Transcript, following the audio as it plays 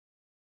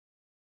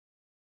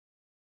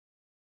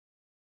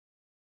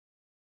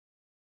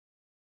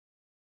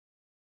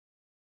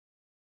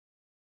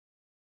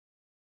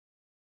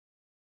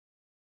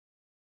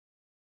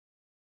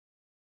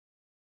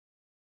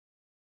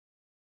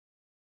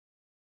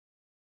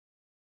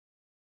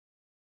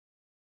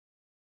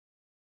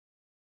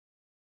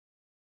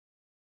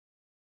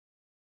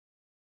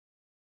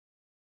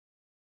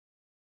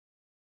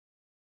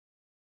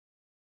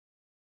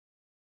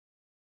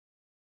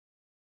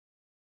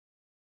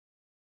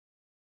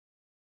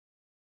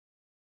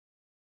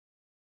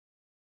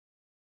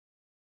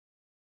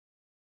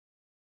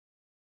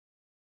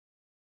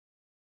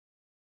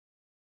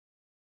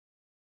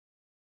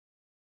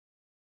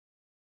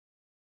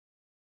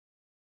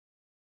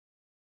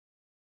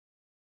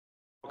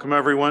Welcome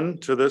everyone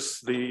to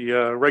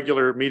the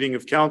regular meeting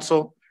of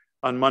council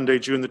on Monday,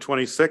 June the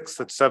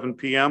 26th at 7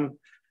 p.m.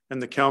 in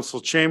the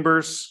council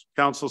chambers.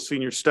 Council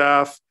senior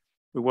staff,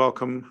 we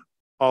welcome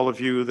all of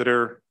you that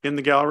are in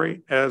the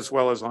gallery as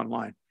well as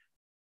online.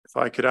 If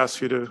I could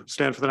ask you to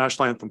stand for the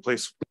national anthem,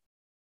 please.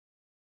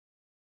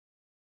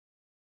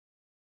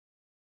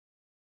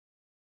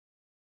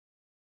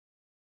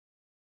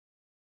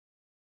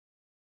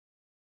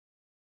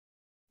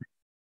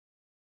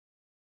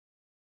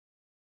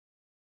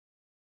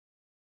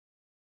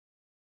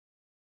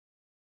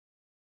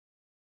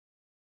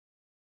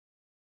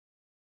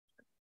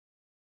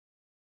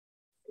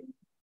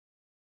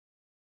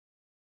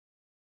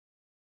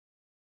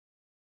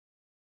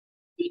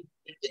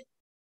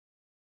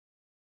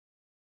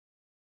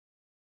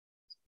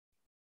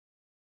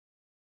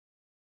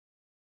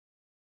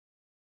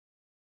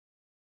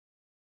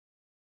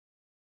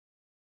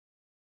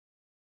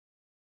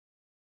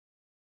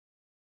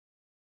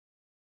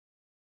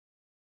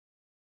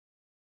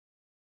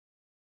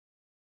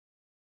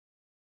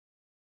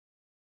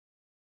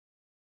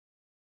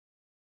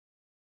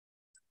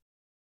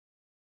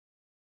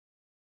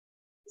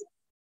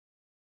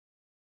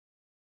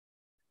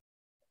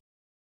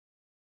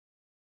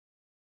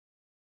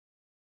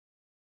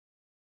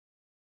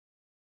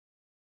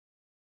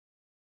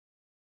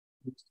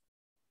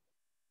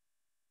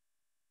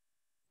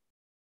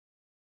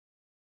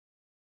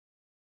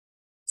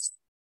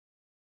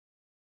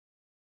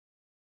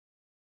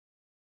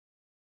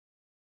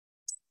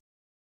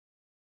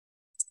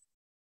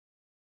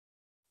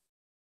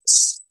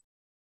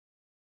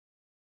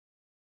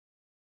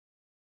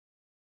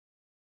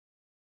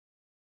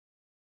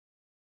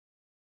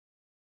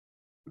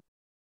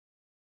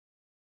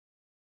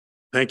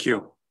 Thank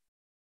you.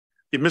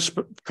 The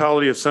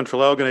Municipality of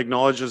Central Elgin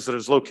acknowledges that it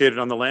is located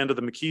on the land of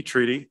the McKee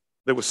Treaty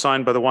that was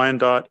signed by the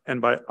Wyandot and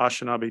by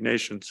Anishinaabe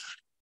nations,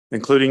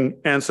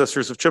 including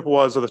ancestors of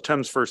Chippewas of the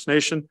Thames First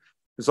Nation,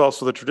 is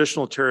also the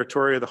traditional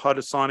territory of the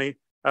Haudenosaunee,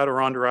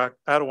 Adirondack,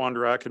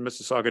 and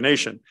Mississauga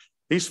Nation.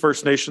 These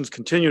First Nations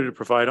continue to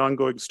provide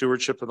ongoing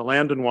stewardship of the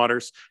land and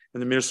waters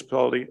in the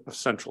Municipality of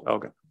Central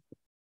Elgin.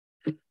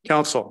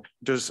 Council,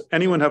 does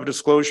anyone have a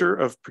disclosure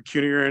of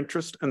pecuniary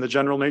interest and the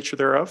general nature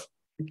thereof?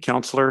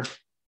 Councillor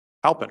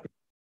Halpin.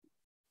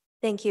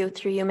 Thank you.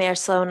 Through you, Mayor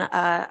Sloan,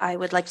 I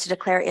would like to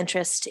declare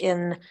interest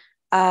in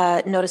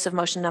notice of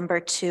motion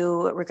number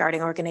 2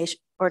 regarding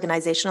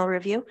organizational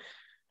review.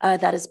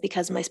 That is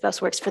because my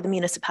spouse works for the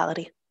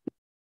municipality.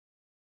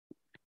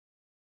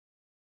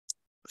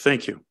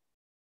 Thank you.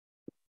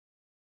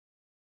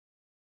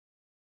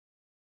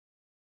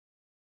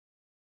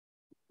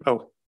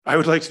 Oh, I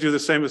would like to do the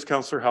same as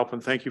Councillor Halpin.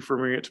 Thank you for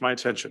bringing it to my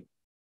attention.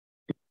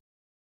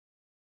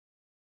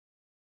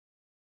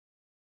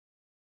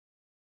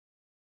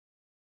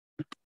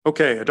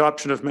 Okay,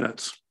 adoption of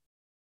minutes.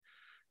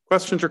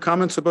 Questions or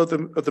comments about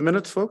the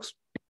minutes, folks?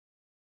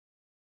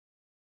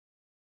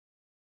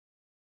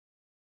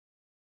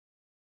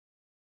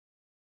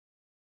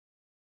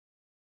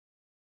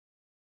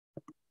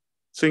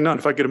 Seeing none,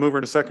 if I get a mover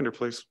and a seconder,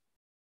 please.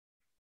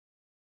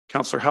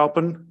 Councillor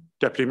Halpin,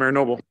 Deputy Mayor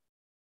Noble.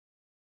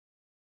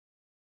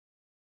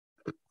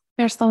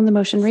 Mayor Sloan, the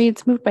motion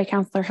reads, moved by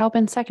Councillor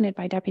Halpin, seconded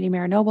by Deputy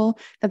Mayor Noble,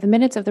 that the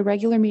minutes of the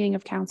regular meeting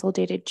of council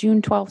dated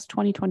June 12th,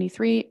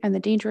 2023, and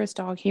the dangerous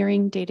dog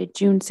hearing dated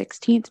June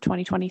 16th,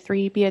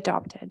 2023 be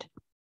adopted.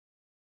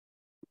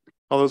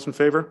 All those in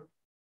favor?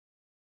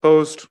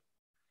 Opposed?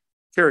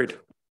 Carried.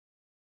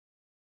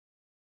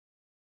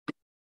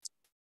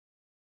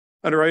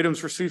 Under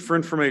items received for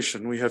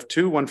information, we have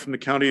 2, one from the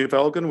County of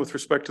Elgin with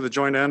respect to the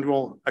joint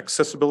annual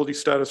accessibility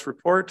status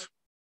report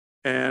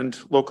and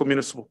local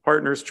municipal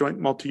partners joint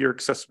multi-year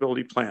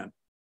accessibility plan.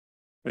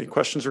 Any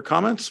questions or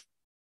comments?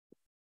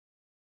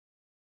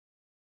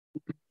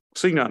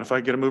 Seeing none, if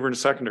I get a mover and a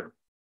seconder.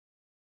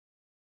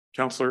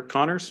 Councillor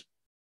Connors,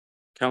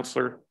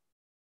 Councillor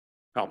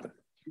Halpin.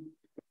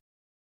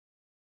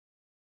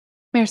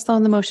 Mayor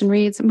Sloan, the motion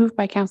reads, moved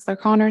by Councillor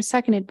Connors,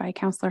 seconded by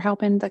Councillor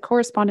Halpin, that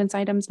correspondence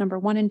items number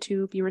 1 and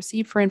 2 be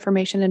received for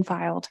information and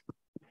filed.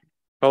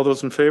 All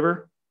those in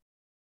favor?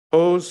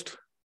 Opposed?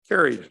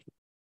 Carried.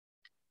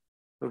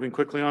 Moving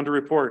quickly on to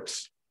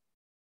reports.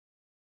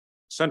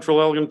 Central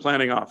Elgin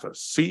Planning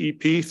Office,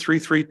 CEP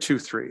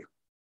 3323.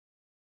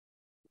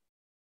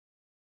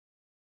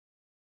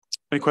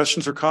 Any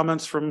questions or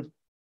comments from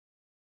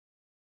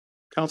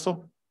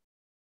council?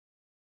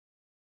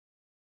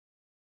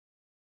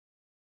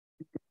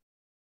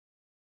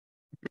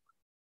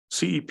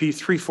 CEP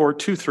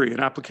 3423, an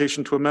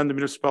application to amend the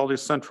Municipality of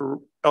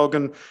Central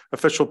Elgin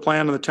official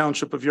plan in the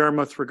Township of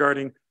Yarmouth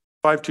regarding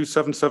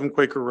 5277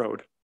 Quaker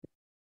Road.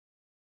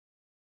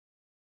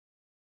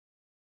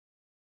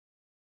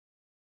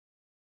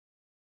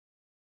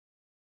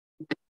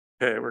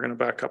 Okay, we're going to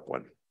back up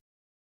one.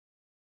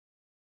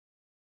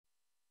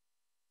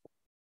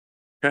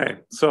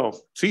 Okay, so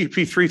CEP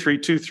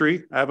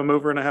 3323, I have a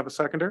mover and I have a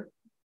seconder.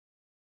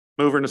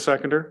 Mover and a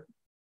seconder.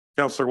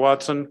 Councillor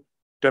Watson,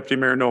 Deputy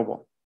Mayor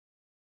Noble.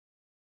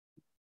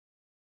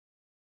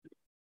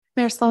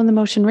 Mayor Sloan, the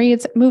motion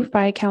reads, moved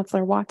by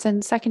Councillor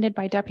Watson, seconded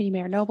by Deputy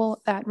Mayor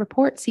Noble, that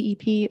report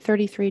CEP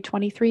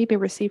 3323 be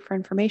received for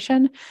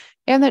information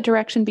and that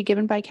direction be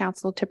given by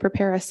council to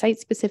prepare a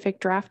site-specific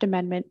draft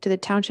amendment to the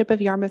Township of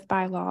Yarmouth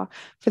bylaw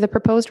for the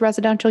proposed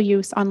residential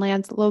use on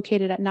lands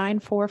located at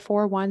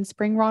 9441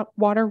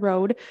 Springwater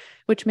Road,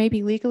 which may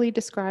be legally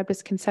described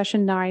as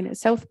Concession 9,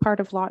 south part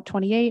of Lot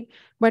 28,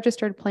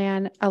 Registered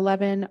Plan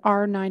 11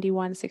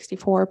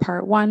 R9164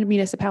 Part 1,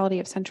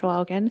 Municipality of Central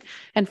Elgin,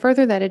 and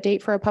further that a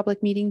date for a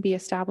public meeting be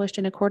established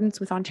in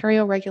accordance with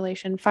Ontario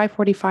Regulation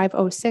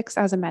 54506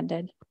 as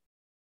amended.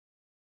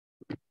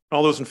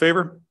 All those in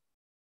favor?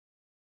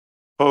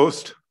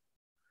 Opposed?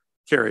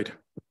 Carried.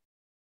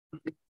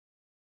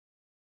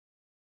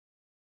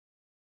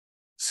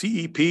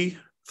 CEP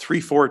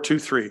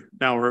 3423,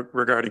 now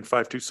regarding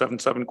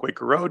 5277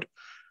 Quaker Road.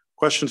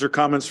 Questions or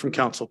comments from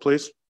council,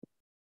 please?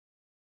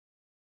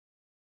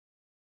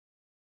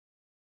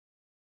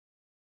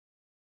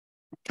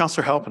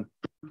 Councillor Halpin.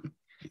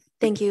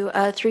 Thank you.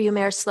 Through you,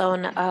 Mayor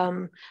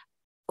Sloan.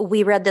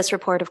 We read this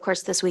report, of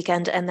course, this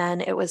weekend, and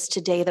then it was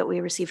today that we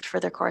received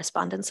further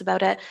correspondence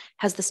about it.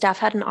 Has the staff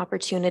had an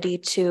opportunity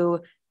to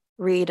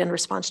read and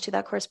respond to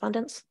that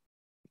correspondence?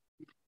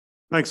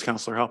 Thanks,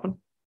 Councillor Halpin.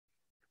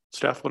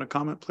 Staff want to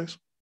comment, please?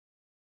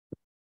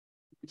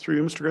 Through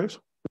you, Mr. Graves.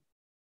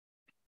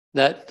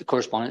 The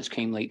correspondence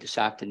came late this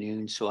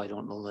afternoon, so I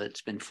don't know that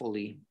it's been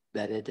fully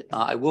vetted.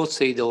 I will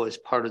say, though, as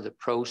part of the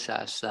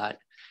process that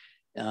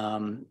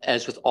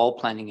as with all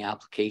planning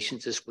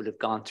applications, this would have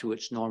gone through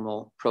its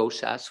normal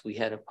process. We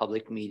had a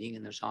public meeting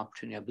and there's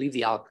opportunity. I believe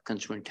the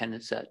applicants were in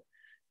attendance at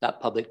that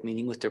public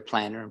meeting with their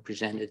planner and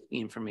presented the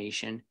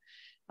information.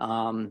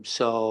 I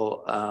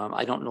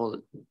don't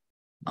know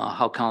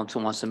how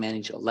council wants to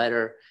manage a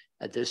letter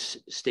at this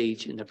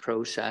stage in the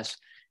process.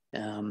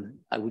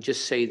 I would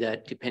just say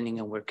that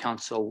depending on where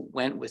council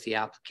went with the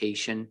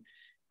application,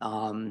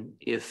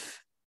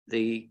 if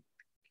the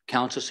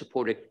council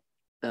supported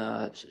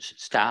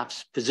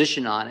staff's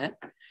position on it,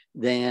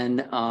 then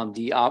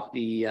the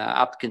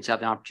applicants have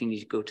an opportunity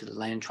to go to the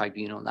land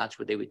tribunal, and that's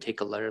where they would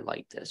take a letter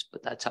like this.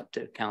 But that's up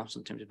to council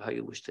in terms of how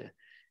you wish to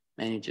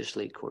manage this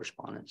late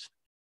correspondence.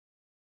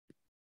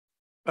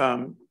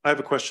 I have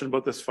a question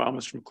about this file,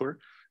 Mr. McClure.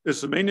 Is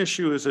the main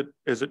issue, is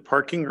it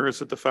parking, or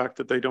is it the fact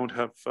that they don't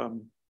have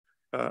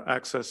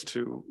access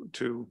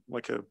to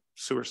like a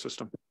sewer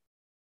system?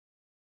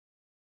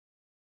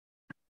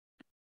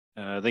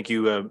 Thank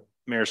you,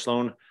 Mayor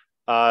Sloan.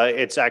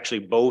 It's actually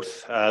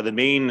both. The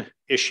main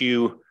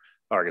issue,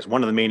 or I guess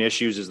one of the main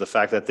issues, is the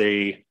fact that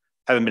they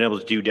haven't been able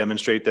to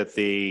demonstrate that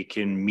they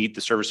can meet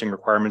the servicing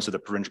requirements of the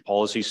provincial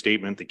policy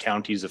statement, the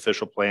county's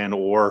official plan,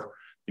 or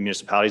the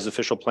municipality's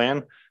official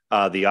plan.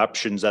 The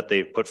options that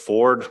they've put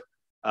forward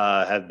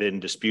have been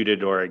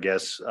disputed, or I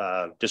guess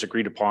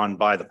disagreed upon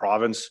by the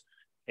province,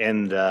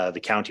 and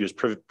the county was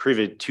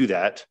privy to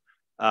that.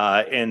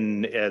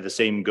 And the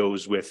same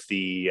goes with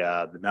the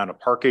amount of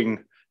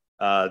parking.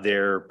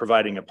 They're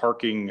providing a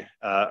parking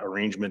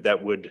arrangement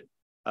that would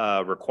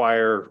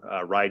require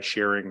ride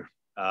sharing,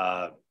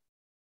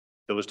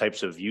 those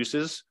types of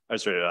uses,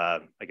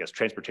 I guess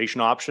transportation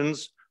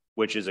options,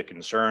 which is a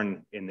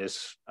concern in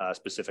this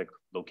specific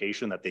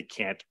location, that they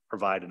can't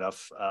provide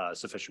enough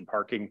sufficient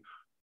parking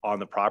on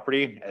the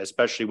property,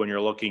 especially when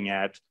you're looking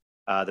at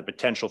the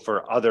potential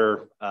for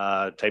other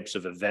types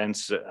of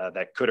events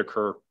that could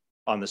occur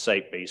on the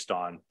site based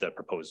on the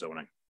proposed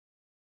zoning.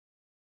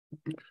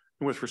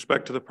 With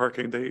respect to the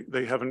parking,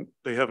 they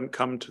haven't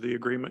come to the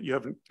agreement. You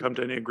haven't come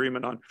to any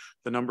agreement on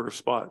the number of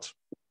spots.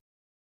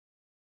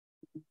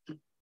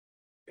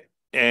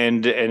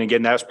 And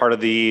again, that's part of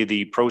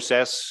the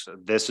process.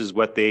 This is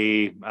what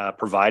they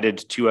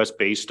provided to us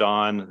based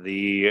on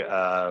the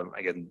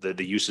again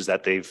the uses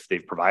that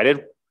they've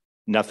provided.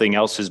 Nothing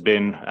else has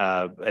been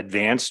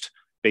advanced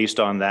based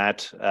on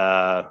that.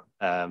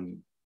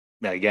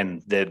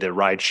 Again, the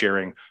ride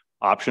sharing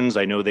options.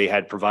 I know they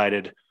had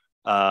provided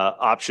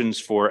options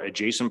for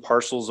adjacent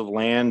parcels of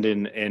land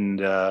and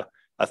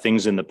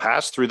things in the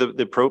past through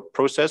the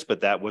process,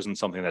 but that wasn't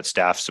something that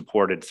staff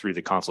supported through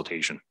the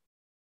consultation.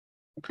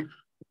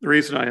 The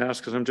reason I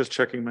ask is I'm just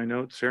checking my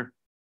notes here.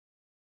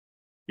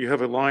 You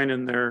have a line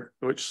in there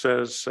which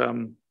says,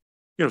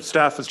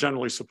 staff is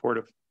generally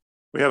supportive.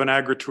 We have an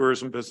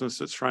agritourism business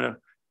that's trying to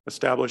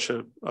establish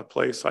a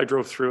place. I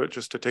drove through it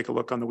just to take a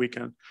look on the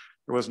weekend.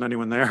 There wasn't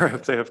anyone there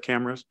if they have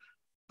cameras.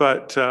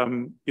 But,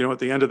 at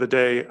the end of the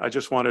day, I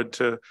just wanted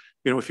to,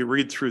 if you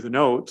read through the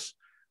notes,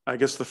 I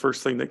guess the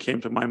first thing that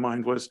came to my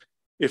mind was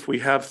if we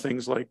have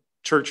things like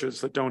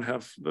churches that don't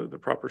have the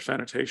proper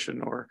sanitation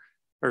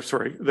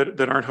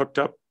that aren't hooked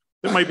up,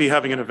 that might be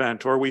having an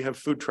event, or we have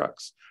food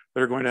trucks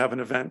that are going to have an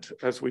event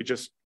as we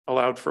just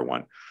allowed for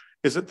one.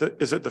 Is it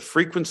the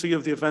frequency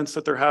of the events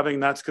that they're having?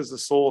 That's because the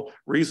sole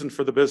reason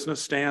for the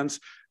business stands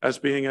as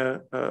being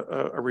a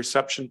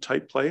reception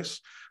type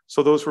place.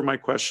 So those were my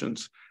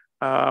questions.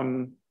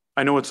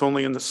 I know it's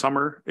only in the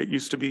summer. It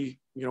used to be,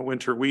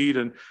 winter weed,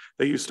 and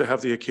they used to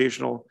have the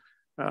occasional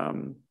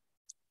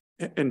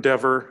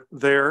endeavor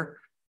there.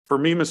 For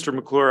me, Mr.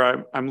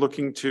 McClure, I'm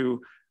looking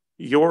to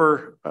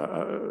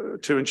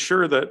to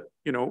ensure that,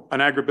 you know, an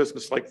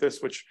agribusiness like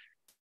this, which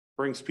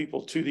brings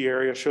people to the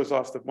area, shows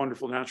off the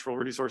wonderful natural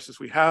resources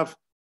we have.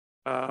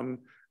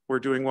 We're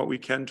doing what we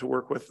can to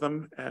work with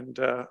them. And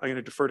I'm going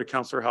to defer to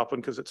Councillor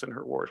Halpin because it's in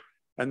her ward.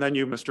 And then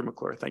you, Mr.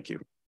 McClure. Thank you.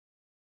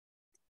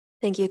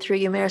 Thank you. Through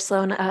you, Mayor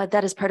Sloan.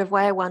 That is part of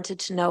why I wanted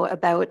to know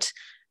about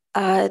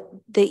the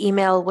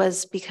email,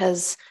 was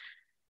because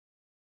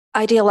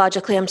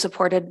ideologically I'm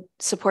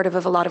supportive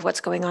of a lot of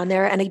what's going on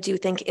there. And I do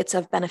think it's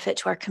of benefit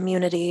to our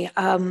community.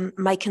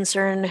 My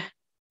concern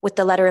with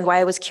the letter and why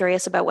I was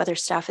curious about whether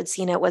staff had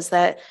seen it was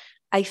that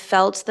I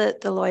felt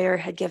that the lawyer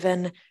had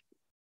given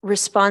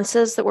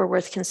responses that were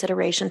worth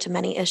consideration to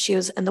many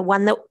issues. And the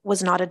one that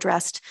was not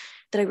addressed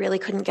that I really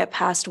couldn't get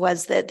past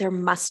was that there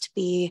must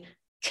be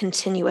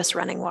continuous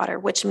running water,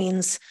 which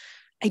means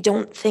I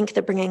don't think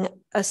that bringing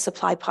a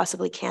supply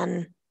possibly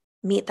can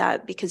meet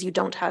that, because you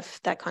don't have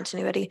that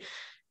continuity.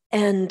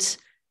 And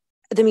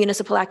the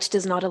Municipal Act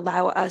does not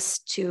allow us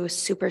to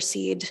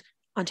supersede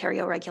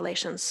Ontario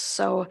regulations.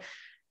 So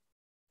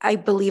I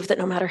believe that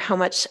no matter how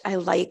much I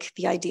like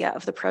the idea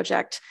of the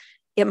project,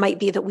 it might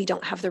be that we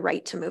don't have the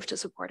right to move to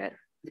support it.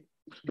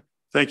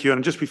 Thank you.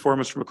 And just before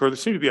Mr. McClure, there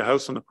seemed to be a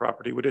house on the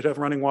property. Would it have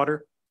running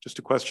water? Just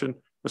a question,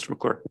 Mr.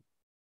 McClure.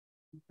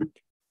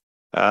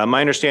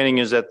 My understanding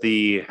is that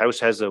the house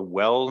has a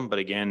well, but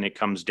again, it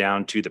comes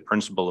down to the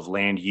principle of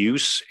land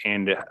use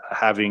and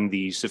having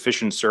the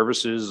sufficient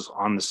services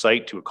on the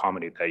site to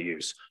accommodate that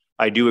use.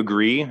 I do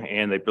agree,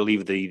 and I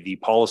believe the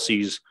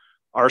policies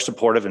are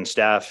supportive, and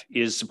staff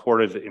is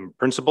supportive in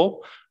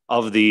principle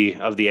of the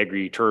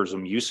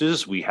agri-tourism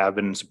uses. We have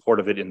been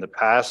supportive of it in the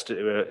past.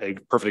 A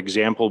perfect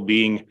example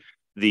being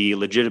the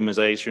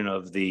legitimization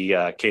of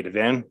the Quai de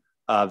Vin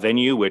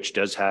venue, which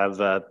does have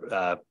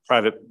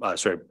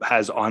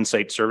has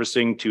on-site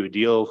servicing to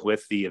deal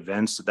with the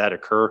events that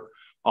occur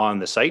on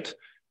the site.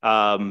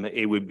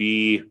 It would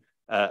be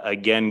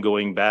again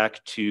going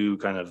back to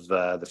kind of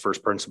the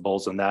first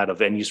principles and that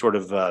of any sort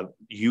of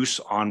use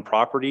on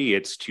property.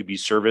 It's to be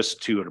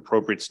serviced to an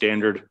appropriate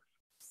standard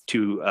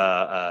to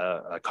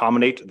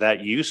accommodate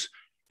that use,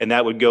 and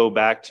that would go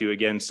back to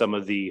again some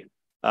of the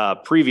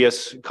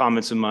previous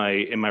comments in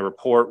my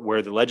report,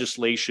 where the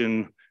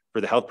legislation for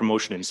the Health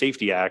Promotion and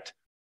Safety Act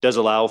does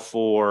allow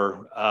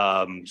for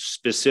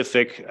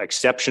specific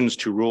exceptions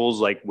to rules,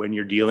 like when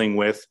you're dealing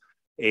with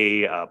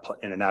in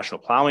a national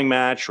plowing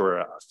match or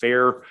a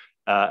fair.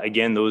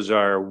 Again, those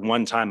are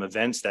one-time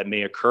events that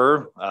may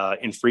occur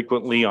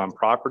infrequently on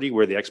property,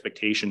 where the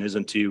expectation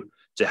isn't to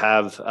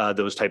have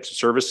those types of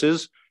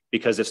services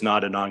because it's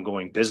not an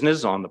ongoing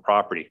business on the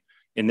property.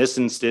 In this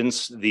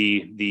instance,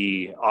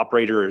 the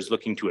operator is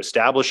looking to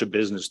establish a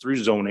business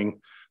through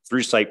zoning,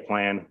 through site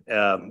plan,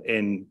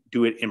 and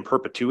do it in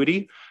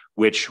perpetuity,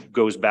 which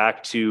goes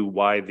back to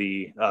why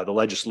the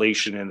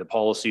legislation and the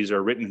policies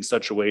are written in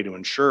such a way to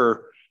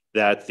ensure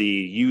that the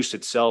use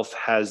itself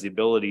has the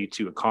ability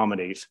to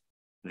accommodate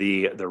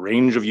the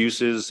range of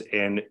uses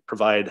and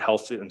provide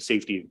health and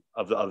safety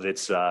of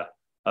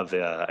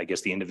I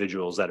guess the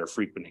individuals that are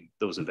frequenting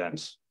those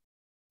events.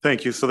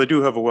 Thank you. So they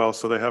do have a well,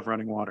 so they have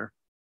running water.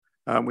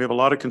 We have a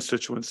lot of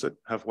constituents that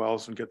have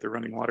wells and get their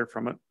running water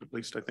from it. At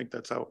least I think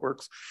that's how it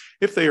works.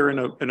 If they are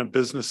in a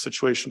business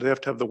situation, do they have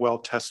to have the well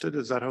tested?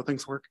 Is that how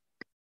things work?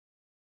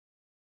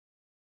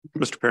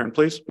 Mr. Perrin,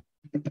 please.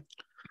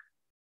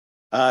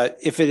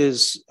 If it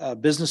is a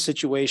business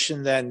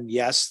situation, then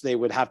yes, they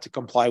would have to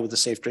comply with the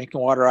Safe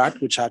Drinking Water Act,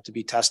 which have to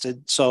be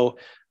tested. So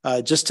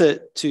just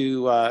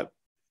to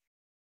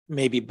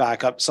maybe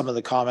back up some of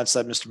the comments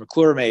that Mr.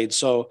 McClure made.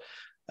 So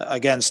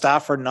again,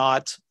 staff are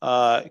not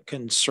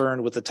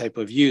concerned with the type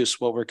of use.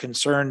 What we're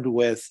concerned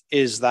with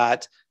is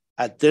that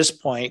at this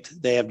point,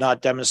 they have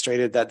not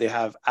demonstrated that they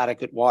have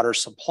adequate water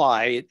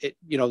supply.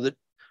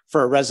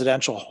 For a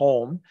residential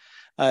home,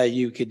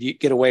 you could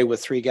get away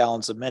with 3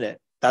 gallons a minute.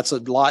 That's a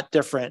lot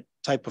different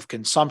type of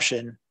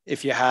consumption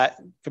if you had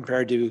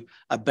compared to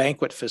a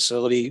banquet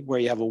facility where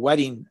you have a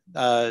wedding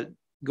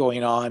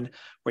going on,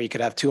 where you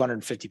could have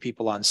 250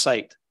 people on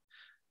site.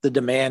 The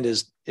demand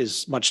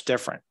is much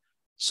different.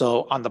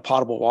 So on the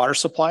potable water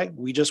supply,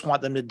 we just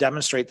want them to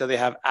demonstrate that they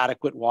have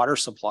adequate water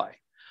supply.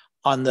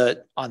 On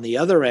the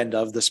other end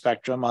of the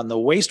spectrum, on the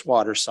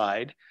wastewater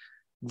side,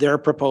 they're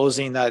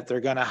proposing that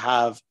they're going to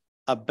have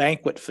a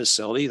banquet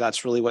facility.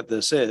 That's really what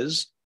this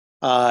is,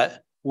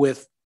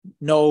 with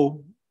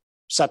no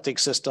septic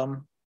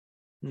system,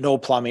 no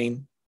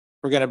plumbing.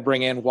 We're going to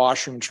bring in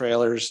washroom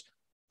trailers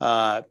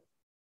on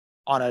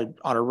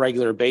a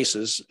regular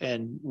basis,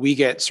 and we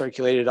get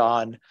circulated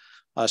on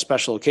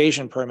special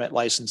occasion permit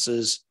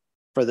licenses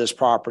for this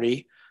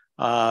property.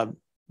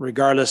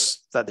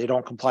 Regardless that they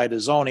don't comply to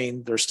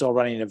zoning, they're still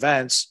running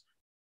events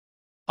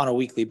on a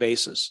weekly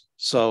basis.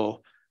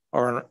 So,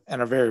 or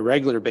on a very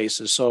regular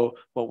basis. So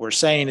what we're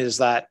saying is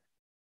that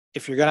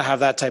if you're going to have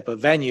that type of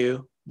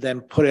venue,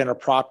 then put in a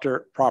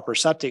proper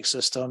septic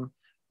system,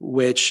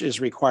 which is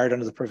required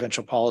under the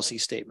provincial policy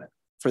statement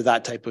for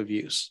that type of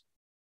use.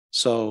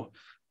 So,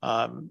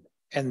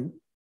 and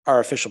our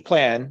official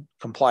plan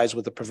complies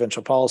with the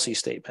provincial policy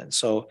statement.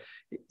 So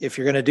if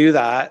you're going to do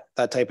that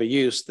type of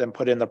use, then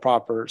put in the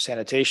proper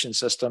sanitation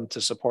system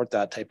to support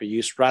that type of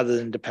use rather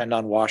than depend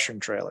on washer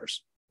and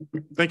trailers.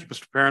 Thank you,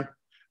 Mr. Perrin.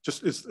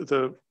 Just is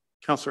the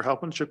Councillor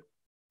Halpin,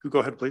 go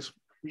ahead, please.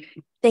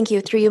 Thank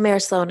you. Through you, Mayor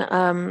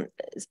Sloan.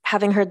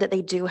 Having heard that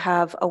they do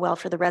have a well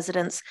for the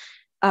residents,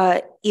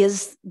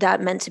 is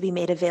that meant to be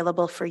made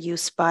available for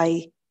use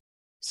by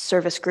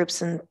service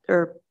groups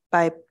or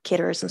by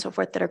caterers and so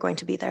forth that are going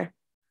to be there?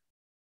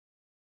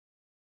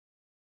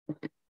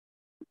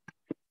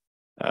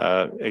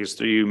 I guess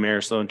through you,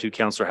 Mayor Sloan, to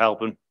Councillor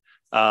Halpin.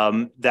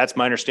 That's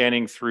my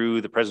understanding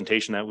through the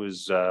presentation that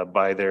was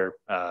by the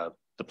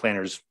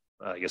planners,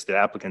 I guess the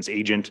applicant's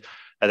agent,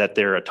 that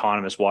their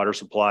autonomous water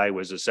supply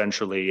was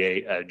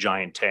essentially a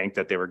giant tank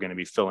that they were going to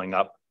be filling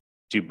up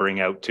to bring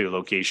out to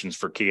locations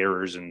for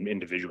caterers and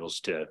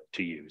individuals to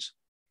use.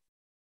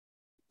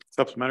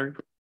 Supplementary.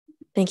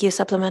 Thank you.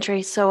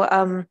 Supplementary.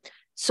 So,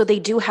 so they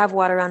do have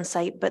water on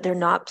site, but they're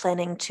not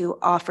planning to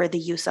offer the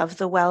use of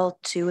the well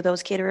to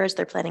those caterers.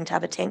 They're planning to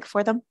have a tank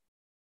for them.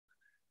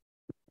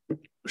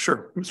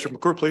 Sure. Mr.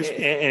 McClure, please.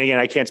 And again,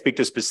 I can't speak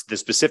to the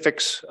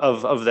specifics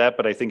of that,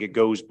 but I think it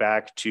goes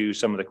back to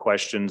some of the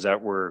questions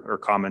that were, or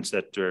comments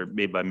that are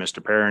made by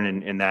Mr.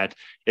 Perrin, and that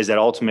is that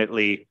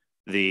ultimately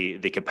the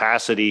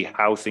capacity,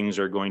 how things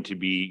are going to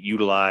be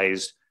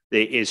utilized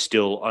is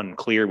still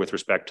unclear with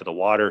respect to the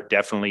water.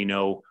 Definitely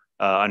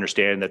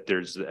understand that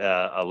there's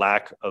a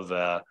lack of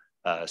a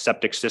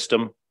septic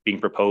system being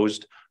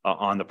proposed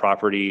on the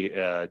property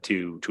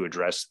to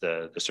address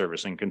the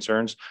servicing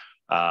concerns.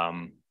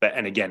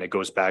 And again, it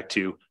goes back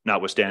to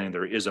notwithstanding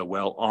there is a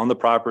well on the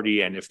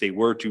property, and if they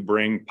were to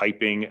bring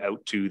piping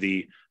out to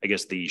the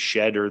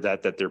shed or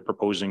that they're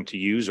proposing to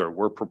use or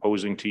were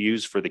proposing to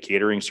use for the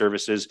catering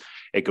services,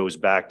 it goes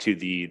back to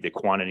the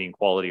quantity and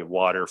quality of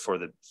water for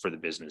the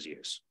business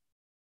use.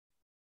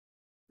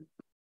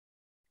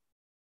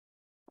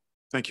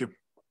 Thank you.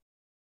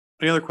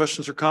 Any other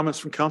questions or comments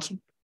from council?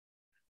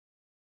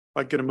 If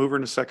I get a mover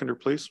and a seconder,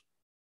 please.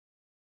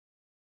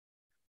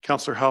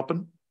 Councillor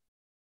Halpin.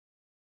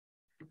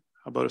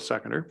 How about a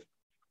seconder?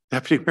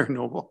 Deputy Mayor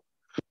Noble.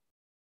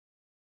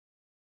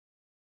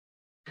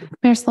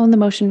 Mayor Sloan, the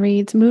motion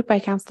reads, moved by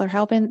Councillor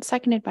Halpin,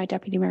 seconded by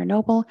Deputy Mayor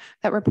Noble,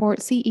 that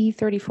report CE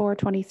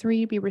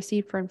 3423 be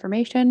received for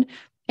information,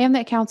 and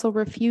that council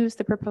refuse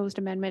the proposed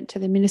amendment to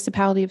the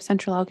Municipality of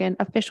Central Elgin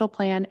official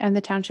plan and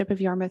the Township of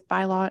Yarmouth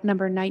bylaw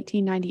number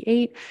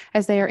 1998,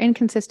 as they are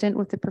inconsistent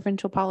with the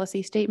provincial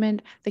policy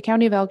statement, the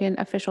County of Elgin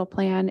official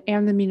plan,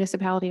 and the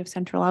Municipality of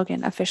Central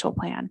Elgin official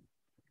plan.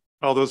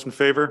 All those in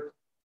favor?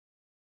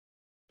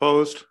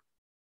 Opposed?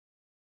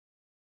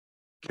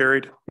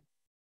 Carried.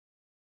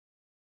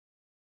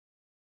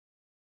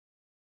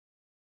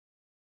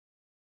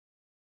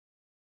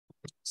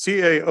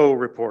 CAO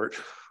report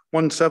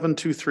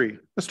 1723.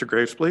 Mr.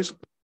 Graves, please.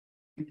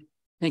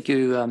 Thank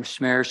you,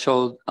 Mr. Mayor.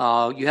 So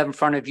you have in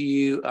front of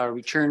you a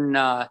return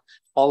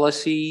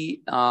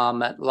policy.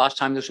 Last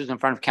time this was in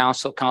front of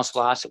council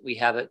asked that we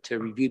have it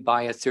reviewed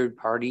by a third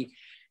party.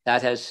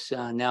 That has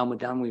now been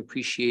done. We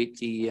appreciate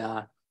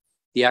the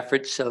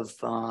efforts of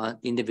the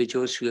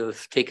individuals who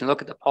have taken a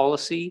look at the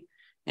policy,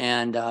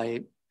 and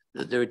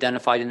they're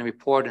identified in the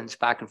report, and it's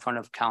back in front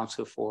of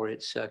council for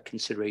its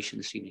consideration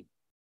this evening.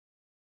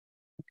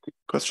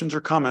 Questions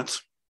or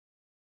comments?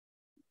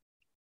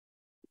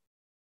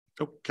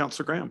 Oh,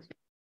 Councillor Graham.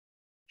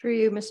 Through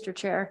you, Mr.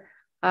 Chair.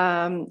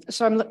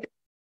 So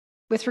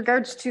with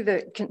regards to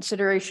the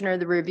consideration or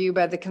the review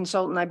by the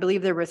consultant, I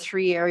believe there were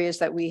 3 areas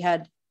that we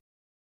had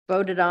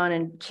voted on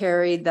and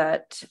carried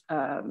that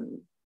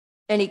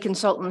any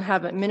consultant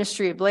have a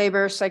Ministry of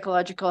Labor,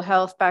 psychological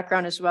health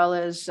background, as well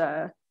as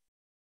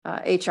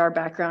HR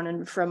background.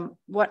 And from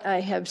what I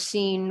have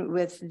seen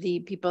with the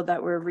people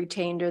that were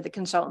retained or the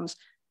consultants,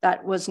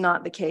 that was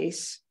not the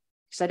case.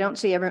 Because I don't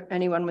see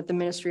anyone with the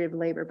Ministry of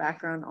Labor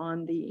background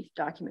on the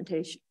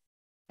documentation.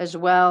 As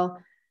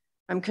well,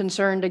 I'm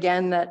concerned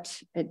again that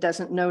it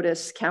doesn't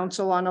notice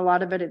council on a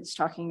lot of it. It's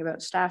talking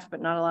about staff,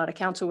 but not a lot of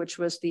council, which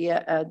was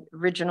the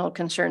original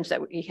concerns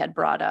that we had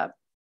brought up.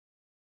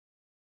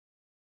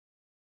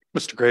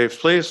 Mr. Graves,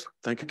 please.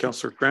 Thank you,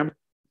 Councillor Graham.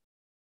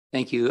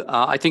 Thank you.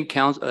 I think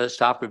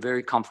staff are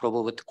very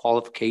comfortable with the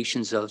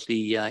qualifications of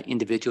the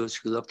individuals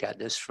who looked at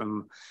this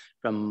from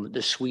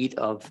the suite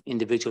of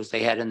individuals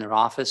they had in their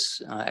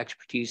office,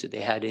 expertise that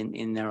they had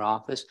in their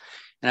office.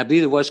 And I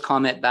believe there was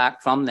comment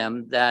back from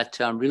them that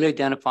really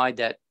identified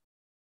that,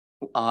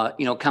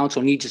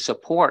 council needs to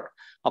support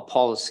a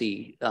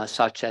policy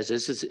such as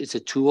this. It's a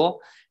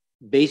tool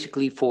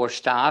basically for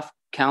staff.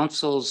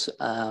 Council's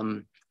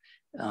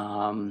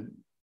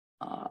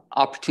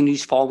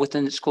opportunities fall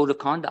within its code of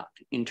conduct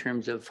in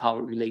terms of how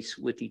it relates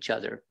with each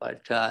other.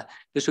 But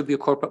this would be a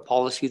corporate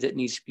policy that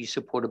needs to be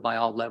supported by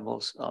all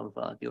levels of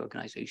the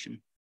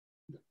organization.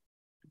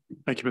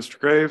 Thank you, Mr.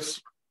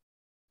 Graves.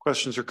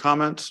 Questions or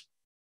comments?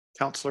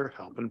 Councillor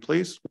Halpin,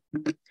 please.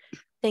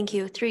 Thank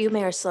you. Through you,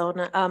 Mayor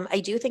Sloan. I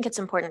do think it's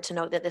important to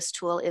note that this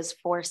tool is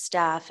for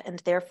staff and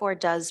therefore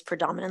does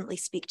predominantly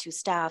speak to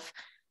staff.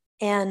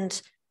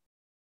 And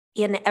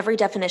in every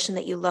definition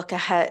that you look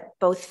at,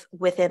 both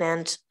within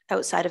and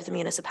outside of the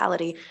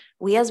municipality,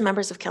 we as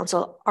members of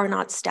council are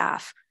not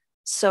staff.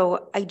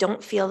 So I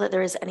don't feel that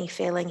there is any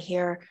failing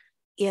here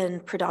in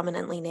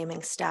predominantly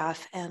naming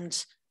staff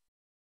and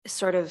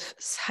sort of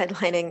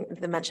sidelining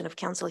the mention of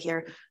council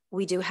here.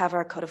 We do have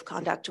our code of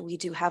conduct. We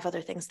do have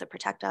other things that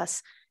protect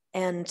us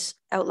and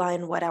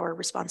outline what our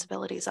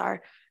responsibilities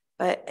are.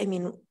 But I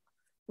mean,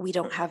 we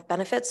don't have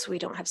benefits. We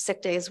don't have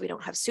sick days. We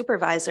don't have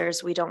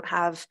supervisors. We don't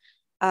have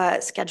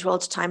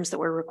scheduled times that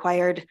we're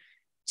required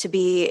to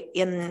be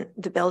in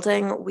the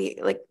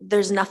building.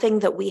 There's nothing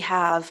that we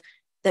have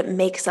that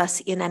makes us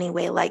in any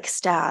way like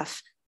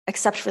staff,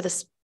 except for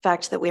this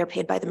fact that we are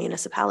paid by the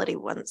municipality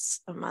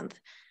once a month.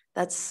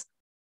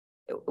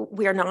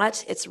 We are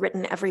not. It's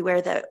written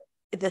everywhere that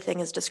the thing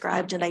is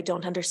described, and I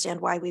don't understand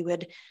why we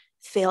would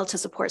fail to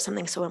support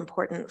something so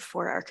important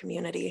for our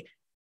community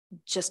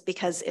just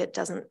because it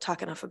doesn't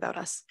talk enough about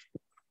us.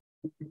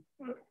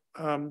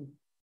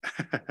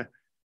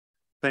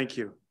 Thank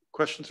you.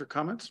 Questions or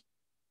comments?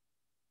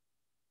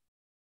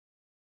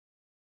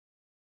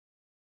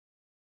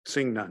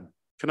 Seeing none.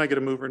 Can I get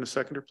a mover and a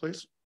seconder,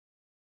 please?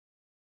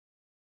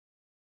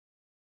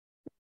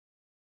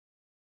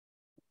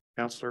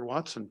 Councillor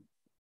Watson.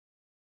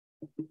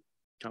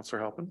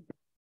 Councillor Halpin.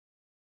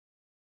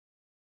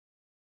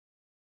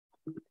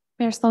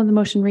 Mayor Sloan, the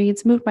motion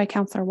reads, moved by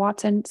Councillor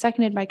Watson,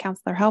 seconded by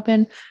Councillor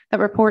Halpin, that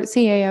report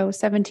CAO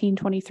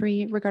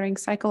 1723 regarding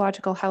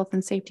psychological health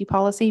and safety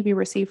policy be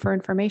received for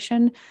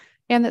information,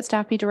 and that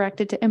staff be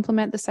directed to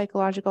implement the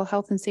psychological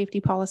health and safety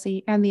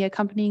policy and the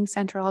accompanying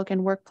Central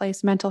Elgin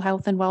Workplace Mental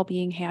Health and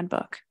Wellbeing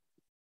Handbook.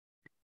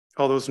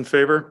 All those in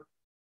favor?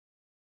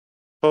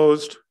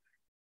 Opposed?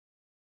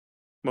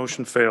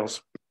 Motion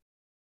fails.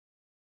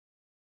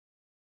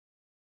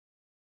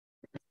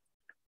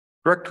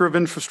 Director of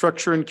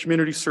Infrastructure and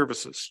Community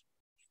Services.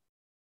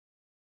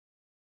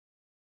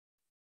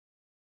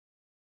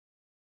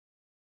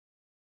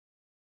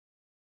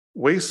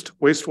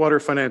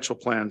 Wastewater financial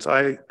plans,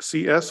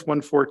 ICS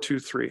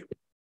 1423.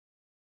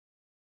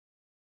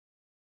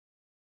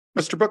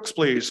 Mr. Brooks,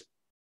 please.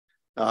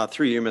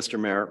 Through you, Mr.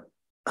 Mayor.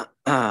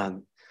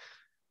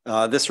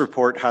 This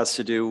report has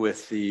to do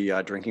with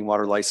the drinking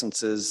water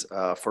licenses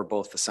for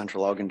both the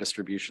Central Elgin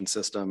distribution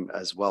system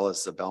as well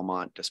as the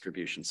Belmont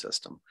distribution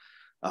system.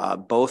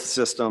 Both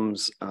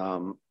systems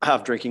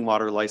have drinking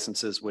water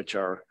licenses which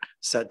are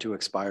set to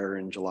expire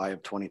in July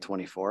of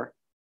 2024.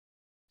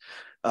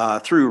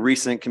 Through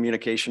recent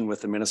communication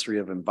with the Ministry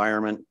of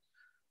Environment,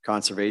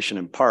 Conservation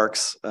and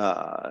Parks,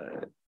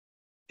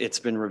 it's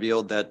been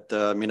revealed that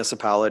the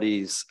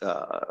municipality's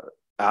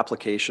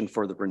application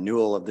for the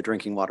renewal of the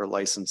drinking water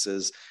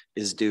licenses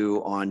is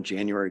due on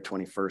January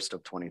 21st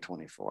of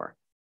 2024.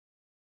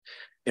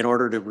 In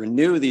order to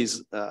renew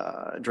these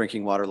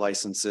drinking water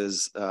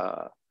licenses,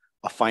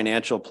 a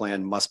financial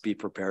plan must be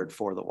prepared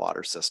for the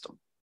water system.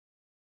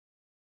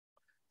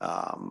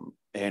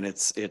 And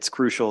it's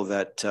crucial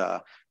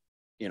that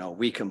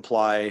we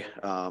comply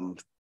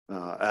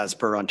as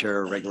per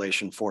Ontario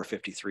Regulation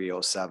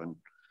 45307.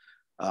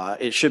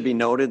 It should be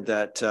noted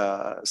that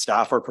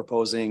staff are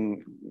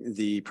proposing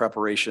the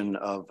preparation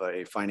of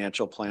a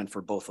financial plan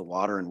for both the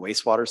water and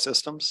wastewater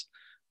systems.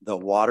 The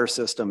water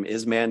system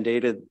is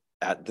mandated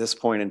at this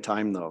point in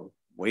time. The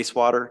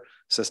wastewater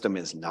system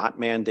is not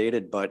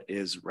mandated, but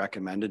is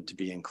recommended to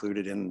be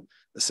included in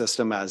the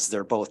system as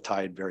they're both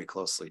tied very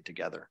closely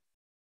together.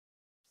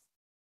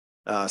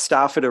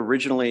 Staff had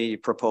originally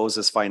proposed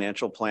this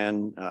financial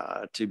plan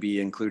to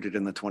be included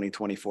in the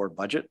 2024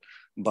 budget,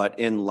 but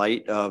in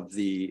light of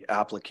the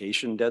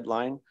application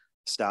deadline,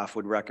 staff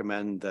would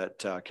recommend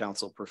that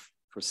council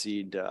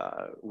proceed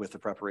with the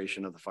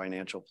preparation of the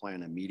financial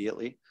plan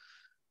immediately.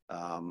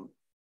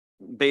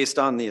 Based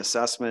on the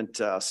assessment,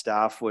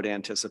 staff would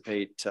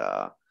anticipate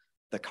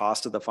the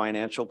cost of the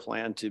financial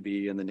plan to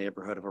be in the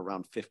neighborhood of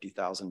around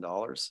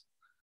 $50,000.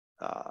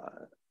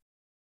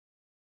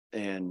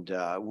 And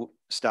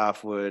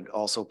staff would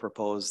also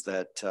propose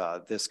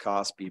that this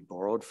cost be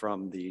borrowed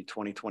from the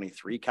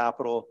 2023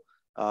 capital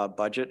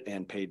budget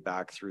and paid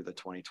back through the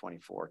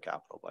 2024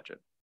 capital budget.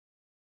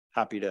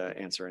 Happy to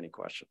answer any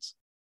questions.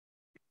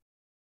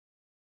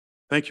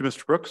 Thank you,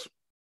 Mr. Brooks.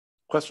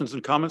 Questions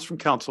and comments from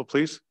council,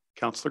 please.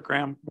 Councillor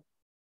Graham.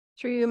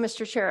 Through you,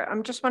 Mr. Chair.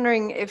 I'm just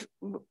wondering if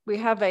we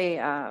have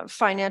a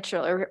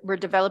financial, or we're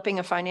developing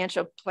a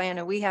financial plan,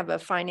 and we have a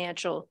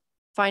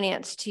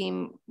finance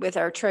team with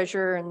our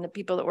treasurer and the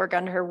people that work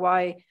under her,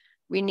 why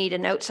we need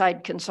an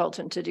outside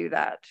consultant to do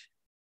that.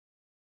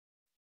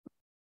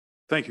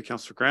 Thank you,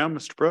 Councillor Graham.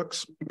 Mr.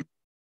 Brooks.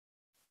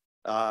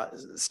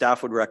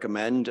 Staff would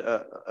recommend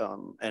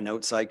an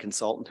outside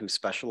consultant who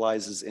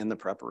specializes in the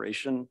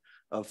preparation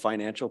of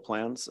financial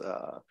plans.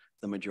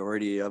 The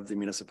majority of the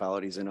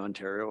municipalities in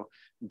Ontario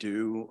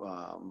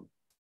do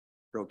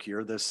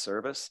procure this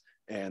service,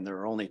 and there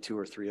are only 2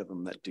 or 3 of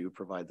them that do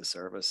provide the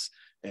service,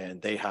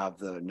 and they have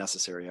the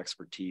necessary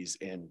expertise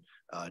in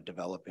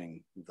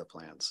developing the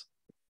plans.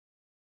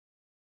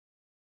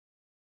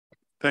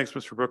 Thanks,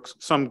 Mr. Brooks.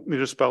 Some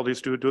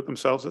municipalities do it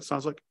themselves, it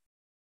sounds like.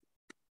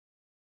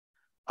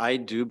 I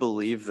do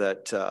believe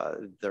that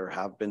there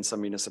have been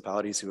some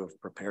municipalities who have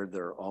prepared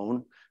their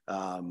own,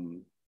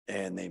 and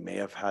they may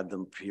have had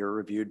them peer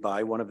reviewed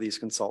by one of these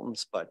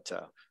consultants, but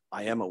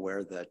I am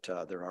aware that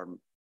there are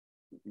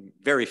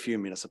very few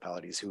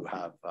municipalities who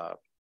have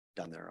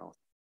done their own.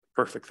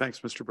 Perfect.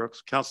 Thanks, Mr.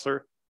 Brooks.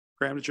 Councillor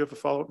Graham, did you have a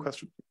follow-up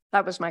question?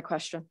 That was my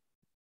question.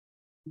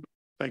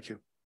 Thank you.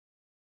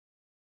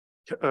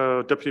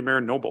 Deputy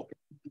Mayor Noble.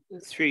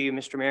 Through you,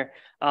 Mr. Mayor.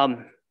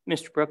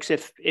 Mr. Brooks,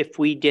 if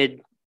we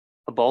did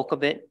a bulk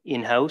of it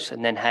in-house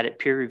and then had it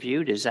peer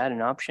reviewed, is that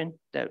an option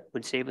that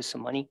would save us some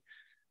money?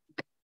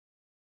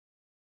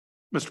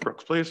 Mr.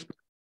 Brooks, please.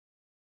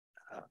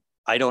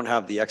 I don't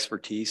have the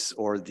expertise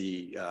or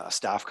the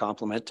staff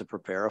complement to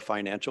prepare a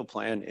financial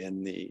plan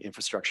in the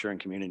Infrastructure and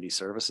Community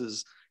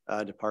Services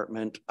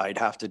department. I'd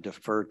have to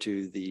defer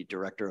to the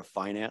Director of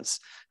Finance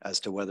as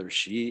to whether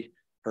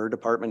her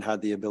department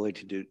had the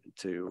ability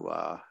to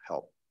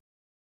help.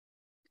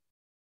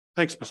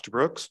 Thanks, Mr.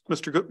 Brooks.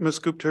 Ms.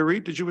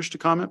 Gupta-Reid, did you wish to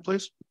comment,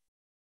 please?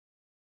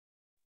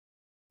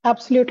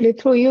 Absolutely.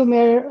 Through you,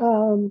 Mayor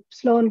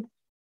Sloan,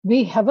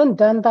 we haven't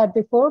done that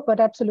before, but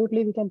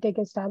absolutely we can take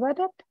a stab at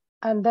it.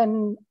 And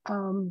then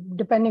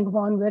depending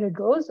upon where it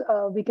goes,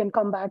 we can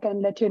come back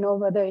and let you know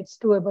whether it's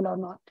doable or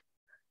not.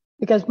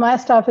 Because my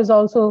staff is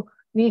also,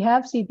 we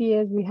have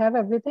CPAs, we have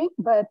everything,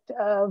 but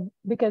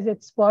because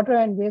it's water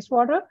and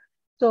wastewater,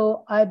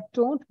 so I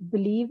don't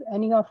believe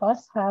any of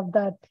us have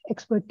that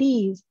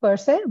expertise per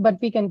se, but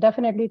we can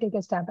definitely take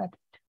a stab at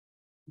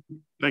it.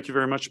 Thank you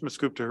very much, Ms.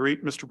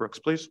 Gupta-Reid. Mr. Brooks,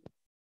 please.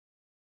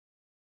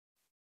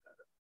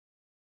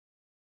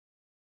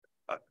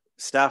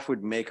 Staff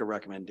would make a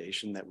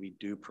recommendation that we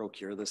do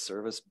procure this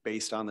service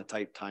based on the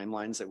type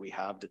timelines that we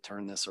have to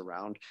turn this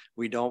around.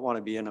 We don't want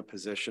to be in a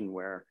position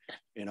where,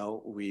 you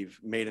know, we've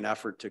made an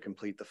effort to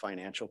complete the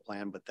financial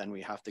plan, but then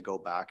we have to go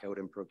back out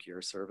and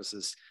procure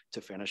services to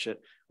finish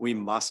it. We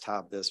must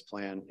have this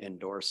plan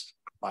endorsed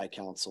by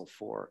council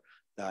for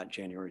that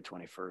January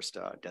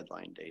 21st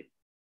deadline date.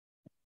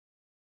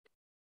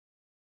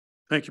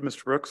 Thank you,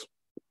 Mr. Brooks.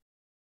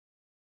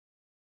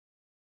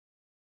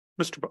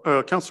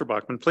 Councillor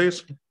Bachman,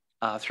 please.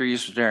 Through you,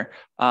 Mr. Chair.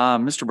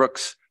 Mr.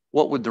 Brooks,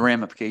 what would the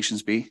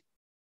ramifications be?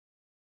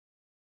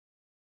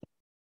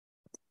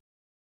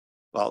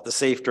 Well, the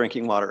Safe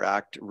Drinking Water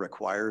Act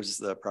requires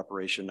the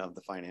preparation of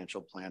the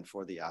financial plan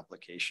for the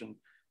application.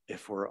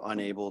 If we're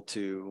unable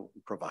to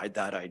provide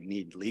that, I'd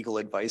need legal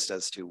advice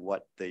as to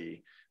what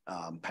the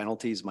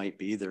penalties might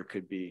be. There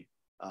could be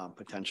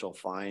potential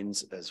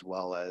fines as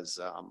well as,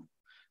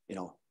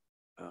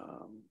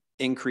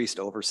 increased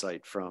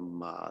oversight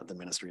from the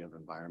Ministry of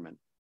Environment.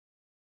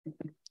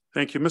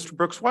 Thank you. Mr.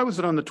 Brooks, why was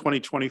it on the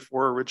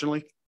 2024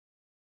 originally?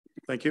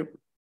 Thank you.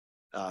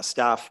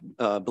 Staff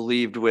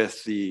believed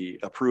with the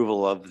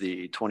approval of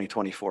the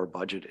 2024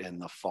 budget in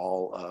the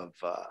fall of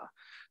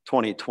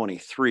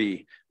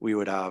 2023, we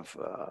would have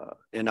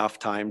enough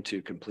time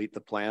to complete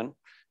the plan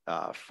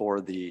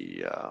for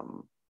the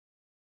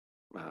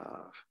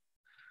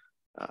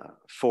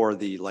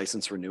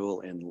license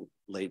renewal in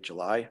late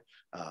July.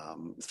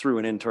 Through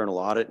an internal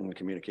audit and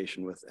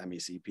communication with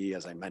MECP,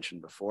 as I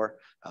mentioned before,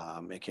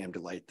 it came to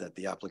light that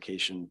the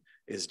application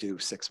is due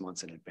 6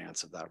 months in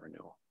advance of that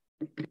renewal.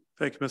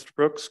 Thank you, Mr.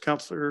 Brooks.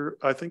 Councillor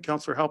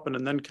Halpin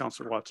and then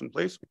Councillor Watson,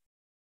 please.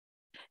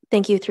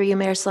 Thank you. Through you,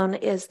 Mayor Sloan.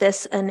 Is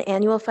this an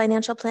annual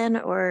financial plan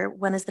or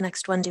when is the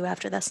next one due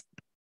after this?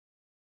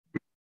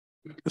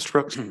 Mr.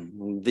 Brooks.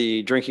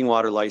 The drinking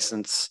water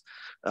license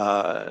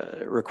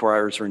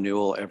requires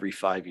renewal every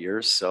 5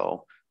 years.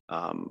 So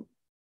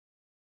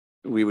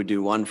we would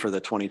do one for the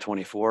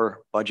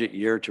 2024 budget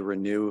year to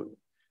renew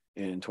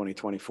in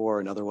 2024.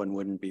 Another one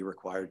wouldn't be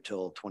required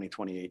till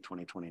 2028,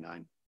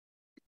 2029.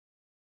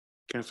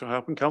 Councillor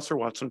Halpin. Councillor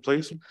Watson,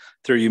 please.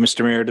 Through you,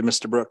 Mr. Mayor, to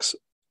Mr. Brooks.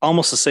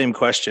 Almost the same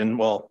question.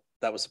 Well,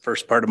 that was the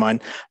first part of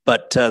mine,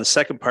 but the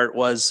second part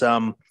was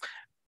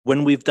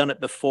when we've done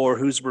it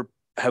before,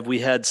 have we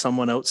had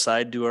someone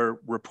outside do our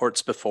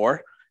reports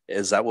before?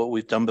 Is that what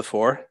we've done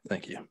before?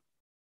 Thank you.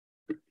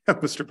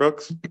 Mr.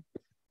 Brooks.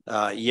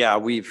 Yeah,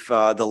 we've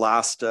the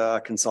last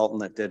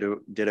consultant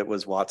that did it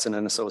was Watson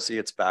and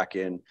Associates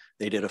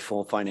they did a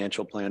full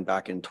financial plan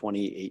back in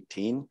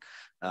 2018.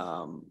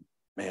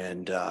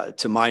 And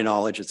to my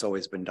knowledge, it's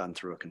always been done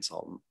through a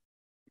consultant.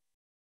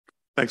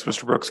 Thanks,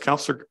 Mr. Brooks.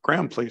 Councillor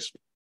Graham, please.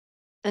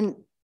 And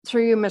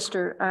through you,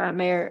 Mr.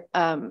 Mayor,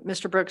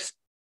 Mr. Brooks,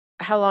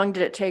 how long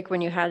did it take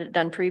when you had it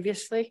done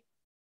previously?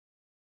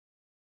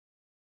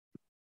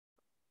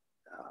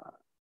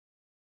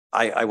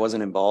 I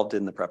wasn't involved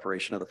in the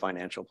preparation of the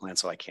financial plan,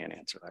 so I can't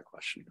answer that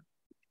question.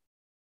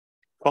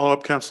 Follow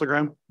up, Councillor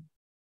Graham.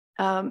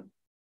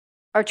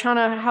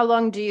 Archana, how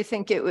long do you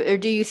think or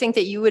do you think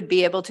that you would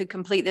be able to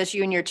complete this,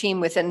 you and your team,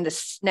 within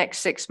this next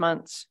 6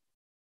 months?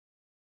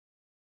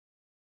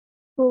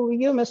 So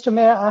you, Mr.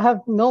 Mayor, I have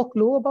no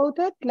clue about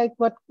it, like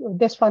what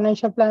this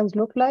financial plans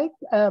look like.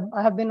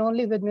 I have been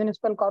only with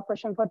Municipal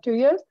Corporation for 2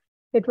 years.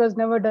 It was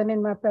never done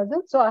in my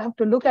presence. So I have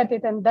to look at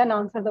it and then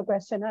answer the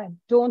question. I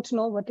don't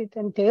know what it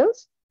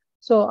entails.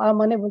 So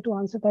I'm unable to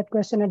answer that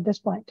question at this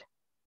point.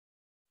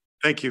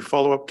 Thank you.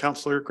 Follow up,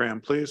 Councillor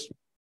Graham, please.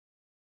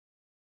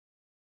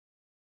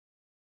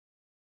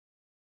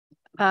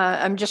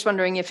 I'm just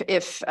wondering if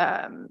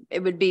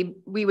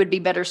we would be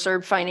better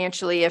served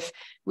financially if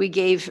we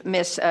gave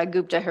Ms.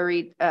 Gupta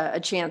Harit a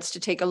chance to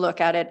take a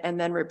look at it and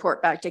then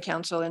report back to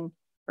council in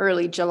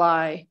early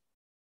July,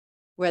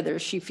 whether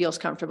she feels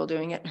comfortable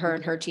doing it, her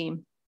and her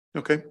team.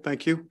 Okay,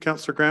 thank you.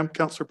 Councillor Graham,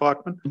 Councillor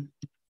Bachman.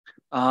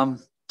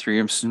 Through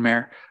you, Mr.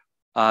 Mayor,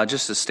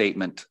 just a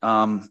statement.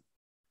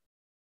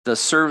 The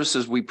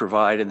services we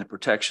provide and the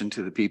protection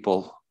to the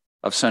people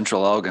of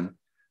Central Elgin,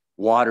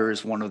 water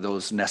is one of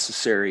those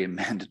necessary and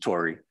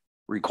mandatory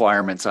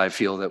requirements I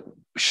feel that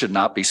should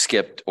not be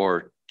skipped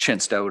or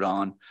chinched out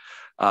on,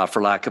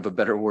 for lack of a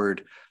better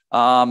word.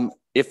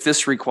 If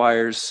this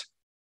requires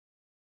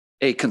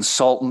a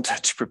consultant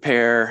to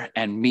prepare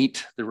and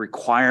meet the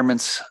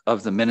requirements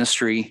of the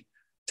ministry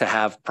to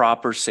have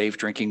proper safe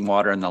drinking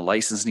water and the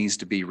license needs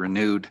to be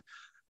renewed,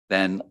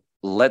 then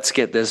let's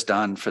get this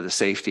done for the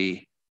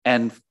safety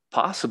and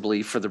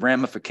possibly for the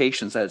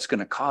ramifications that it's going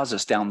to cause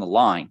us down the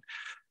line.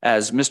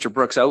 As Mr.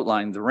 Brooks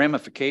outlined, the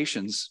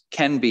ramifications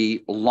can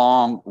be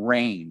long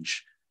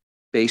range.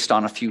 Based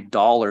on a few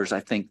dollars,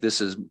 I think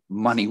this is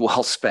money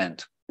well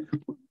spent.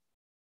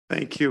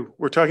 Thank you.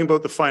 We're talking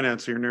about the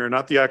finance here,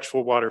 not the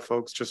actual water,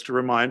 folks, just to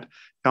remind.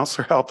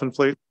 Councillor Halpin,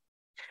 please.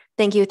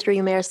 Thank you. Through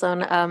you, Mayor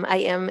Sloan. I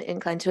am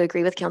inclined to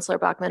agree with Councillor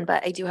Bachman,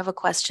 but I do have a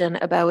question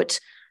about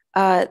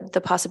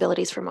the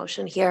possibilities for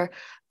motion here.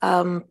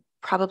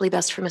 Probably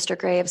best for Mr.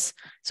 Graves.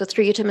 So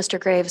through you to Mr.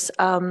 Graves,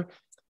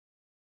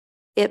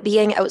 it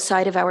being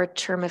outside of our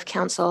term of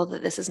council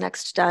that this is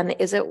next done,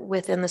 is it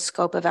within the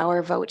scope of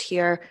our vote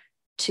here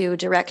to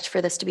direct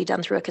for this to be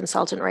done through a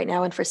consultant right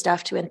now and for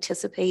staff to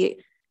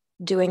anticipate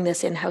doing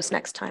this in-house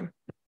next time?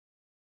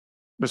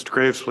 Mr.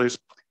 Graves, please.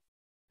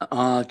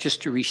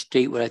 Just to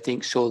restate what I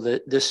think, so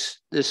that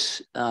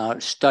this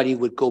study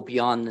would go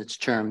beyond its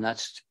term.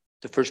 That's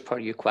the first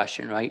part of your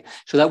question, right?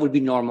 So that would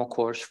be normal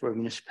course for a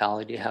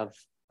municipality to have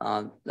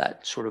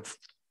that sort of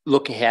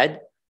look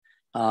ahead.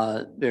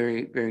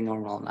 Very, very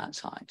normal on that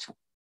side. So.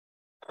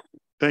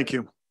 Thank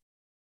you.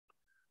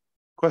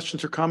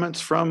 Questions or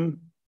comments from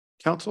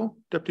council?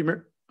 Deputy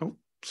Mayor? Oh,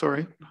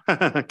 sorry.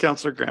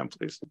 Councillor Graham,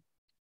 please.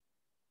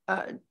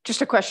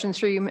 Just a question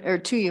through you or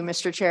to you,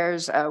 Mr.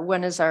 Chairs.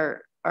 When is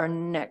our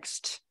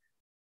next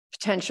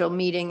potential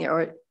meeting,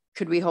 or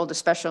could we hold a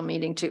special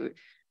meeting to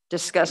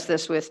discuss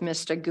this with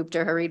Mr.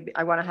 Gupta Harit?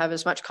 I want to have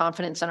as much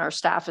confidence in our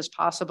staff as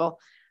possible.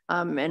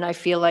 And I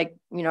feel like,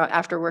 you know,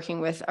 after working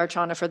with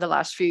Archana for the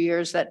last few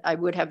years, that I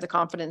would have the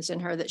confidence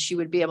in her that she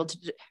would be able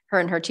to, her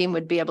and her team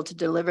would be able to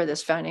deliver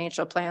this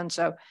financial plan.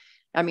 So,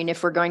 I mean,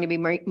 if we're going to be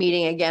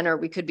meeting again, or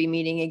we could be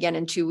meeting again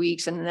in 2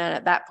 weeks, and then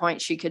at that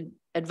point, she could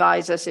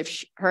advise us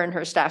if her and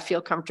her staff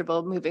feel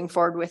comfortable moving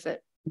forward with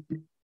it.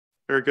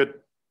 Very good.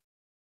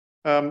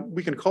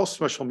 We can call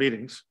special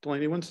meetings.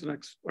 Delaney, when's the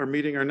next, our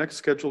next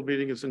scheduled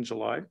meeting is in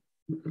July.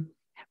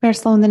 Mayor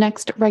Sloan, the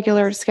next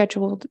regular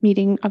scheduled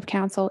meeting of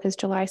council is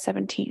July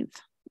 17th.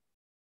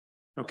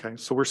 Okay,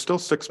 so we're still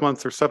 6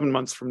 months or 7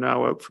 months from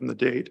now out from the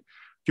date. Do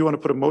you want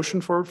to put a motion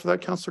forward for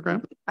that, Councillor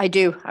Graham? I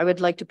do. I would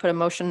like to put a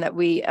motion that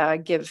we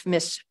give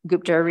Ms.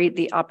 Gupta Harit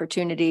the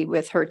opportunity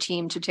with her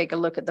team to take a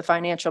look at the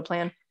financial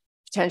plan,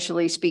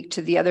 potentially speak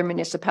to the other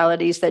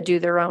municipalities that do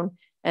their own,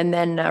 and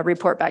then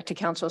report back to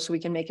council so we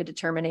can make a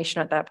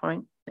determination at that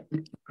point.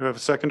 Do I have a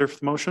seconder for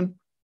the motion?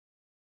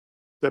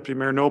 Deputy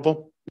Mayor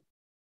Noble.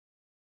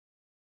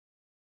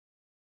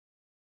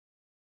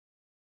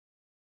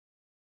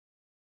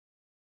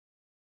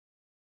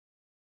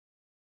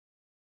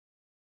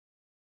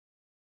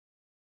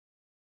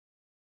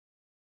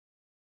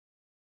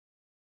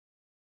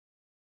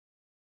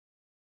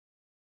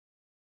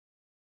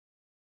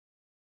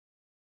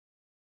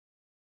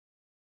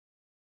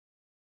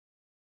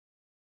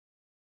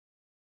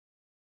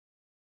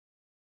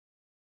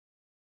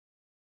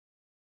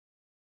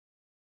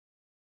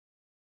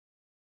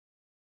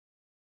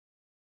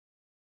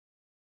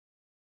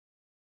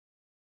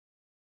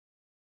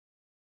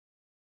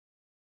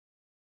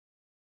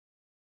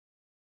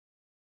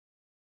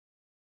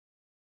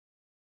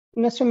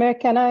 Mr. Mayor,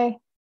 can I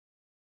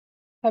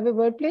have a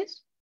word,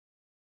 please?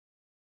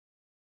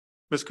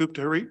 Ms.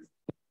 Gupta Harit.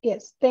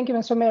 Yes, thank you,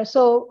 Mr. Mayor.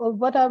 So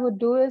what I would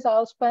do is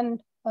I'll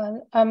spend,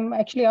 I'm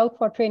actually out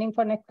for training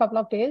for next couple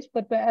of days,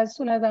 but as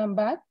soon as I'm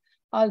back,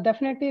 I'll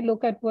definitely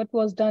look at what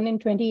was done in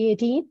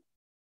 2018.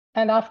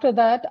 And after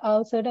that,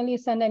 I'll certainly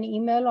send an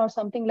email or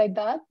something like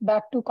that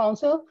back to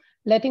council,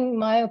 letting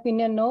my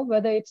opinion know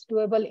whether it's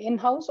doable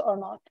in-house or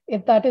not,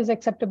 if that is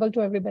acceptable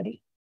to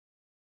everybody.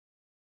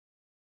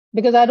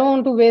 Because I don't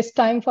want to waste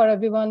time for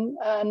everyone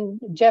and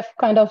Jeff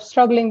kind of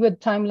struggling with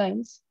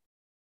timelines.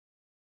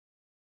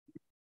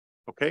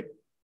 Okay.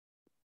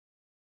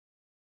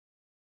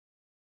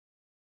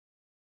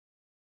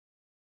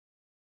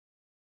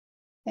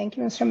 Thank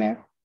you, Mr.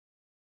 Mayor.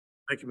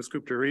 Thank you, Ms.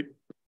 Gupta Harit.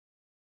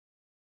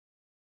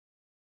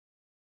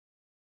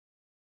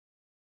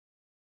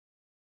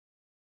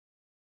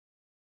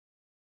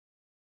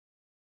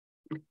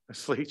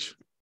 Ms. Leach.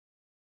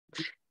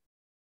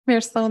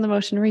 Mayor Sloan, the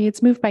motion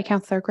reads, moved by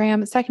Councillor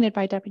Graham, seconded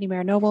by Deputy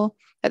Mayor Noble,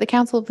 that the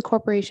Council of the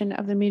Corporation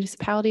of the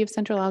Municipality of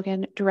Central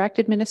Elgin direct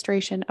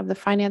administration of the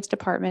Finance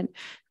Department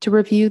to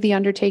review the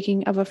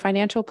undertaking of a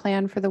financial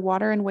plan for the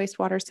water and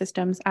wastewater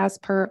systems as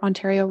per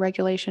Ontario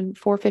Regulation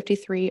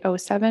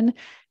 45307,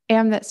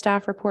 and that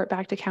staff report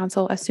back to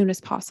Council as soon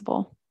as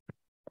possible.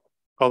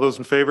 All those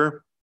in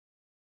favor?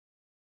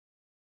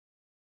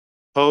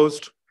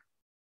 Opposed?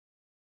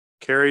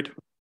 Carried.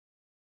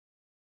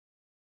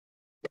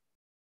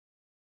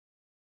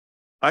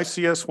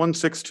 ICS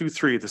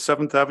 1623, the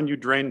 7th Avenue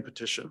Drain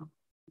Petition.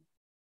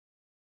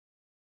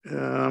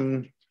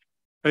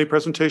 Any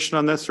presentation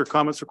on this or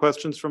comments or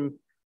questions from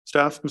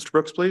staff? Mr.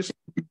 Brooks, please.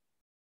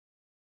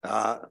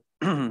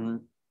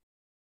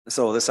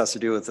 So this has to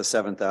do with the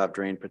 7th Ave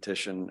drain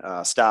petition.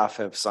 Staff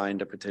have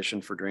signed a petition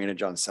for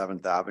drainage on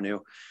 7th Avenue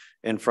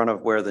in front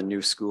of where the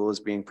new school is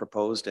being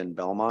proposed in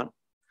Belmont.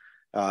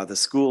 The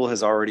school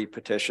has already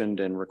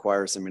petitioned and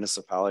requires the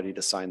municipality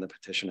to sign the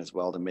petition as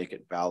well to make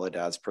it valid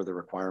as per the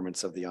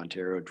requirements of the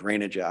Ontario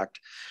Drainage Act,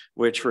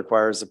 which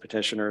requires the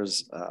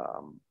petitioners,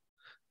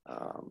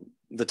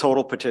 the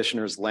total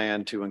petitioner's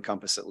land to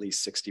encompass at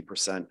least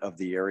 60% of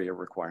the area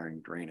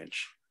requiring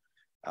drainage.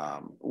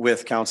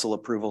 With council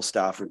approval,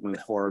 staff would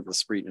move forward with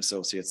Spreet and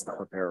Associates to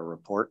prepare a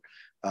report.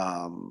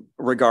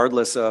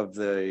 Regardless of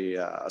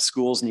the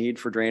school's need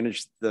for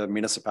drainage, the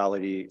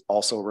municipality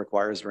also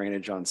requires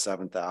drainage on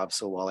 7th Ave.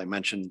 So while I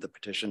mentioned the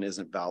petition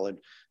isn't valid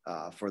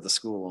for the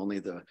school, only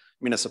the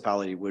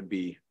municipality would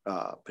be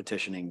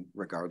petitioning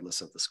regardless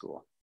of the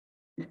school.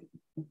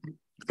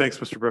 Thanks,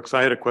 Mr. Brooks.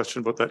 I had a question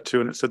about that too,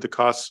 and it said the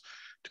costs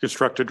to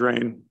construct a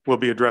drain will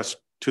be addressed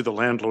to the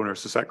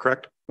landowners. Is that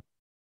correct?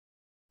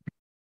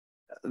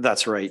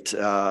 That's right.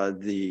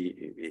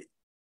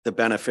 The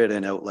benefit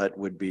and outlet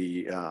would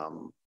be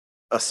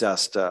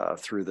assessed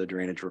through the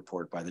drainage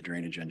report by the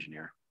drainage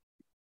engineer.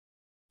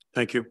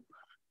 Thank you.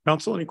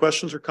 Council, any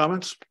questions or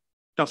comments?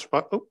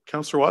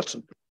 Councillor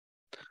Watson.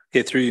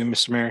 Okay, through you,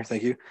 Mr. Mayor.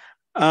 Thank you.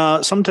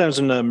 Sometimes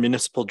when a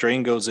municipal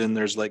drain goes in,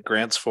 there's like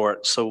grants for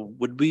it. So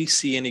would we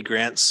see any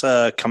grants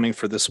coming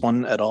for this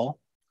one at all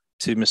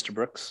to Mr.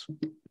 Brooks?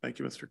 Thank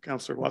you, Mr.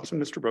 Councillor Watson.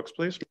 Mr. Brooks,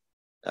 please.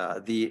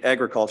 The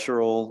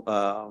agricultural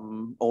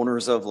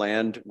owners of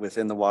land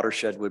within the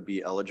watershed would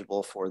be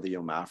eligible for the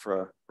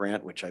OMAFRA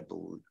grant, which I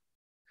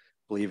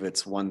believe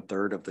it's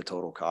 1/3 of the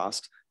total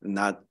cost. And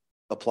that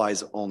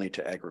applies only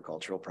to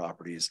agricultural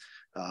properties.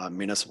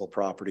 Municipal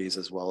properties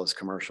as well as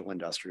commercial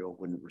industrial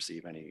wouldn't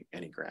receive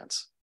any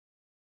grants.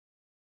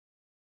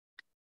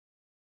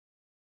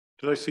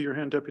 Did I see your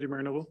hand, Deputy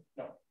Mayor Noble?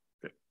 No.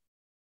 Okay.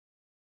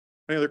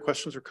 Any other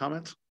questions or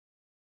comments?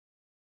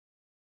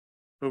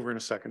 Over in a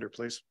seconder,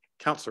 please.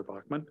 Councillor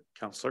Bachman,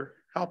 Councillor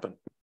Halpin.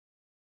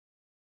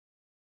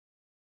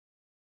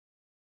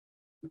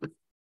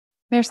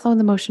 Mayor Sloan,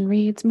 the motion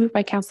reads, moved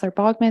by Councillor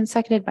Bogman,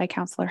 seconded by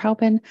Councillor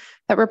Halpin,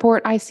 that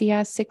report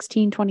ICS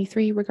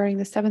 1623 regarding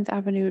the 7th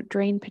Avenue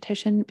drain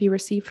petition be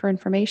received for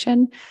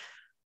information,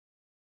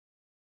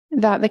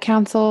 that the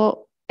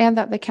council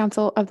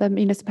of the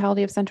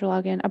Municipality of Central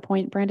Elgin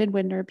appoint Brandon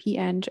Widner,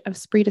 PN of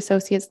Spreet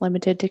Associates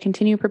Limited to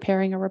continue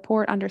preparing a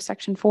report under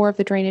Section 4 of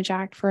the Drainage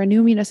Act for a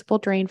new municipal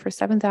drain for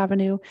 7th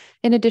Avenue,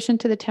 in addition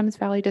to the Thames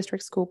Valley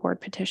District School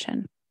Board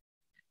petition.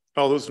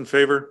 All those in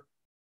favor?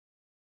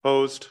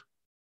 Opposed?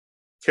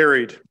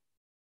 Carried.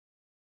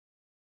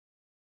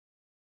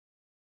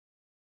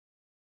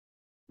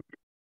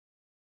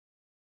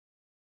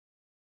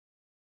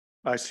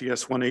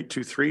 ICS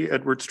 1823,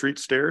 Edward Street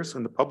Stairs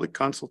and the public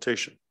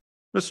consultation.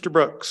 Mr.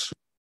 Brooks.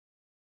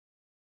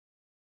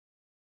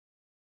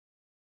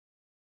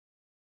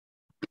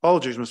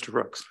 Apologies, Mr.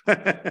 Brooks.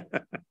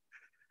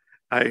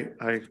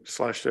 I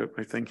slashed out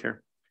my thing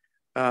here.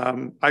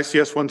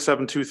 ICS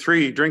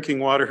 1723, Drinking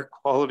Water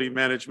Quality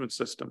Management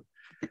System.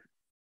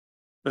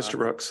 Mr.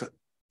 Brooks.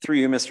 Through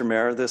you, Mr.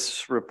 Mayor,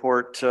 this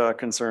report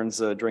concerns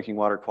the Drinking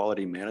Water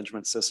Quality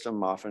Management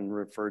System, often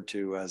referred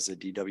to as the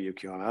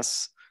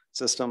DWQMS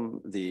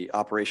system, the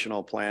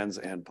operational plans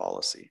and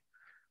policy.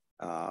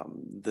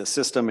 The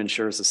system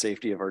ensures the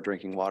safety of our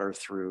drinking water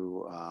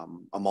through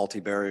a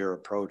multi-barrier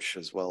approach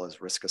as well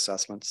as risk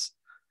assessments.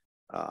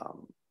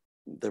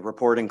 The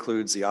report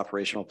includes the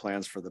operational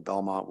plans for the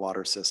Belmont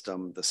water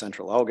system, the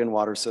Central Elgin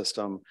water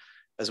system,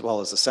 as well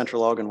as the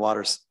Central Elgin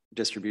water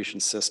distribution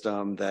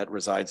system that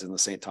resides in the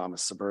St.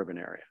 Thomas suburban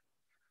area.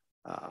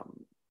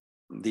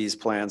 These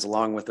plans,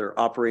 along with their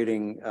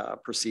operating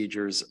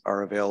procedures,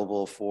 are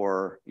available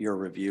for your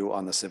review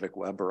on the Civic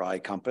Web or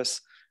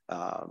iCompass.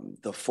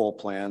 The full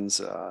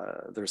plans,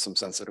 there's some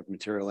sensitive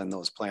material in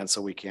those plans,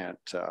 so we can't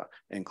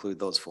include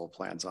those full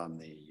plans on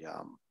the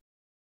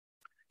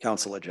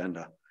council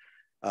agenda.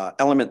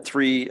 Element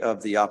 3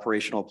 of the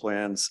operational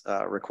plans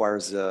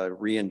requires a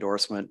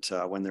re-endorsement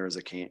when there is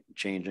a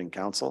change in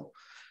council.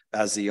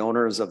 As the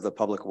owners of the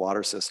public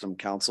water system,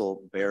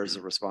 council bears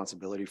the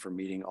responsibility for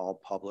meeting all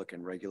public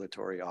and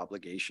regulatory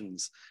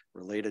obligations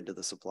related to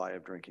the supply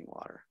of drinking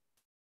water.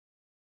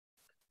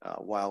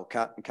 While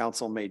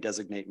council may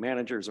designate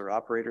managers or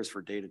operators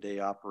for day-to-day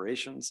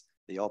operations,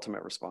 the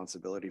ultimate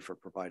responsibility for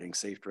providing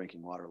safe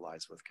drinking water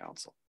lies with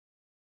council.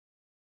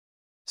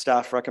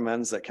 Staff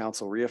recommends that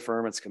council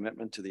reaffirm its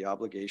commitment to the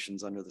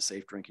obligations under the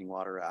Safe Drinking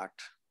Water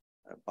Act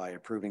by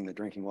approving the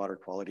drinking water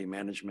quality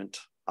management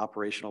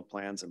operational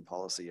plans and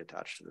policy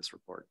attached to this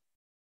report.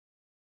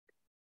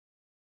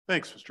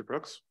 Thanks, Mr.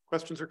 Brooks.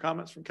 Questions or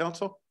comments from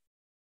council?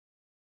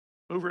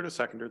 Mover and a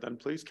seconder then,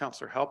 please.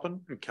 Councillor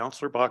Halpin and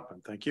Councillor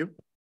Bachman. Thank you.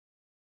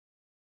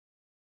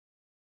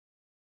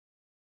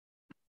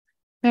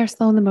 Mayor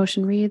Sloan, the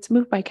motion reads,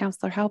 moved by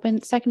Councillor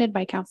Halpin, seconded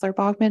by Councillor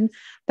Bachman,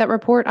 that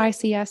report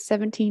ICS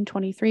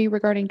 1723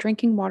 regarding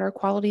drinking water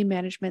quality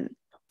management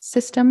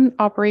system,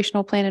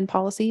 operational plan and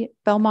policy,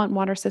 Belmont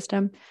Water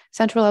System,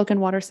 Central Elgin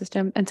Water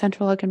System, and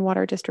Central Elgin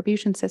Water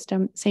Distribution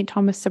System, St.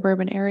 Thomas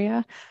suburban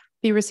area,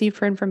 be received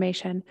for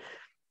information,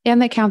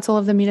 and that Council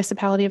of the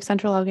Municipality of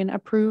Central Elgin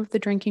approve the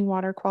drinking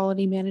water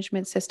quality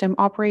management system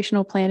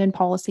operational plan and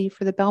policy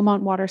for the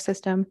Belmont Water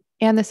System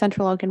and the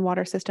Central Elgin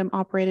Water System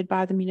operated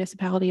by the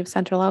Municipality of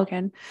Central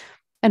Elgin.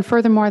 And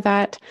furthermore,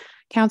 that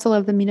Council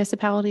of the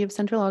Municipality of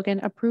Central Elgin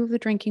approve the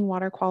drinking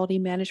water quality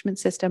management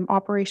system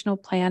operational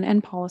plan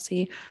and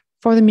policy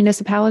for the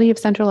Municipality of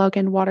Central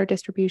Elgin Water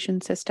Distribution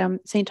System,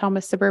 St.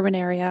 Thomas suburban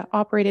area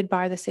operated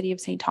by the City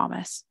of St.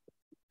 Thomas.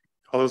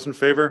 All those in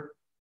favor?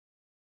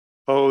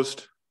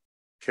 Opposed?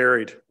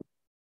 Carried.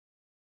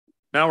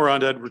 Now we're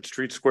on to Edward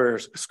Street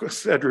Stairs,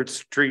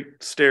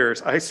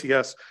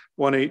 ICS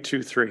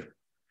 1823.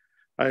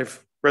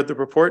 I've read the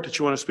report. Did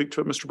you want to speak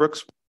to it, Mr.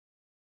 Brooks?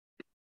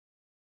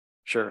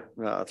 Sure.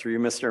 Through you,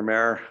 Mr.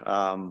 Mayor.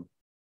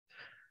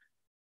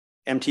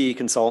 MTE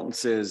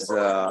Consultants is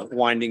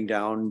winding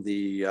down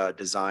the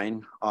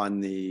design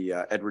on the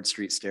Edward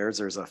Street stairs.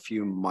 There's a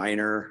few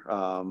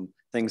minor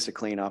things to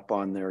clean up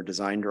on their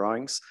design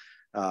drawings.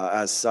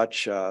 As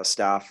such,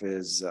 staff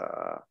is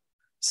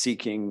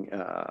seeking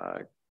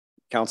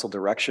council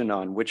direction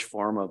on which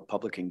form of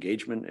public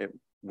engagement it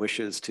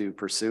wishes to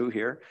pursue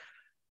here.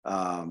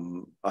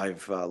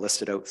 I've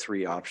listed out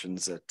 3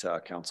 options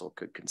that council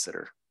could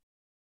consider.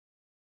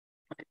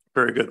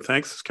 Very good.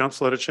 Thanks. Has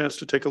council had a chance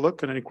to take a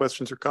look? And any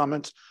questions or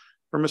comments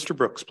for Mr.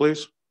 Brooks,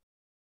 please?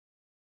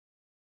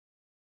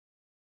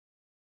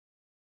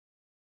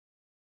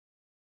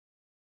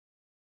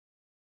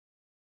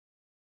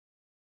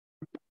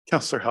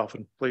 Councillor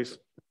Halpin, please.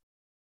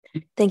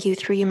 Thank you.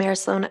 Through you, Mayor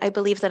Sloan. I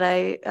believe that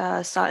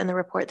I saw in the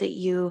report that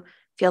you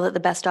feel that the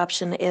best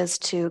option is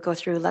to go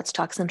through Let's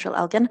Talk Central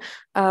Elgin.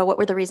 What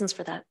were the reasons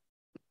for that?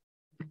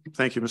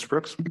 Thank you, Mr.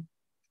 Brooks.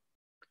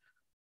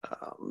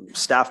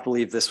 Staff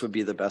believe this would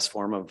be the best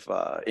form of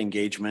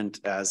engagement,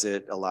 as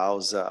it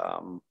allows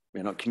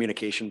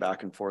communication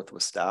back and forth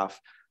with staff.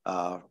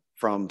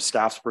 From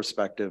staff's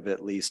perspective,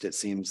 at least, it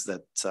seems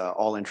that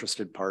all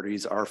interested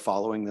parties are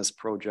following this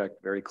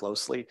project very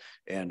closely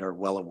and are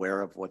well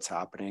aware of what's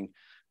happening.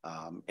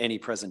 Any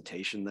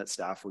presentation that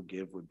staff would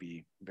give would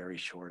be very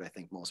short. I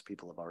think most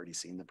people have already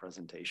seen the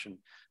presentation,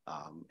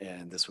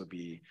 and this would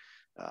be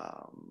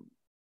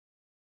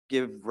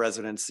give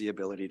residents the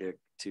ability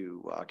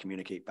to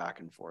communicate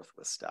back and forth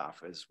with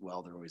staff as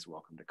well. They're always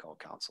welcome to call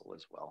council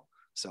as well.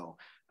 So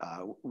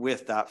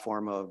with that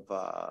form of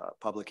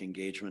public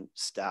engagement,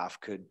 staff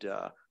could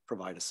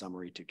provide a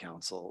summary to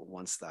council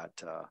once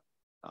that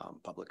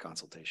public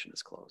consultation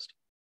is closed.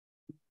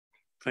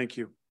 Thank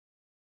you.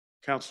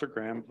 Councillor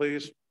Graham,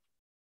 please.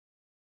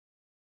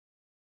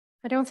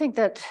 I don't think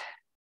that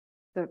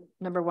the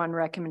 #1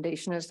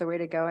 recommendation is the way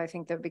to go. I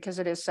think that because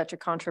it is such a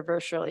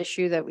controversial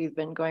issue that we've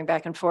been going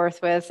back and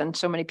forth with, and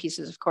so many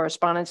pieces of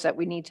correspondence, that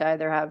we need to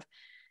either have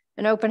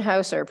an open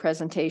house or a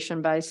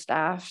presentation by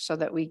staff so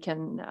that we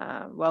can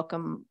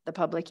welcome the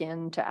public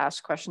in to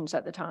ask questions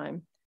at the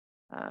time.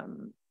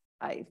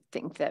 I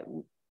think that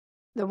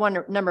the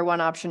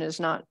 #1 option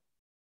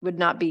would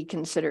not be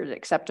considered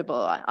acceptable.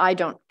 I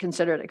don't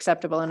consider it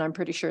acceptable, and I'm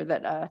pretty sure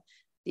that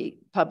the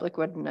public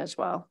wouldn't as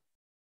well.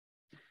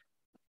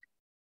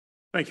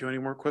 Thank you. Any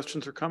more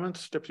questions or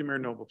comments? Deputy Mayor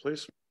Noble,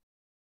 please.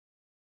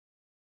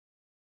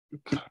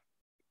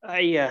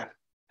 I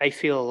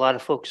feel a lot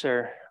of folks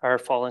are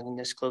following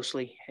this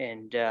closely,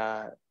 and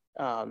a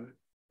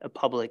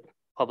public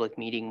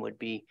meeting would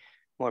be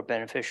more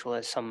beneficial,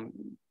 as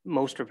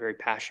most are very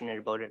passionate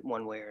about it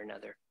one way or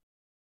another.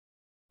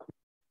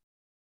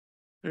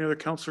 Any other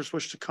councillors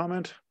wish to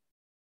comment?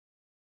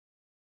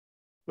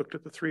 Looked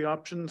at the 3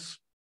 options.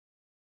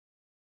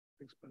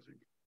 Thanks, Buzzing.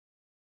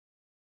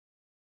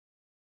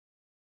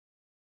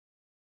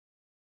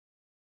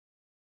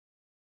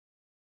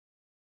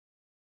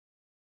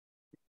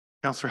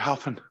 Councillor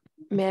Halpin.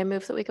 May I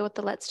move that we go with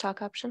the Let's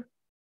Talk option?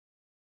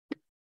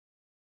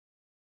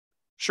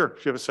 Sure. Do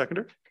you have a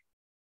seconder?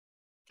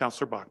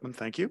 Councillor Bachman,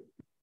 thank you.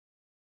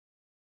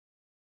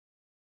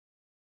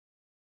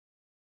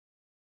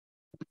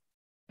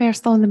 Mayor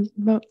Sloan,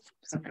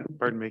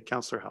 Pardon me,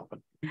 Councillor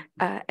Halpin.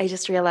 I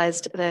just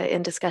realized that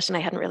in discussion, I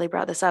hadn't really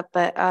brought this up,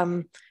 but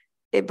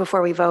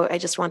before we vote, I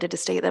just wanted to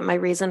state that my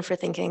reason for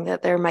thinking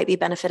that there might be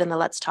benefit in the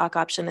let's talk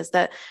option is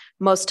that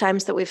most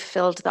times that we've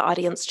filled the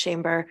audience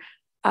chamber,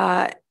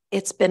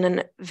 it's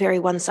been very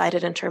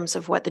one-sided in terms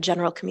of what the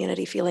general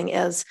community feeling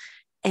is.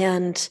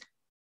 And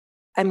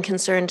I'm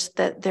concerned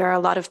that there are a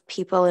lot of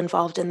people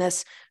involved in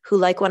this who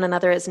like one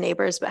another as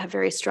neighbors, but have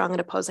very strong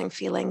and opposing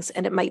feelings.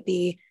 And it might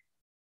be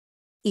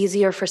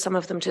easier for some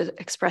of them to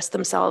express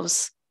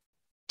themselves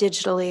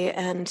digitally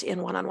and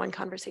in one-on-one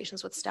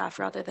conversations with staff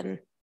rather than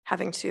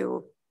having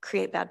to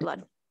create bad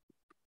blood.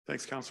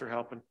 Thanks, Councillor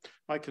Halpin.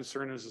 My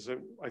concern is that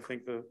I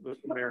think the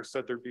mayor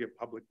said there'd be a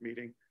public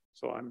meeting.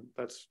 So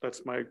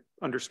that's my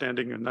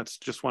understanding, and that's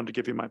just wanted to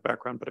give you my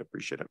background, but I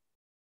appreciate it.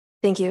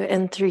 Thank you.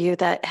 And through you,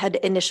 that had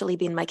initially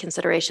been my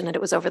consideration, and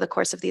it was over the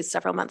course of these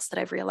several months that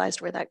I've realized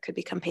where that could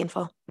become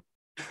painful.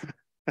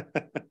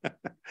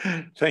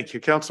 Thank you.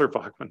 Councillor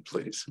Bachman,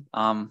 please.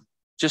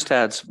 Just to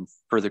add some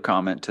further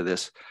comment to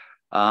this.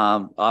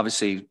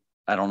 Obviously,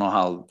 I don't know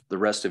how the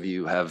rest of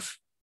you have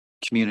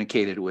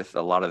communicated with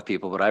a lot of the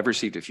people, but I've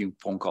received a few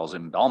phone calls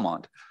in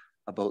Belmont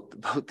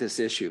about this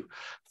issue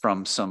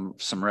from some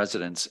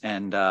residents.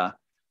 And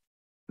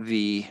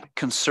the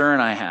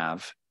concern I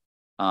have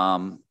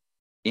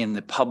in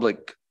the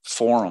public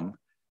forum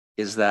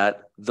is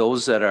that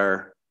those that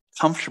are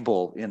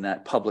comfortable in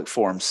that public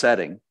forum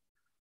setting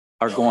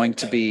are going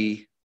to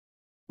be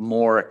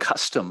more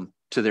accustomed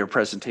to their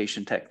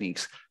presentation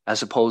techniques,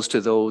 as opposed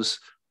to those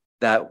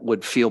that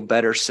would feel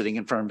better sitting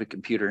in front of a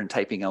computer and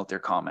typing out their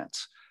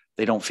comments.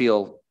 They don't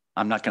feel,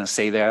 I'm not going to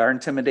say they are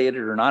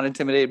intimidated or not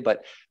intimidated,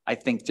 but I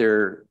think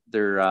their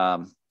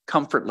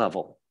comfort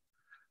level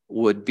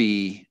would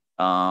be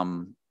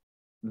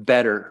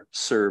better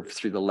served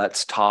through the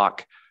Let's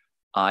Talk.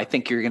 I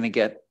think you're going to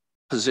get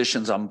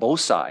positions on both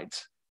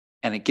sides,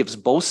 and it gives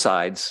both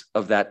sides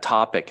of that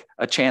topic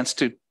a chance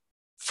to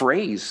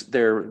phrase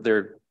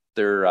their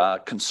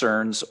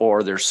concerns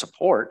or their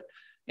support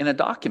in a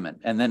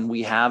document. And then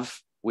we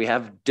have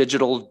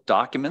digital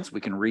documents.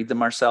 We can read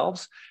them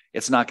ourselves.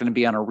 It's not going to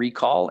be on a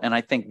recall. And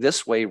I think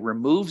this way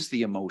removes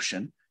the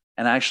emotion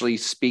and actually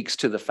speaks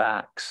to the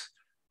facts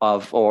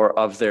of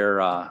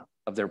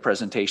their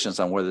presentations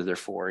on whether they're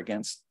for or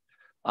against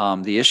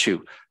the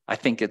issue. I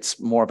think it's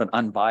more of an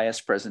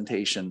unbiased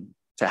presentation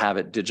to have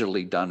it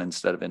digitally done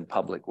instead of in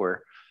public,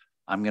 where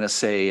I'm going to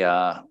say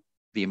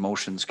the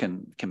emotions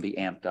can be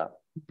amped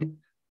up.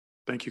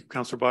 Thank you,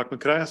 Councillor Bachman.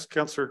 Could I ask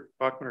Councillor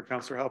Bachman or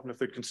Councillor Halpin if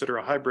they consider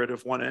a hybrid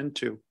of 1 and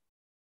 2?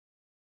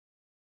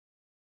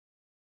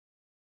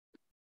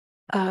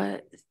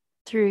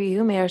 Through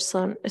you, Mayor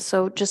Sloan.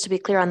 So just to be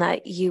clear on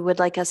that, you would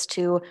like us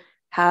to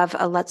have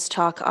a Let's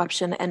Talk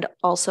option and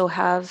also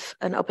have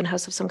an open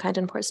house of some kind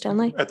in Port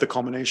Stanley? At the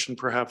culmination,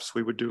 perhaps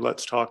we would do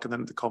Let's Talk, and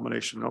then at the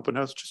culmination, an open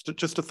house.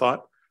 Just a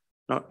thought,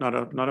 not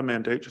a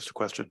mandate, just a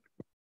question.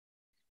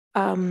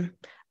 I'm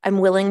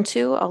willing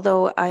to,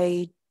 although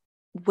I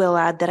will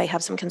add that I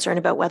have some concern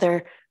about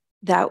whether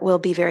that will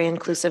be very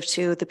inclusive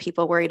to the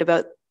people worried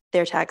about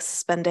their tax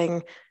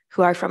spending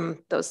who are from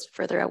those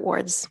further out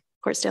wards,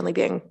 Port Stanley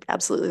being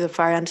absolutely the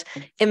far end.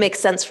 It makes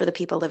sense for the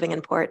people living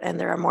in Port, and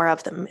there are more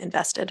of them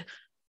invested,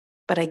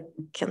 but I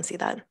can see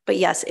that. But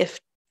yes, if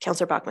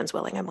Councillor Bachman's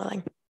willing, I'm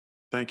willing.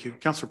 Thank you.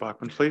 Councillor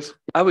Bachman, please.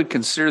 I would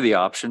consider the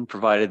option,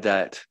 provided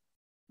that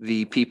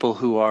the people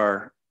who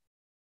are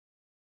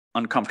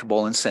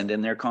uncomfortable and send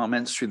in their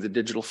comments through the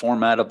digital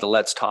format of the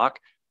Let's Talk,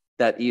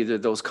 that either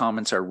those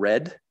comments are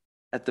read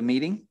at the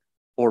meeting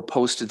or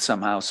posted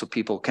somehow so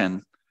people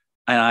can,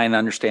 and I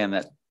understand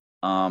that,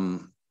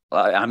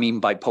 I mean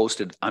by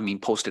posted, I mean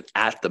posted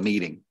at the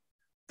meeting,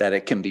 that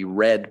it can be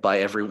read by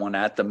everyone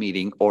at the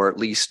meeting, or at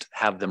least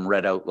have them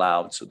read out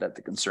loud so that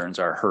the concerns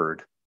are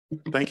heard.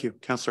 Thank you,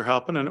 Councillor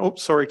Halpin. And oh,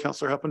 sorry,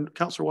 Councillor Halpin.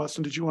 Councillor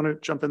Watson, did you want to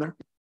jump in there?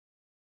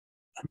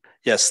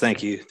 Yes,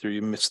 thank you. Through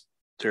you,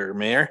 Mr.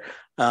 Mayor.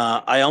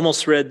 I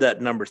almost read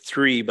that number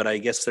 3, but I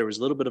guess there was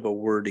a little bit of a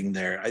wording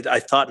there. I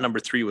thought number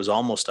 3 was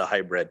almost a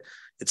hybrid.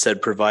 It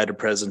said provide a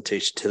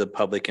presentation to the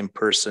public in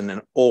person,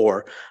 and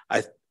or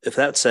if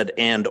that said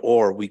and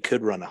or, we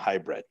could run a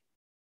hybrid.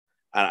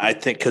 I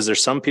think because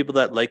there's some people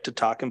that like to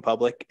talk in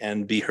public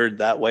and be heard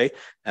that way,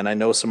 and I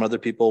know some other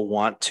people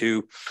want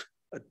to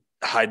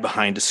hide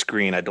behind a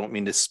screen. I don't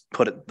mean to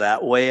put it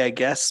that way, I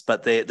guess,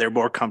 but they're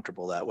more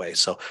comfortable that way.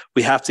 So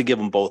we have to give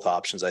them both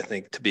options, I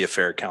think, to be a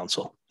fair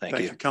council. Thank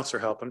you.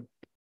 Councillor Halpin.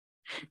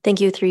 Thank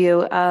you. Through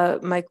you.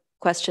 My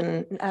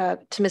question to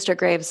Mr.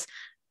 Graves,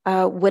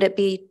 would it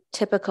be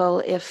typical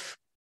if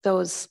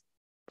those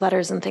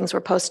letters and things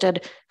were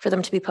posted for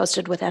them to be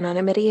posted with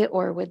anonymity,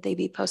 or would they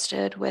be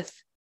posted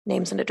with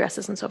names and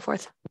addresses and so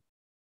forth?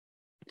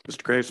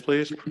 Mr. Graves,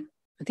 please.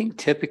 I think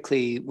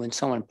typically when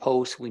someone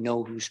posts, we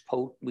know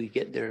we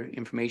get their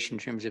information in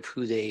terms of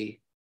who they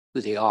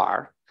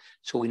are.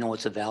 So we know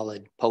it's a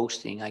valid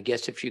posting. I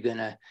guess if you're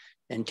gonna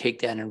then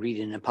take that and read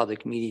it in a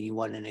public meeting, you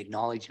want an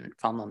acknowledgement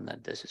from them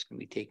that this is gonna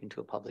be taken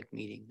to a public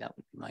meeting. That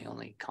would be my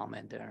only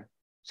comment there.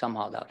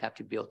 Somehow that would have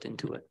to be built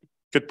into it.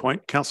 Good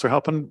point. Councillor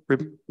Halpin.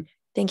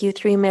 Thank you.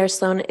 Through Mayor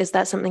Sloan, is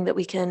that something that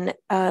we can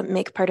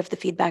make part of the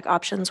feedback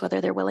options, whether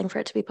they're willing for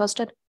it to be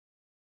posted?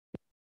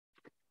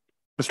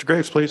 Mr.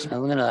 Graves, please.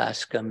 I'm going to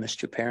ask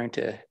Mr. Perrin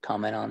to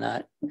comment on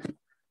that.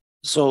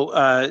 So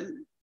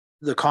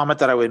the comment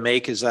that I would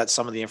make is that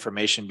some of the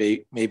information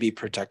may be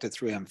protected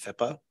through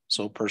MFIPA,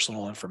 so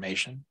personal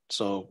information,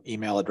 so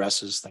email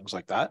addresses, things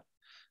like that.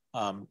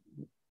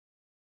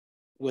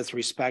 With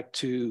respect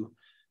to,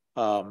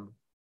 I'll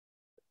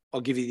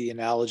give you the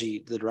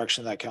analogy, the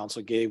direction that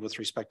council gave with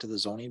respect to the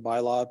zoning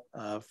bylaw,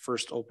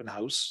 first open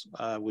house,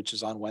 which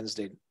is on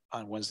Wednesday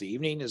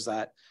evening, is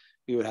that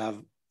we would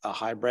have a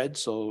hybrid,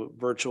 so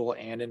virtual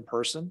and in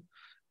person,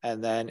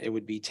 and then it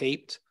would be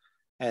taped,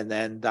 and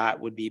then that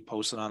would be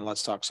posted on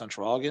Let's Talk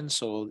Central Elgin.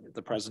 So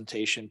the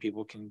presentation,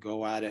 people can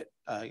go at it,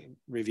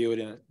 review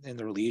it in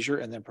their leisure,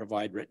 and then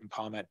provide written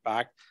comment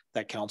back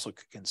that council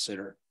could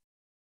consider.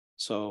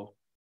 So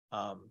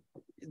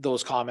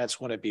those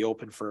comments wouldn't be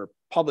open for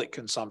public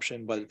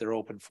consumption, but they're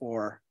open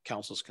for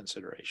council's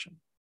consideration.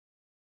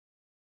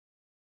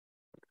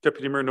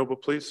 Deputy Mayor Noble,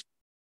 please.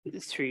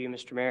 Through you,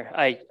 Mr. Mayor.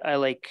 I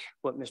like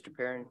what Mr.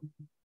 Perrin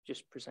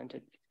just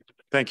presented.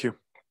 Thank you.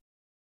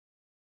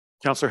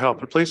 Councillor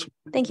Halpin, please.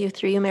 Thank you.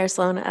 Through you, Mayor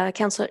Sloan.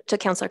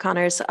 Councillor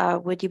Connors,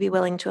 would you be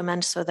willing to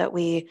amend so that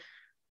we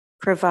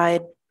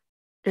provide,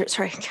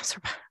 sorry,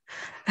 Councillor,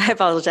 I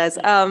apologize.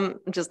 I'm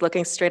just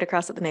looking straight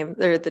across at the name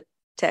or the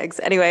tags.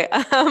 Anyway,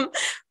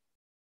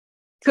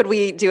 could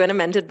we do an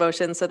amended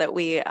motion so that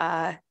we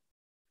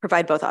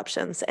provide both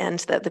options and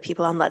that the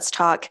people on Let's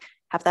Talk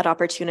have that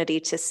opportunity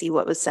to see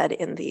what was said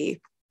in the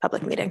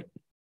public meeting?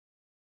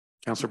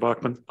 Councillor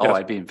Bachman. Oh, yes.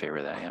 I'd be in favor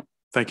of that, yeah.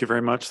 Thank you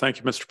very much. Thank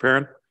you, Mr.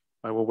 Perrin.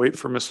 I will wait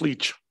for Ms.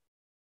 Leach.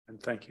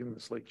 And thank you,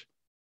 Ms. Leach.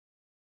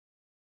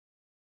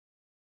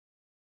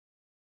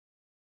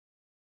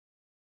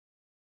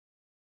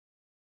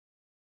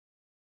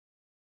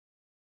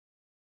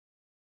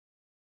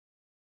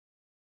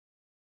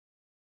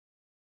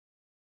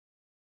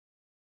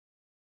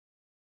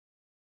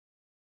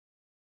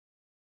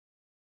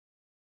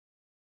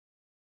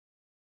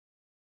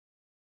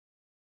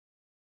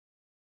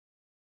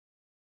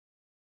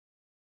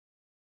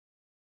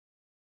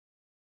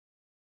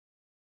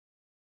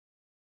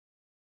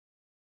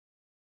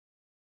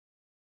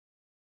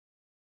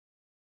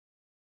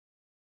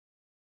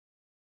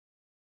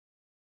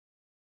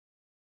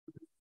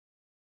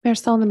 Mayor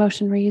Sloan, the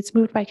motion reads,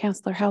 moved by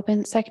Councillor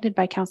Halpin, seconded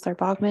by Councillor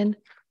Bogman,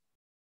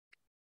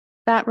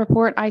 that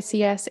report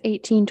ICS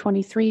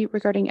 1823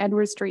 regarding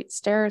Edward Street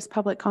Stairs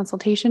public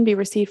consultation be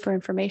received for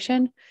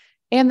information,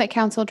 and that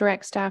council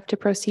direct staff to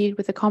proceed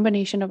with a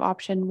combination of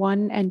option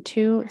 1 and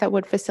 2 that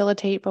would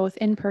facilitate both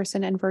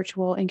in-person and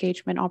virtual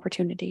engagement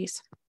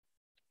opportunities.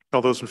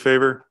 All those in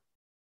favor?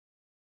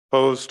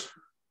 Opposed?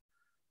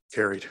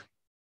 Carried.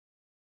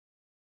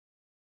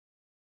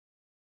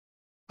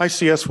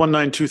 ICS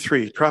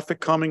 1923, traffic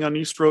calming on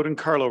East Road and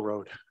Carlow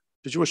Road.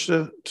 Did you wish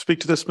to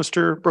speak to this,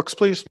 Mr. Brooks,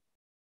 please?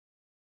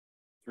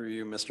 Through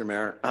you, Mr.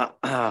 Mayor.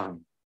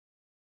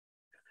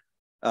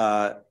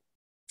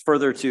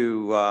 Further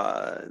to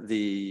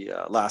the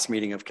last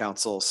meeting of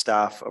council,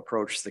 staff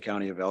approached the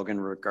County of Elgin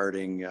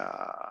regarding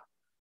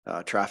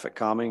traffic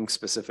calming,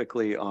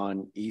 specifically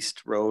on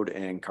East Road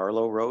and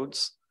Carlow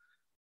Roads.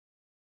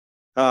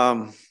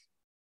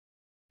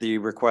 The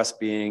request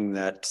being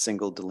that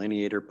single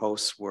delineator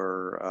posts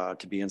were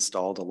to be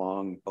installed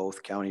along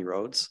both county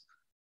roads.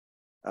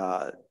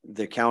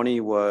 The county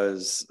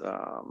was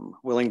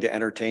willing to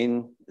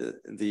entertain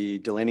the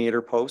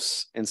delineator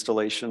posts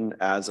installation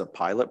as a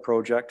pilot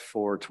project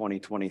for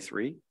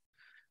 2023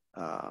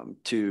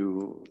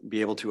 to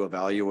be able to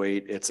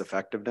evaluate its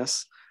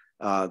effectiveness.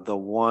 The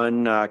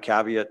one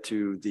caveat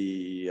to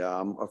the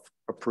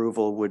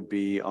approval would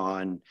be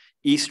on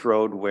East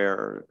Road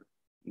where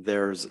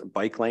there's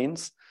bike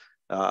lanes.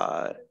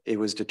 It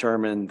was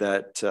determined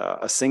that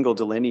a single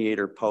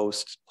delineator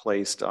post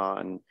placed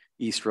on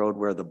East Road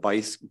where the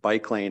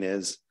bike lane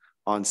is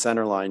on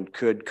center line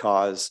could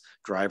cause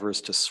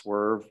drivers to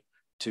swerve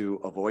to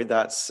avoid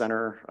that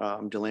center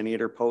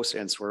delineator post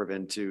and swerve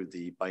into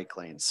the bike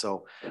lane.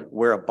 So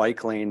where a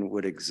bike lane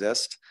would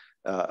exist,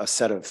 a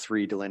set of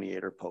 3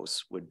 delineator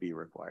posts would be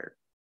required.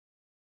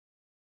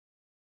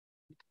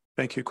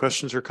 Thank you.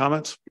 Questions or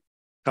comments?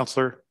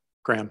 Councillor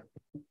Graham.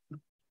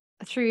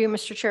 Through you,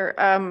 Mr. Chair.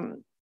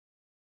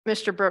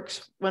 Mr.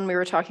 Brooks, when we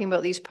were talking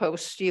about these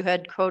posts, you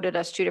had quoted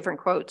us 2 different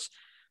quotes,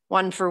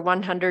 one for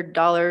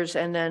 $100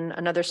 and then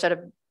another set of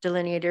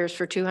delineators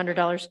for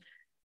 $200.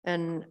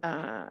 And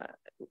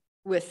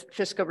with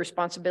fiscal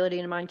responsibility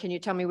in mind, can you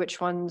tell me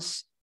which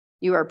ones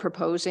you are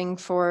proposing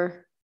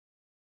for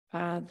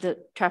the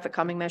traffic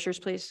calming measures,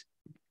 please?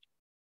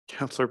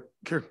 Councillor,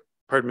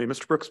 pardon me,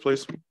 Mr. Brooks,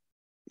 please.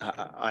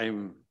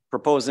 I'm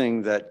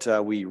proposing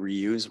that we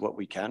reuse what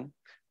we can.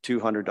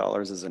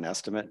 $200 is an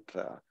estimate.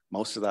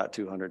 Most of that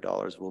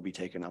 $200 will be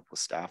taken up with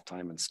staff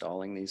time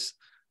installing these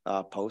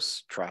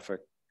posts. Traffic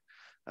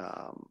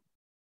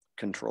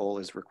control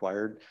is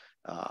required.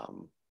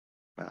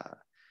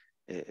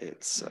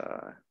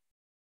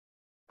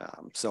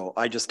 So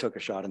I just took a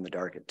shot in the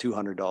dark at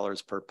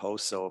 $200 per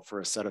post. So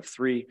for a set of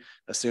 3,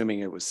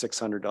 assuming it was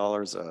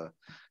 $600,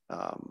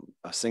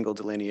 a single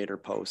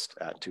delineator post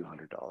at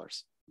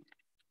 $200.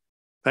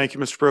 Thank you,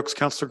 Mr. Brooks.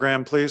 Councillor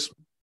Graham, please.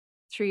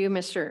 Through you,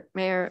 Mr.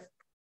 Mayor.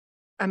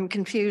 I'm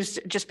confused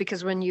just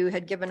because when you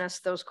had given us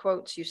those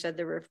quotes, you said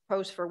there were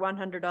posts for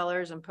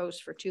 $100 and posts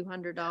for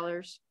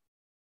 $200.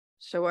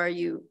 So are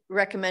you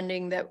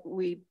recommending that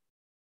we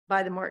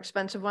buy the more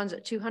expensive ones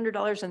at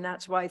 $200 and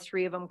that's why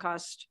 3 of them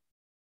cost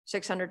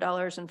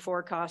 $600 and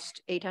 4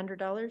 cost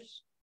 $800?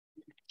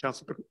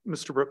 Councillor,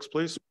 Mr. Brooks,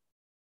 please.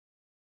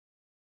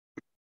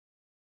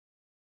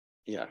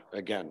 Yeah,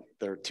 again,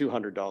 they're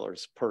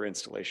 $200 per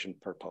installation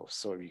per post.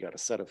 So if you got a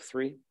set of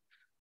 3,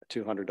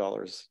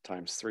 $200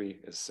 times 3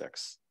 is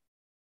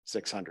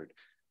 600.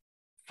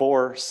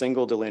 4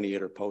 single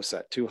delineator posts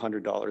at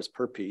 $200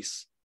 per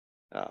piece.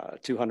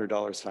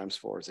 $200 times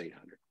 4 is $800.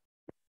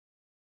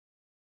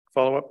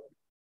 Follow up.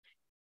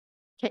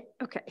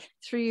 Okay.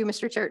 Through you,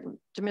 Mr. Chair,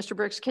 to Mr.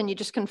 Brooks, can you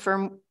just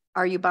confirm,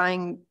 are you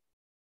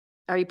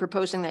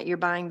proposing that you're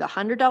buying the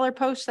 $100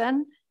 post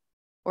then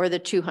or the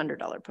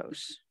 $200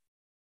 posts?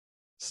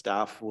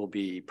 Staff will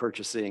be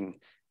purchasing,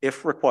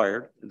 if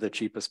required, the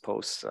cheapest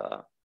posts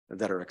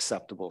that are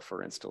acceptable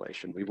for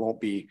installation. We won't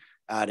be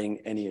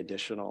adding any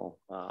additional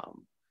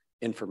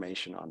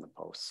information on the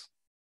posts.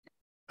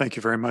 Thank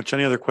you very much.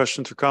 Any other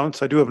questions or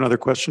comments? I do have another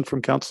question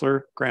from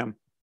Councillor Graham.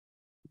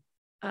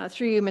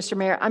 Through you, Mr.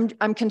 Mayor,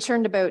 I'm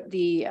concerned about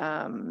the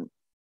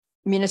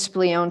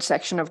municipally owned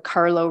section of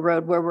Carlow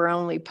Road where we're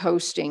only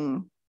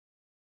posting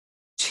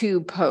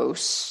 2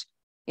 posts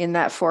in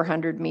that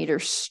 400-meter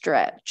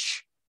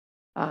stretch.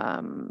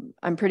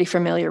 I'm pretty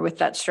familiar with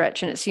that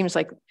stretch, and it seems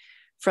like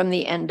from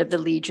the end of the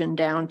Legion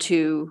down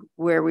to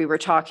where we were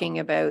talking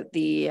about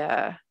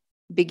the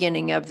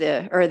beginning of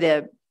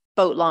the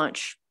boat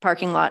launch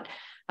parking lot,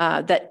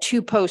 that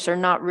 2 posts are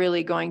not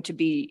really going to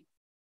be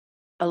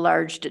a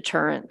large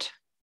deterrent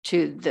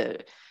to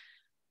the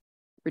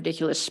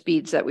ridiculous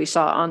speeds that we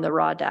saw on the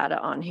raw data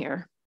on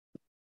here.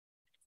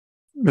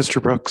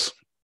 Mr. Brooks.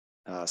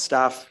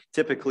 Staff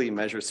typically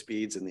measure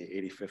speeds in the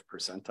 85th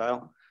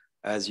percentile.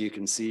 As you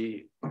can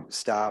see,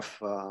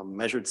 staff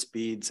measured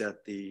speeds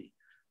at the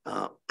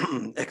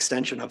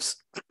extension of,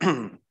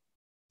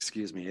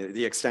 excuse me,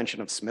 the extension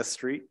of Smith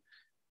Street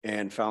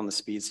and found the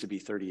speeds to be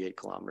 38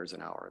 kilometers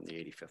an hour in the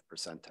 85th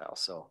percentile.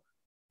 So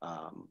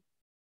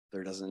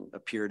there doesn't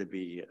appear to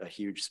be a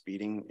huge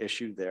speeding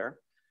issue there.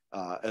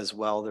 As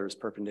well, there's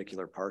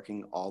perpendicular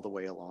parking all the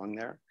way along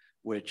there,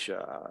 which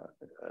a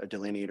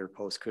delineator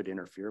post could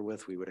interfere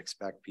with. We would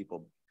expect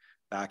people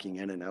backing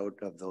in and out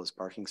of those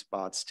parking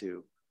spots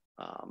to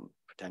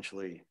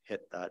potentially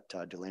hit that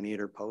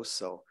delineator post.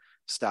 So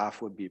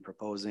staff would be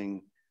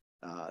proposing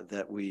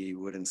that we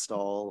would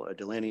install a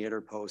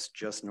delineator post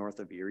just north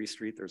of Erie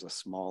Street. There's a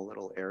small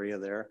little area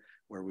there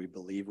where we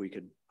believe we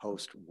could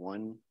post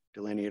 1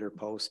 delineator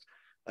post.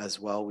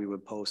 As well, we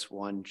would post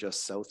 1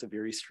 just south of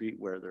Erie Street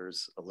where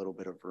there's a little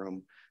bit of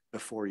room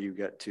before you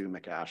get to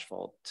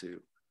McAsphalt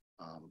to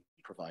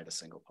provide a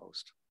single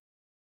post.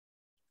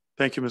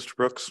 Thank you, Mr.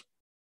 Brooks.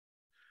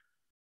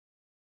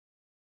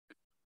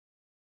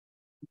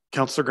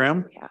 Councillor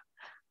Graham? Yeah,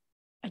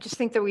 I just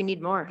think that we need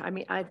more. I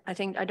mean, I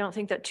don't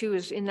think that 2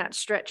 is in that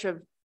stretch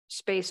of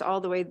space all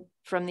the way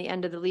from the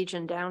end of the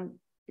Legion down.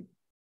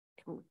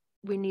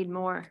 We need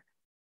more.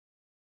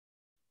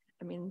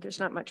 I mean, there's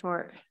not much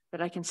more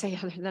that I can say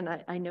other than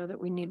I know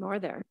that we need more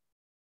there.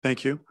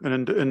 Thank you.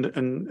 And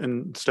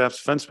in staff's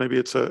defense, maybe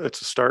it's a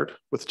start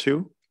with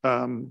 2.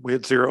 We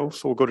had 0,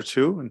 so we'll go to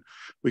 2 and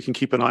we can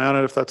keep an eye on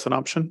it if that's an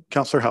option.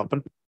 Councillor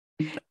Halpin.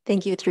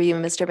 Thank you. Through you,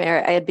 Mr.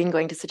 Mayor. I had been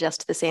going to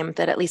suggest the same,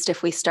 that at least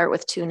if we start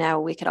with 2 now,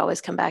 we could always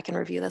come back and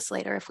review this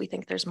later if we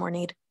think there's more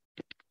need.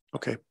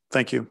 Okay,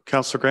 thank you.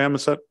 Councillor Graham,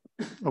 is that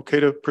okay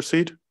to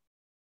proceed?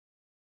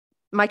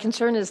 My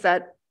concern is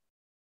that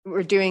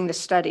we're doing the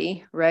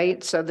study,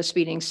 right? So the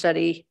speeding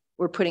study,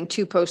 we're putting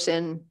 2 posts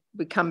in,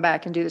 we come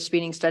back and do the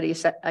speeding study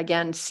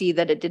again, see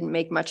that it didn't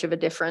make much of a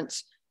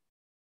difference.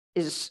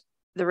 Is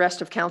the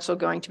rest of council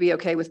going to be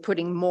okay with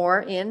putting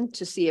more in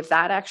to see if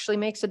that actually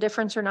makes a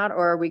difference or not?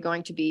 Or are we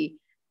going to be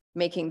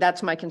making,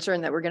 that's my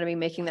concern, that we're going to be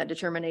making that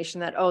determination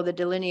that, oh, the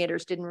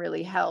delineators didn't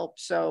really help,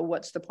 so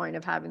what's the point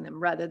of having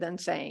them, rather than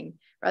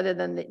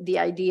the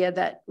idea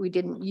that we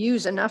didn't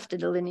use enough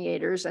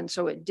delineators and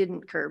so it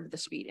didn't curb the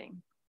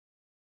speeding.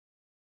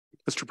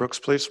 Mr. Brooks,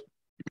 please.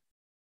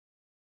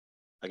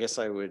 I guess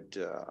I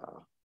would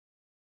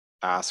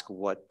ask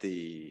what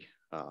the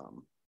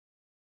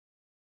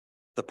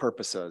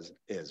purpose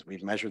is.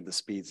 We've measured the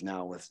speeds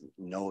now with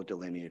no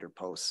delineator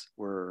posts.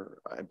 We're,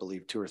 I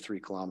believe, 2 or 3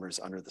 kilometers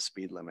under the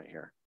speed limit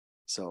here.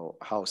 So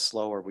how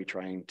slow are we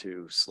trying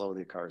to slow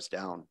the cars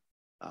down?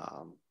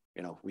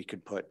 You know, we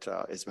could put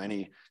as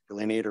many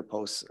delineator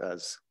posts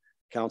as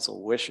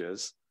council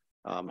wishes.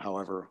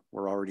 However,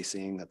 we're already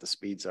seeing that the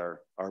speeds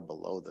are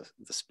below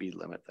the speed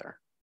limit there.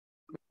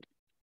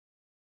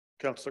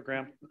 Councillor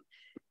Graham.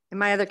 And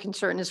my other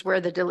concern is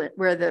where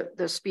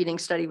the speeding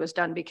study was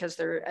done, because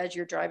as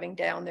you're driving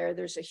down there,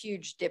 there's a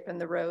huge dip in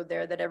the road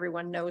there that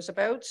everyone knows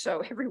about.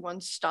 So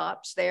everyone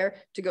stops there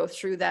to go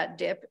through that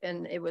dip.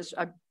 And it was,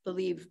 I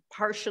believe,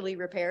 partially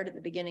repaired at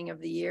the beginning of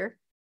the year.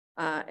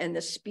 And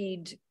the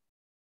speed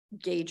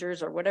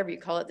gaugers or whatever you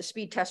call it. The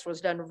speed test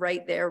was done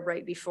right there,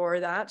 right before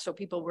that. So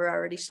people were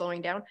already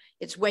slowing down.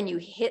 It's when you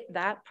hit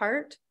that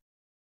part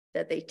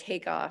that they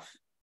take off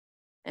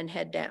and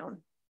head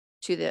down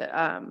to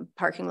the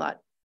parking lot.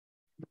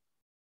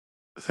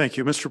 Thank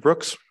you. Mr.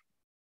 Brooks.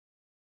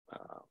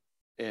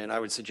 And I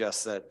would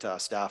suggest that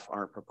staff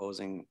aren't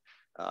proposing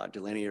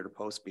delineator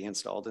posts be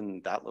installed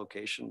in that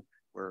location.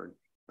 We're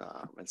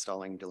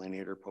installing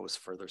delineator posts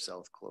further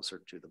south,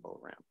 closer to the boat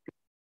ramp.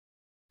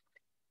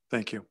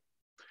 Thank you.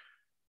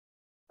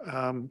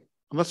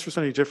 Unless there's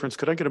any difference,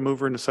 could I get a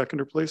mover and a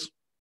seconder, please?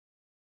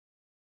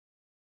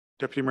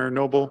 Deputy Mayor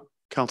Noble,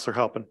 Councillor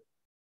Halpin.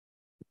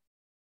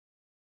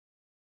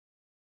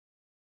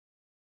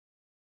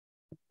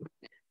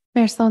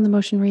 Mayor Sloan, the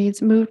motion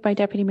reads, moved by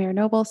Deputy Mayor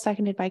Noble,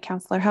 seconded by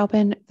Councillor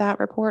Halpin, that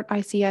report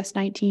ICS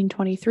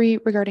 1923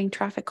 regarding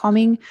traffic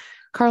calming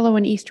Carlow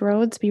and East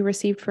Roads be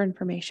received for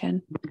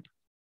information.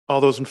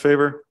 All those in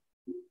favor?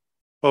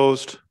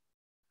 Opposed?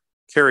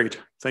 Carried.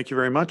 Thank you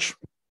very much.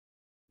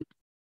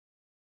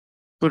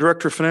 The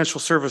Director of Financial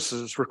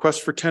Services,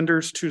 request for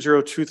tenders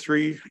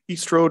 2023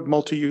 East Road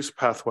multi-use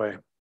pathway.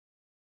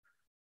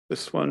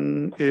 This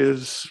one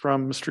is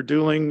from Mr.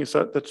 Dooling. Is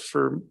that's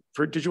for,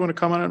 did you want to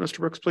comment on it, Mr.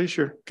 Brooks, please?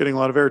 You're getting a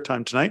lot of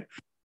airtime tonight.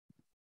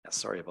 Yeah,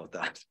 sorry about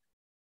that.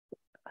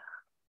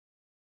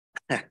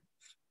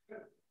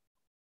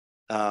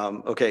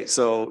 Okay,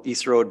 so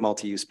East Road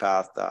multi-use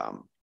path.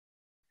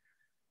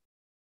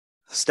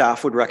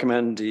 Staff would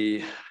recommend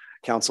the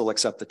council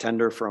accept the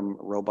tender from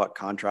Roebuck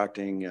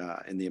Contracting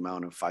in the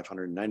amount of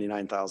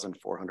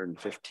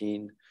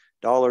 $599,415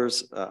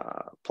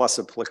 plus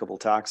applicable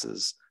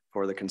taxes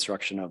for the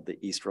construction of the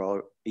East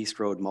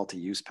Road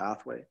multi-use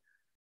pathway.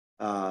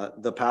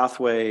 The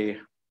pathway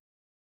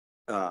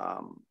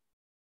will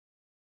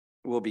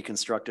be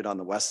constructed on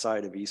the west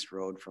side of East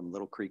Road from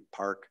Little Creek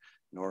Park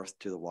north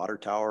to the water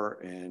tower,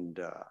 and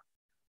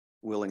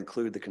will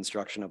include the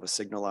construction of a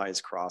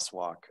signalized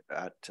crosswalk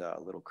at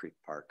Little Creek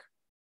Park.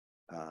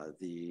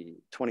 The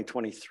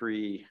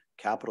 2023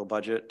 capital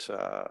budget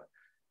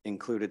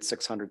included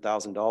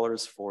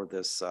 $600,000 for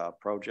this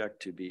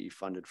project to be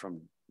funded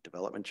from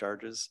development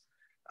charges.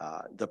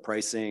 The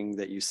pricing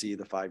that you see,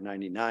 the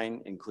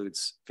 $599,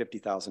 includes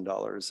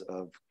 $50,000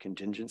 of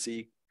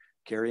contingency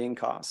carrying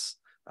costs.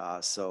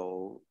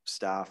 So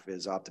staff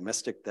is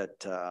optimistic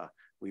that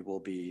we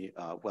will be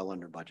well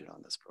under budget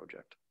on this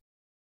project.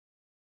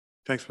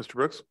 Thanks, Mr.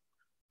 Brooks.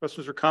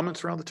 Questions or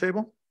comments around the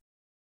table?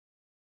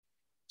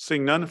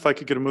 Seeing none, if I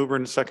could get a mover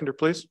and a seconder,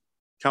 please.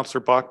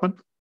 Councillor Bachman,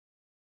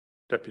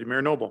 Deputy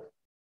Mayor Noble.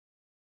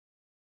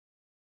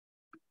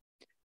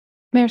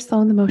 Mayor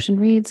Sloan, the motion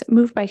reads,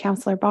 moved by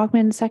Councillor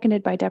Bogman,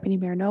 seconded by Deputy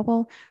Mayor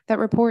Noble, that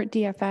report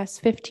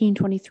DFS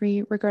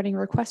 1523 regarding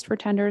request for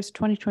tenders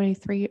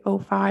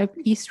 2023-05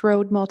 East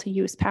Road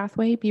multi-use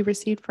pathway be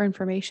received for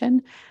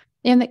information,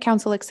 and that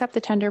council accept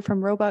the tender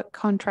from Roebuck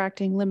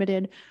Contracting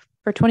Limited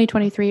for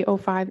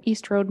 2023-05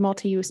 East Road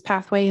multi-use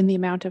pathway in the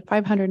amount of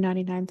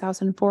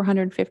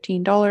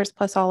 $599,415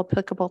 plus all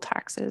applicable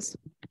taxes.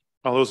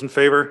 All those in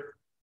favor?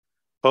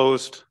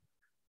 Opposed?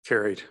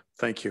 Carried.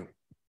 Thank you.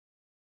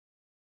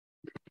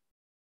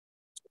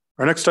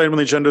 Our next item on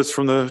the agenda is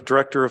from the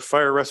Director of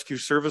Fire Rescue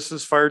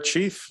Services, Fire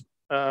Chief,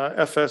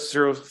 FS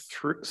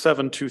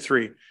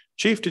 0723.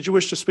 Chief, did you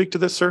wish to speak to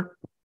this, sir?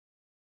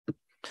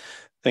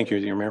 Thank you,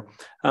 Your Mayor.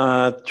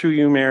 Through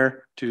you,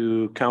 Mayor,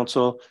 to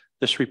Council,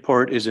 this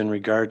report is in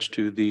regards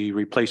to the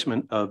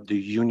replacement of the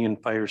Union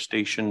Fire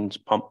Station's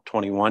Pump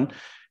 21.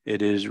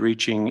 It is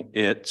reaching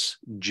its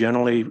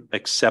generally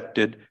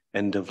accepted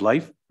end of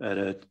life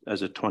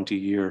as a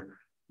 20-year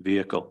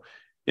vehicle.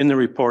 In the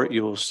report,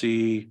 you will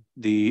see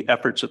the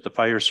efforts that the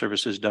fire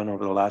service has done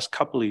over the last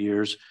couple of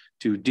years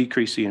to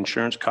decrease the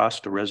insurance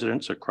cost to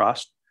residents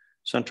across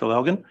Central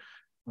Elgin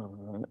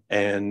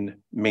and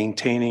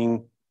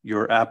maintaining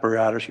your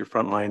apparatus, your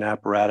frontline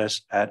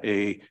apparatus at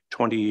a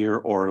 20-year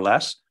or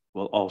less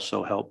will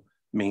also help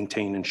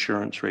maintain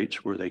insurance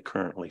rates where they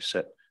currently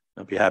sit.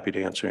 I'll be happy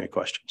to answer any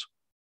questions.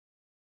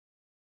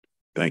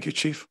 Thank you,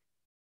 Chief.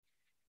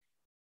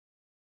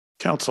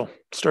 Council,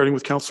 starting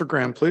with Councillor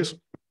Graham, please.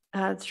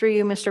 Through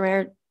you, Mr.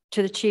 Mayor,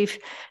 to the Chief.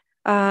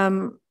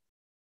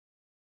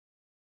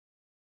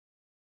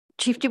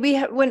 Chief, do we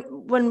have,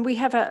 when we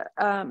have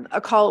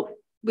a call,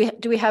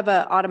 do we have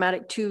an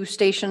automatic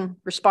 2-station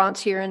response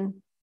here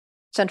in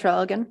Central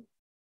Elgin?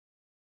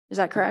 Is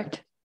that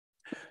correct?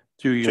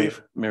 Through you,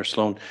 Chief. Mayor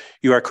Sloan,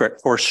 you are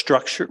correct. For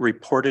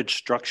reported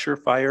structure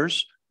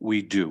fires,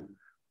 we do.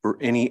 For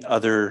any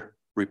other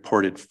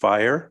reported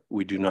fire,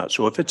 we do not.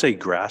 So if it's a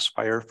grass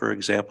fire, for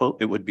example,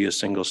 it would be a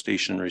single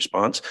station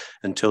response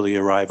until the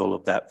arrival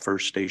of that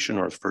first station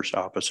or first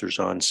officers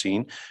on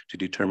scene to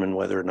determine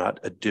whether or not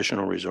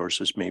additional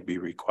resources may be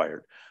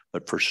required.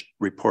 But for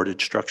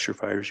reported structure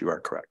fires, you are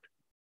correct.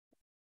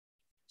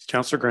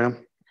 Councillor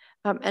Graham.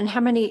 And how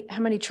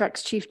many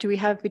trucks, Chief, do we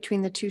have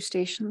between the 2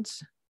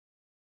 stations?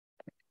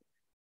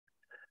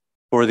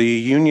 For the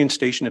Union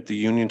Station, if the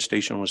Union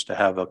Station was to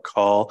have a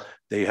call,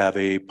 they have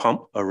a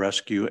pump, a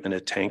rescue, and a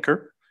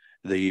tanker.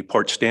 The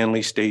Port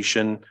Stanley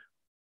Station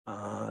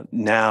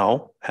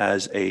now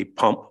has a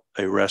pump,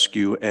 a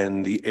rescue,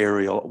 and the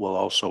aerial will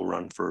also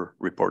run for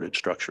reported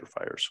structure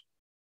fires.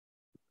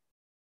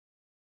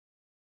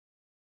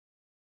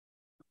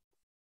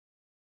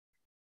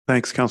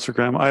 Thanks, Councillor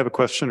Graham. I have a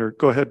question, or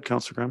go ahead,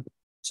 Councillor Graham.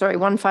 Sorry,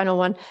 one final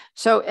one.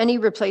 So any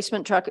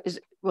replacement truck,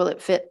 will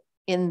it fit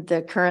in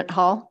the current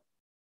hall?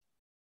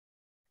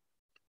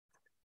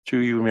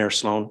 Through you, Mayor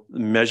Sloan,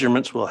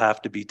 measurements will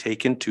have to be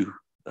taken to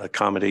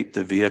accommodate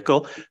the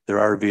vehicle. There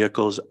are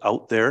vehicles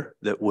out there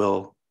that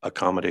will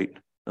accommodate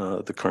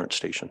the current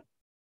station.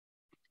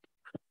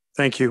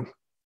 Thank you.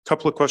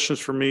 Couple of questions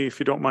for me, if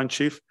you don't mind,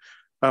 Chief.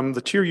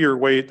 The 2-year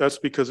wait, that's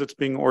because it's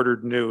being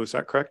ordered new, is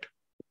that correct?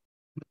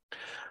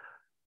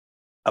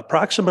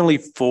 Approximately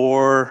 4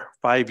 or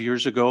 5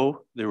 years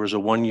ago, there was a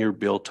 1-year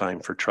build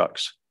time for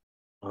trucks.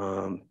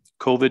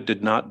 COVID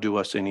did not do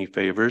us any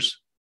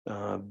favors.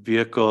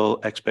 Vehicle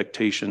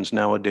expectations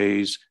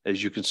nowadays,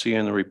 as you can see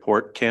in the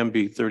report, can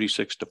be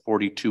 36 to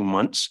 42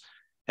 months.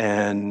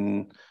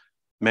 And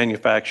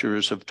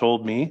manufacturers have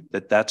told me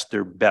that that's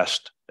their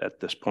best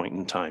at this point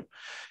in time.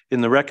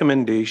 In the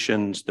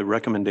recommendations, the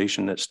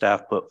recommendation that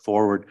staff put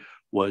forward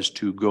was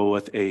to go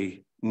with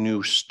a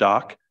new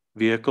stock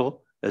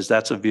vehicle, as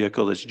that's a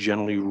vehicle that's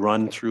generally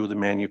run through the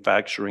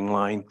manufacturing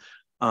line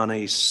on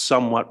a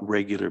somewhat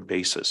regular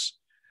basis.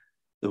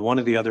 One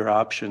of the other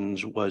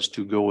options was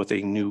to go with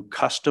a new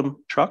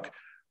custom truck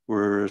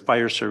where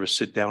fire service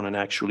sit down and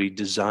actually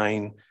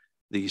design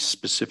the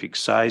specific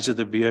size of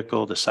the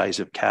vehicle, the size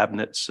of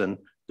cabinets, and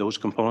those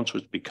components,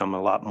 which become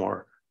a lot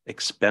more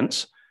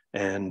expense.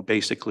 And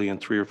basically in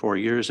 3 or 4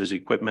 years, as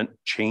equipment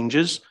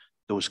changes,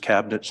 those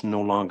cabinets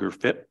no longer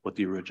fit what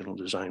the original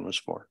design was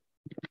for.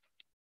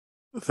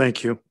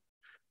 Thank you.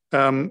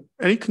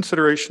 Any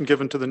consideration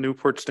given to the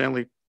Newport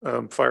Stanley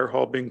Fire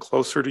Hall being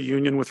closer to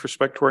Union with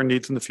respect to our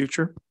needs in the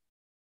future?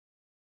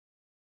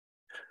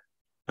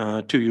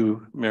 To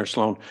you, Mayor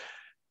Sloan,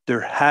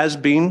 there has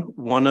been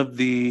one of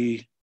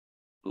the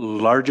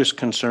largest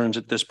concerns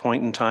at this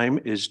point in time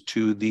is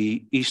to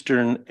the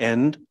eastern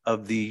end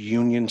of the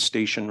Union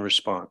Station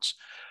response.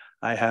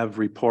 I have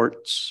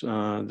reports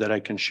that I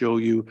can show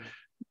you.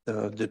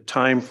 The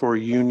time for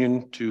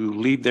Union to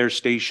leave their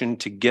station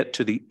to get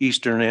to the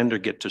eastern end or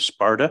get to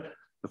Sparta,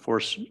 the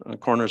 4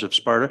 corners of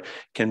Sparta,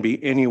 can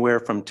be anywhere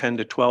from 10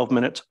 to 12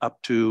 minutes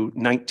up to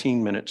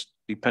 19 minutes,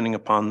 depending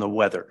upon the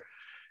weather.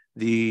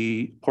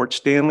 The Port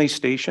Stanley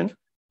station,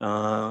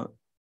 because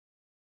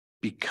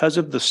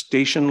of the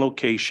station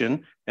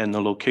location and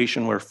the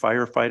location where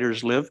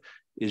firefighters live,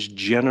 is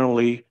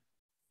generally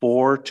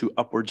 4 to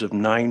upwards of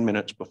 9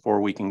 minutes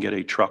before we can get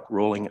a truck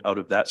rolling out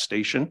of that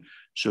station.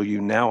 So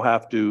you now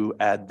have to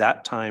add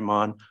that time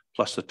on,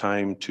 plus the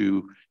time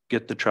to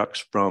get the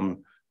trucks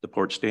from the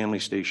Port Stanley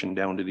station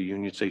down to the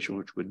Union station,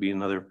 which would be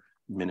another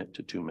 1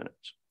 to 2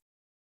 minutes.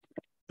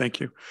 Thank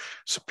you.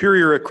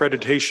 Superior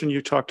accreditation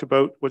you talked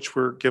about, which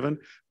we're given,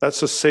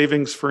 that's a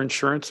savings for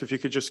insurance. If you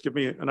could just give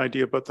me an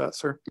idea about that,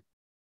 sir.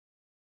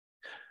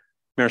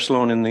 Mayor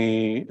Sloan, in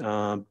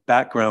the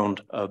background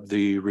of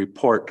the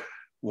report,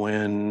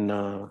 when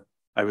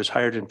I was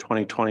hired in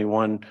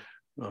 2021,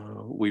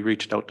 we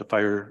reached out to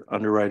fire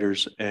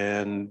underwriters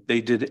and they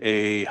did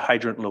a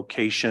hydrant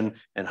location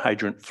and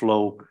hydrant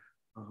flow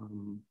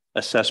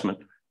assessment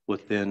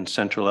within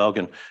Central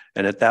Elgin.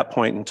 And at that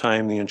point in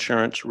time, the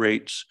insurance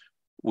rates,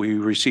 we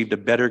received a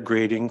better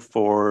grading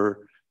for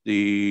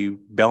the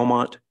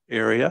Belmont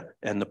area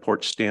and the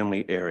Port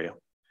Stanley area.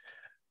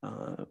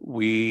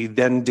 We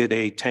then did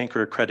a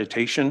tanker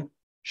accreditation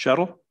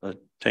shuttle, a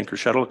tanker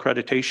shuttle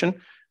accreditation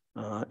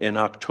in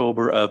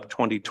October of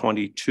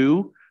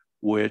 2022,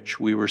 which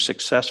we were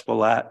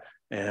successful at,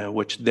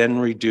 which then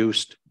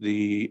reduced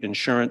the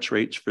insurance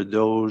rates for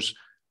those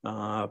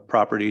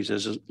properties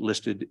as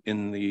listed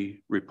in the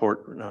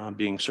report,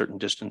 being certain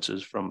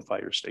distances from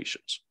fire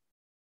stations.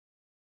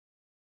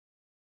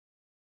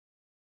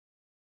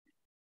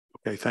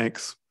 Okay,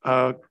 thanks.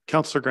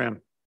 Councillor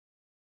Graham.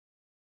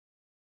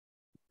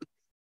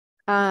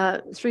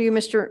 Through you,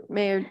 Mr.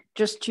 Mayor,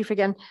 just Chief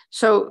again.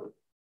 So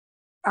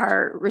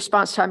our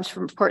response times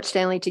from Port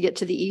Stanley to get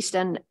to the east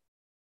end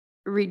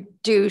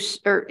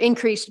reduced or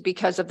increased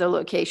because of the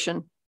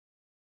location,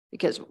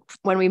 because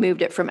when we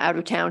moved it from out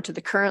of town to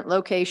the current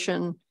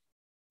location,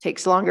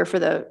 takes longer for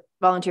the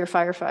volunteer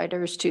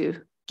firefighters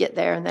to get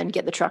there and then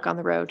get the truck on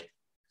the road.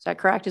 Is that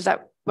correct? Is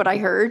that what I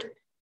heard?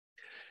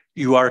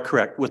 You are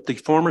correct. With the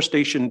former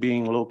station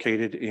being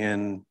located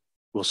in,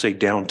 we'll say,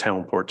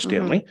 downtown Port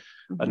Stanley,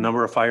 a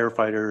number of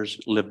firefighters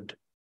lived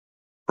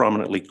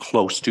prominently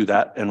close to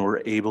that and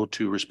were able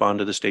to respond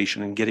to the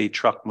station and get a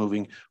truck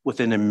moving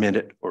within a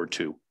minute or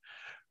two.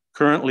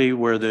 Currently,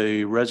 where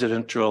the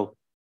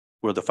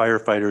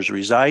firefighters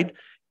reside,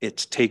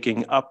 it's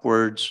taking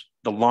upwards,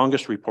 the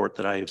longest report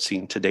that I have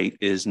seen to date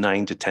is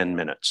 9 to 10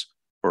 minutes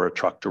for a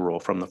truck to roll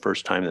from the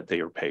first time that they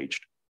are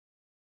paged.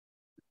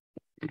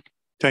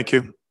 Thank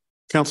you.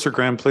 Councillor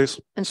Graham, please.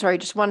 And sorry,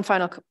 just one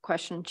final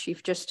question,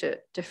 Chief, just to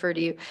defer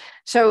to you.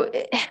 So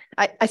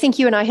I think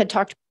you and I had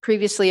talked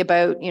previously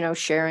about,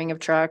 sharing of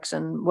trucks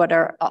and what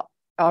our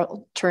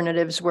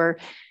alternatives were.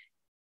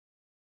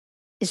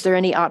 Is there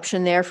any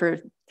option there for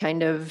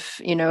kind of,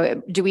 you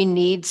know, do we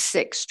need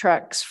 6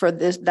 trucks for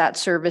that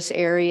service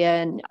area?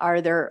 And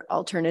are there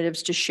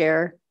alternatives to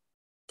share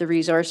the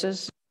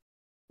resources?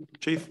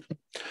 Chief.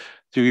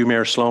 Through you,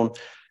 Mayor Sloan.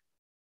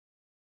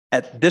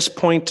 At this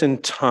point in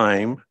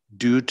time,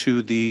 due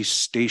to the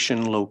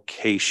station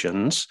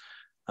locations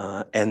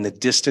and the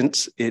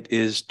distance it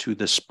is to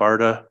the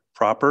Sparta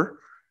proper,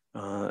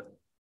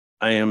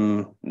 I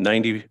am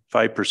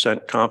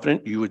 95%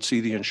 confident you would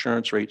see the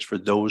insurance rates for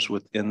those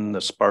within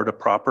the Sparta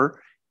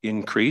proper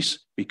increase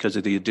because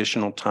of the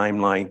additional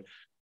timeline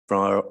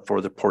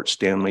for the Port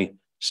Stanley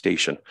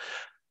station.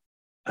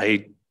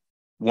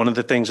 One of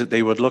the things that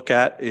they would look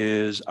at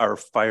is our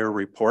fire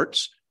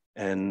reports,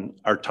 and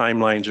our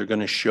timelines are going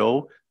to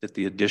show that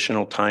the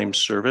additional time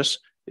service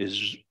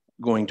is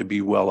going to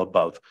be well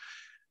above.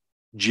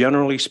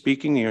 Generally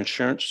speaking, the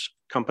insurance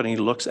company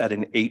looks at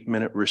an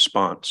 8-minute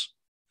response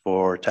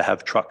to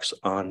have trucks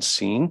on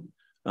scene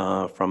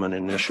from an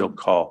initial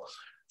call.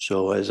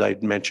 So as I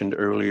mentioned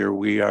earlier,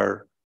 we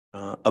are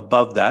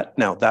above that.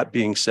 Now, that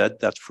being said,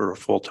 that's for a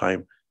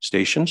full-time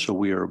station. So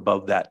we are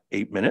above that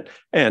 8-minute,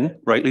 and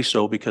rightly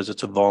so, because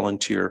it's a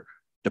volunteer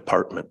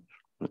department.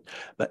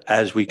 But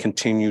as we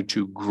continue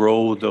to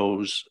grow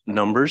those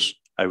numbers,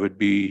 I would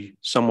be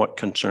somewhat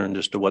concerned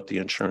as to what the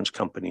insurance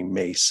company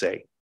may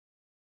say.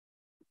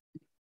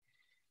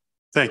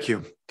 Thank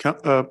you.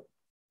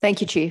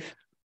 Thank you, Chief.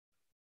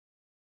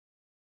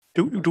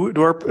 Do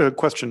our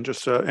question,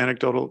 just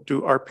anecdotal,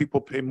 do our people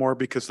pay more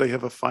because they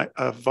have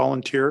a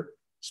volunteer,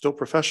 still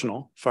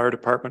professional fire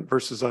department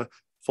versus a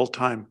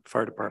full-time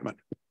fire department?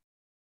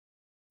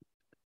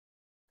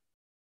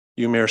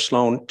 You, Mayor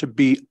Sloan, to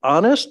be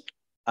honest,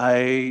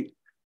 I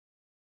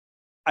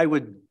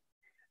would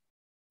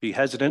be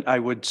hesitant. I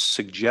would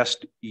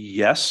suggest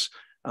yes.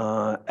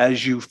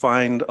 As you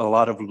find a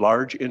lot of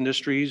large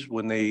industries,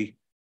 when they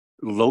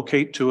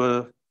locate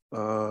to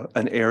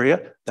an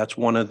area, that's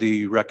one of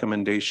the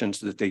recommendations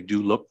that they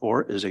do look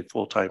for is a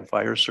full-time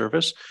fire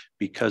service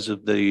because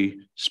of the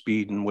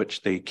speed in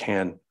which they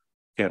can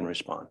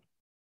respond.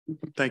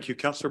 Thank you.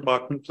 Councillor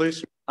Bachman,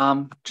 please.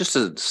 Just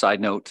a side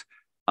note,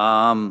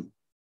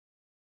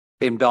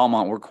 in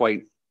Belmont, we're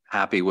quite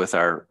happy with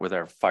our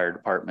fire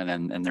department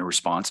and their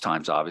response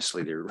times.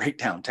 Obviously, they're right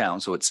downtown,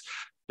 so the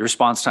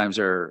response times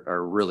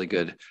are really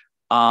good.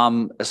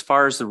 As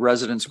far as the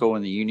residents go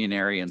in the Union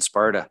area in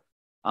Sparta,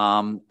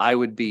 I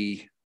would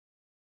be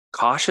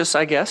cautious,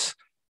 I guess,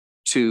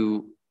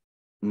 to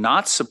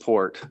not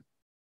support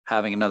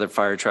having another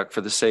fire truck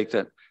for the sake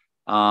that,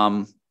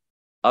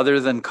 other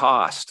than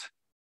cost,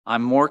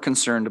 I'm more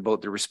concerned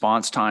about the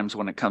response times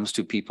when it comes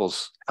to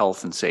people's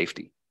health and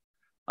safety.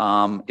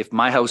 If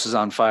my house is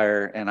on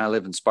fire and I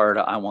live in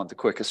Sparta, I want the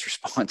quickest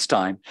response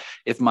time.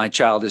 If my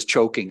child is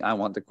choking, I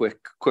want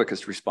the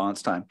quickest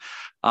response time.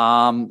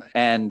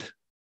 And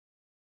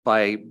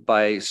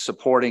by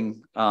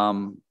supporting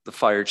the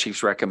fire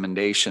chief's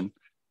recommendation,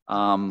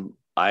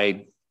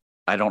 I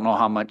don't know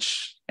how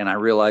much, and I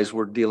realize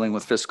we're dealing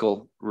with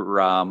fiscal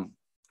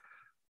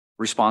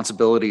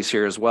responsibilities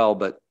here as well,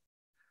 but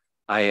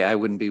I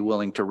wouldn't be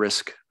willing to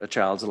risk a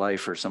child's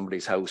life or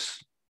somebody's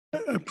house. I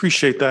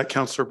appreciate that,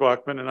 Councillor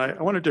Bachman, and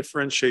I want to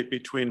differentiate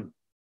between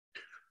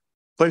the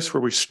place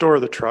where we store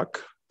the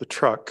truck,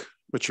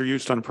 which are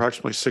used on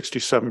approximately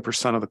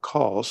 67% of the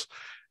calls,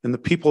 and the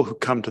people who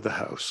come to the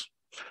house.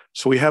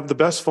 So we have the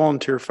best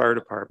volunteer fire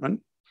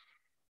department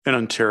in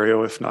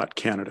Ontario, if not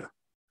Canada.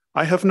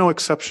 I have no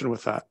exception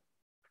with that.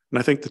 And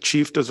I think the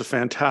chief does a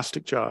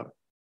fantastic job.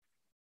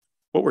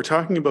 What we're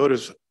talking about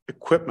is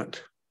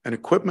equipment, and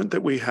equipment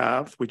that we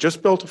have. We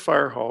just built a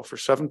fire hall for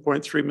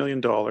 $7.3 million,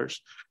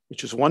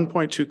 which is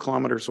 1.2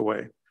 kilometers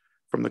away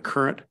from the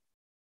current,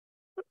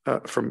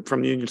 from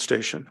the Union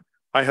Station.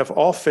 I have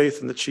all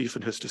faith in the chief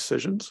and his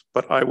decisions,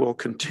 but I will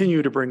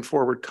continue to bring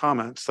forward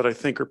comments that I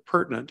think are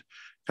pertinent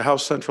to how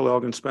Central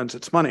Elgin spends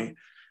its money.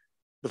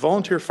 The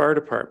volunteer fire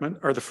department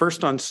are the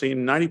first on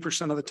scene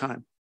 90% of the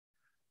time.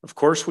 Of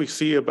course, we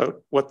see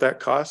about what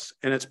that costs,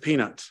 and it's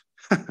peanuts.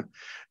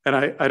 And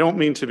I don't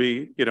mean to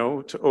be,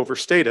 to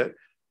overstate it,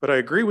 but I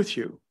agree with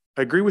you.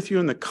 I agree with you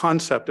in the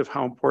concept of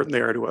how important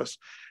they are to us.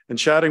 And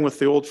chatting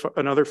with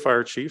another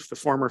fire chief, the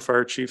former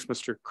fire chief,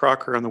 Mr.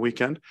 Crocker, on the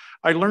weekend,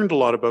 I learned a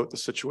lot about the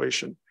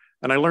situation.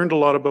 And I learned a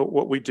lot about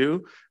what we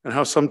do and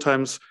how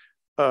sometimes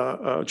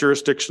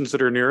jurisdictions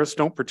that are near us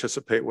don't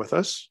participate with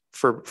us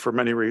for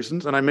many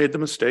reasons. And I made the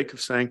mistake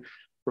of saying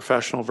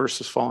professional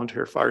versus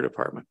volunteer fire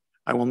department.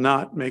 I will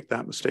not make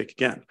that mistake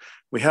again.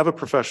 We have a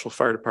professional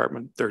fire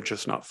department. They're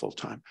just not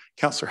full-time.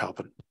 Councillor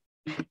Halpin.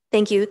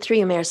 Thank you. Through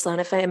you, Mayor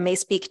Sloan, if I may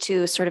speak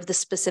to sort of the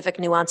specific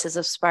nuances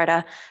of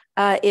Sparta.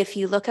 If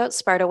you look out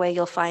Sparta way,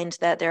 you'll find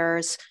that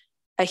there's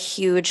a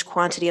huge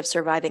quantity of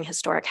surviving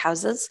historic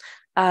houses.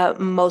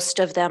 Most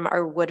of them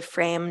are wood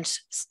framed,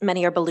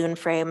 many are balloon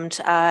framed.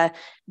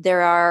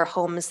 There are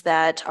homes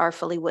that are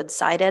fully wood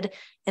sided.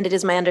 And it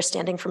is my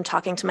understanding from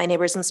talking to my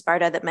neighbors in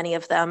Sparta that many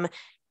of them,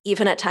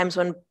 even at times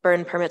when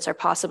burn permits are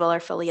possible, are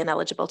fully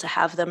ineligible to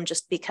have them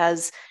just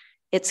because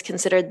it's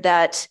considered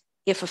that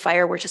if a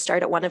fire were to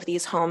start at one of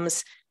these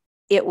homes,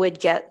 it would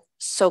get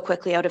so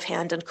quickly out of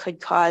hand and could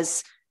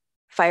cause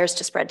fires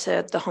to spread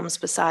to the homes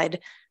beside.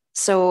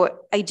 So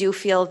I do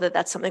feel that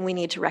that's something we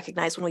need to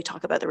recognize when we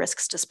talk about the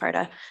risks to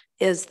Sparta,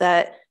 is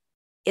that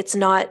it's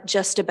not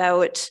just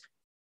about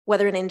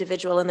whether an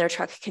individual in their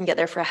truck can get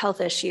there for a health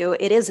issue.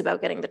 It is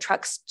about getting the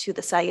trucks to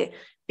the site,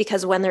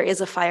 because when there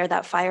is a fire,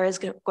 that fire is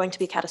going to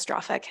be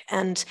catastrophic.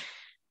 And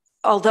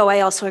although I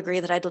also agree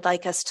that I'd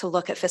like us to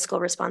look at fiscal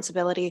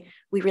responsibility,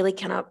 we really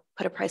cannot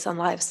put a price on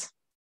lives.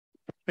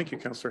 Thank you,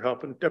 Councillor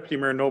Halpin. Deputy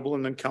Mayor Noble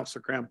and then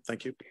Councillor Graham.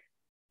 Thank you.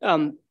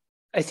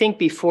 I think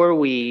before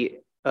we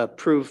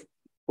approve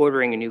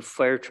ordering a new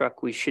fire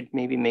truck, we should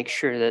maybe make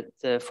sure that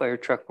the fire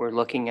truck we're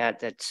looking at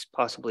that's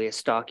possibly a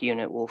stock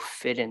unit will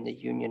fit in the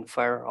Union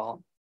Fire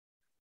Hall.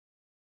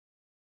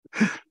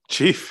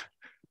 Chief.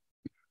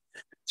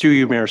 Through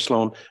you, Mayor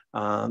Sloan.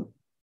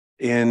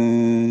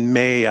 In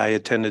May, I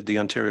attended the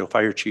Ontario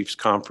Fire Chiefs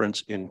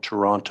Conference in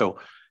Toronto,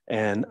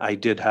 and I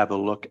did have a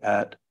look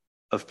at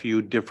a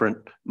few different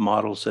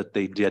models that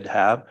they did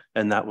have.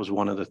 And that was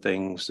one of the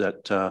things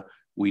that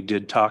we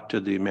did talk to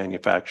the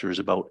manufacturers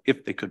about,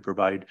 if they could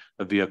provide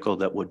a vehicle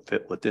that would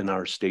fit within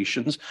our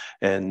stations.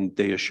 And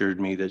they assured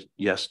me that,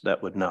 yes,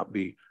 that would not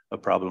be a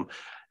problem.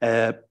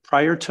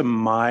 Prior to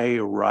my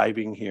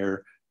arriving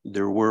here,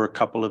 there were a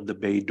couple of the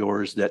bay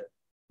doors that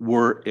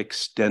were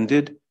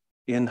extended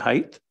in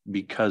height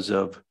because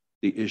of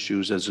the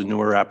issues. As the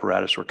newer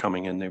apparatus were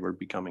coming in, they were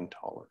becoming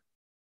taller.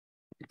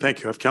 Thank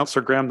you. I have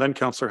Councillor Graham, then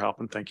Councillor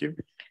Halpin. Thank you.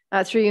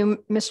 Through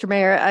you, Mr.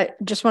 Mayor, I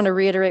just want to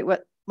reiterate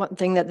one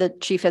thing that the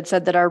chief had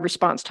said, that our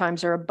response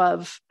times are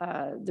above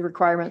the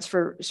requirements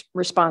for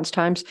response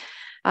times.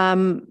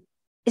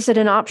 Is it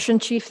an option,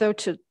 Chief, though,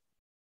 to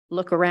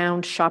look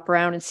around, shop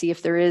around and see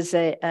if there is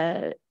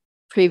a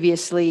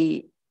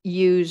previously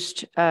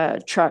used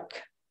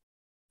truck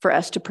for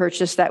us to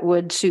purchase that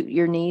would suit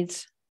your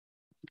needs?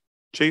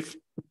 Chief.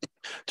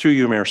 Through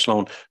you, Mayor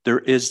Sloan, there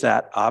is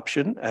that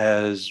option,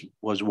 as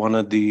was one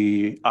of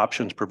the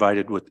options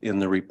provided within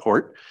the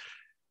report.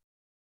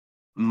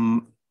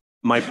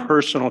 My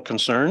personal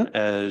concern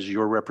as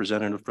your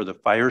representative for the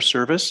fire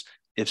service,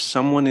 if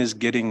someone is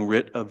getting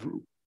rid of,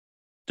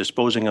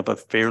 disposing of a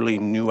fairly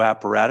new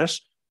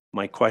apparatus,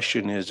 my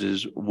question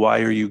is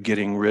why are you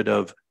getting rid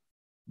of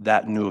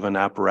that new of an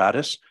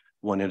apparatus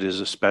when it is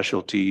a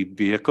specialty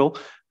vehicle?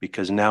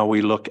 Because now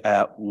we look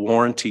at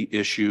warranty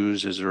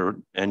issues. Is there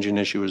an engine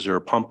issue? Is there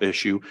a pump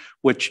issue?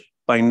 Which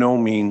by no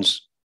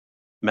means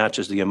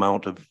matches the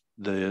amount of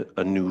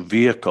a new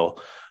vehicle.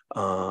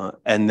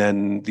 And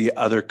then the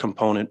other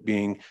component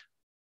being,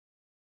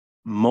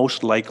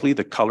 most likely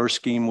the color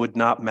scheme would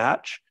not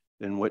match,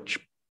 in which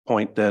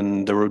point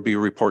then there would be a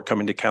report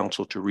coming to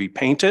council to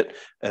repaint it,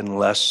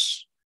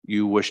 unless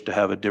you wish to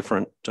have a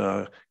different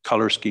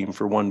color scheme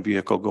for one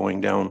vehicle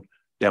going down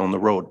the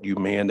road. You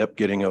may end up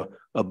getting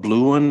a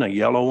blue one, a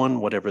yellow one,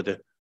 whatever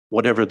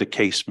the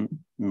case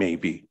may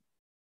be.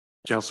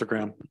 Councillor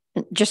Graham.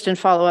 Just in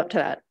follow up to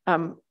that,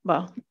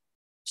 well,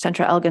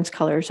 Central Elgin's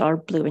colors are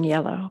blue and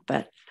yellow,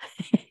 but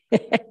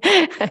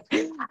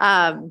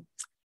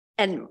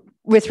and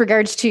with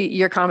regards to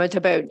your comment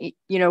about,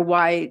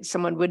 why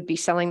someone would be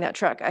selling that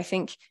truck, I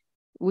think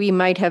we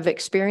might have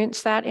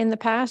experienced that in the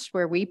past,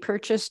 where we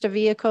purchased a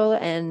vehicle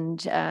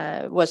and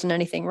wasn't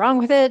anything wrong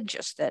with it,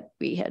 just that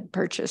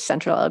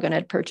Central Elgin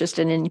had purchased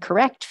an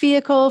incorrect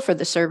vehicle for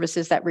the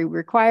services that we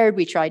required.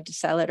 We tried to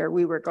sell it, or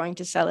we were going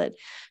to sell it.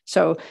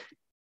 So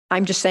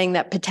I'm just saying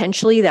that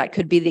potentially that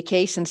could be the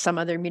case in some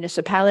other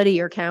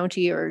municipality or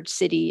county or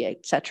city,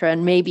 et cetera.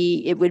 And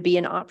maybe it would be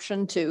an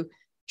option to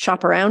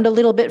shop around a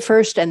little bit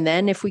first. And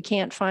then if we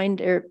can't find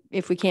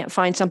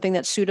something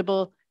that's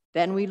suitable,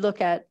 then we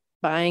look at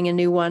buying a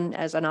new one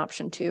as an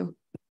option too.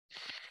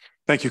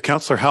 Thank you.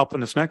 Councillor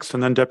Halpin is next,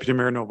 and then Deputy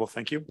Mayor Noble.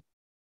 Thank you.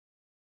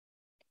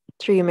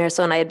 Through you, Mayor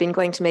Sloan, I had been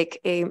going to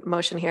make a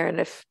motion here, and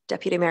if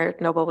Deputy Mayor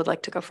Noble would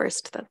like to go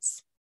first,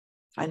 that's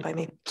fine by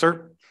me.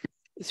 Sir.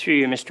 Through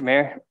you, Mr.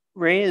 Mayor.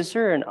 Ray, is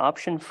there an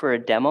option for a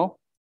demo?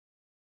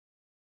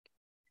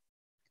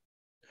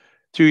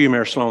 Through you,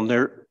 Mayor Sloan,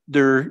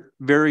 there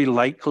very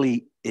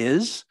likely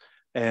is,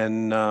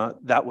 and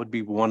that would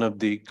be one of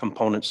the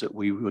components that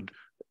we would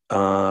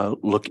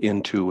look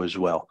into as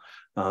well.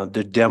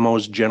 The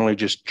demos generally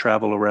just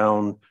travel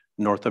around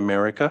North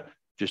America,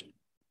 just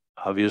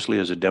obviously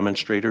as a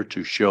demonstrator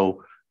to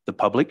show the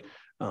public.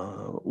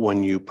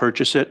 When you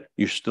purchase it,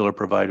 you still are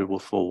provided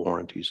with full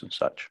warranties and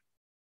such.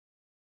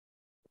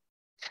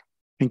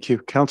 Thank you.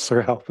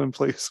 Councillor Halpin,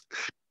 please.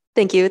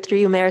 Thank you. Through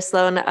you, Mayor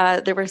Sloan.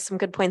 There were some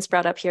good points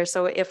brought up here.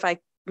 So if I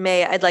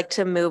may, I'd like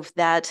to move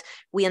that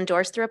we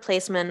endorse the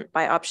replacement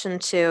by option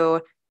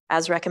 2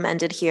 as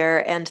recommended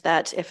here, and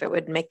that if it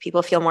would make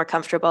people feel more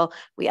comfortable,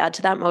 we add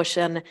to that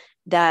motion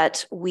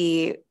that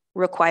we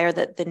require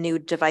that the new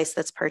device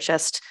that's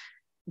purchased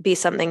be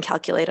something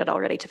calculated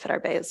already to fit our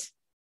bays.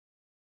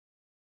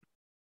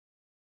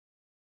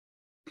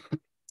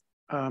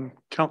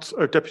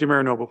 Deputy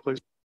Mayor Noble, please.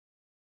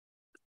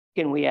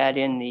 Can we add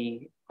in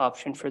the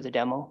option for the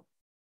demo?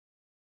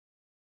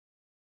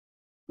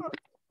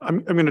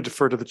 I'm going to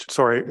defer to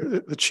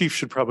the chief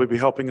should probably be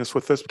helping us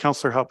with this.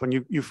 Councillor Halpin,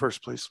 you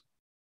first, please.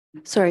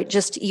 Sorry,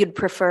 just you'd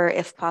prefer,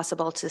 if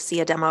possible, to see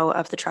a demo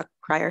of the truck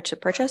prior to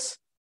purchase?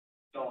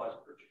 No, I was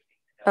purchasing.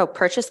 Oh,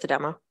 purchase the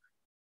demo.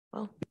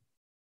 Well,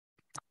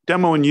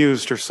 demo and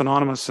used are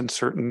synonymous in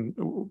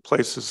certain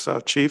places,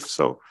 Chief.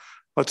 So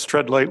let's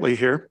tread lightly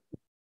here.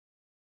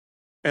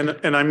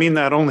 And I mean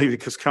that only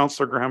because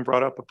Councillor Graham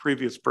brought up a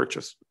previous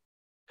purchase.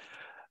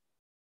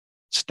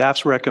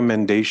 Staff's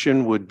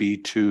recommendation would be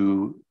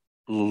to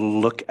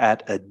look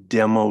at a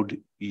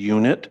demoed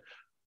unit,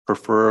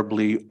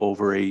 preferably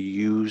over a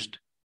used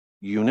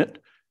unit.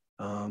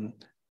 And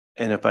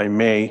if I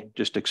may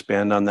just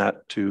expand on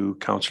that to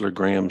Councillor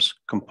Graham's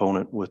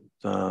component with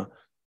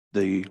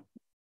the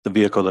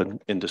vehicle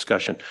in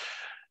discussion.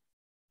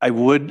 I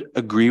would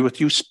agree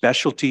with you,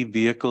 specialty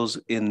vehicles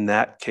in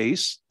that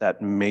case, that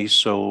may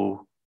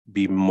so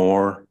be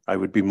more, I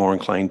would be more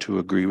inclined to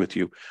agree with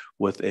you.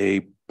 With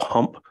a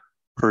pump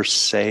per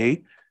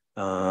se,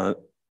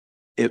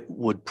 it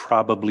would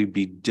probably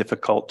be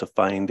difficult to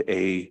find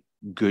a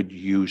good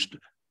used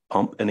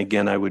pump. And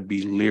again, I would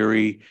be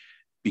leery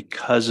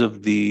because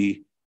of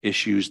the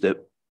issues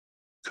that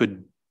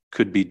could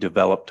be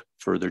developed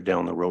further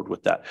down the road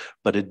with that.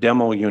 But a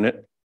demo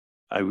unit,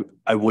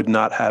 I would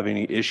not have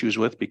any issues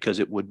with because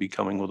it would be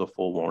coming with a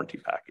full warranty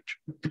package.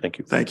 Thank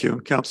you. Thank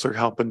you, Councillor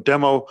Halpin.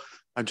 Demo,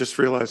 I'm just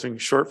realizing,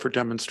 short for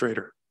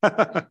demonstrator.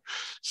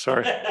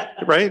 Sorry,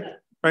 right?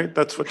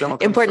 That's what demo.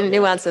 Important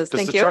nuances.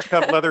 Does Thank the you. truck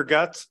have leather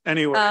guts?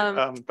 Anyway,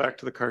 back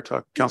to the car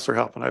talk. Councillor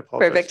Halpin, I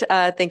apologize.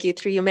 Perfect. Thank you.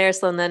 Through you, Mayor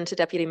Sloan, then to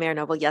Deputy Mayor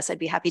Noble. Yes, I'd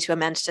be happy to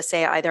amend to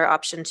say either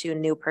option 2,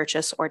 new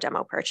purchase, or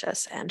demo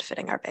purchase, and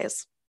fitting our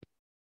bays.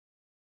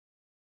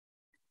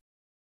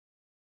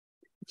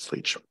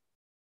 Leach.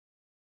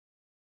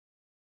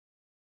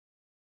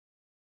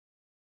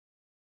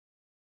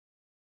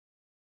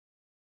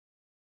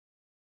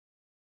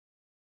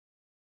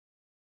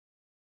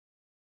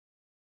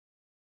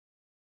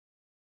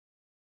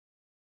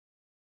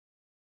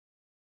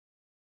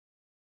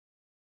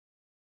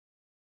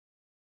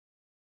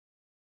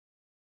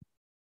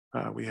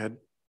 We had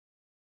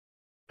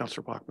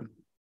Councillor Bachman.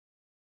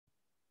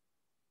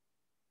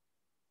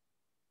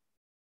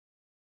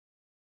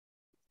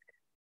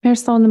 Mayor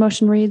Sloan, the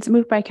motion reads,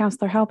 moved by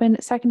Councillor Halpin,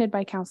 seconded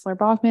by Councillor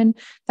Bachman,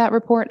 that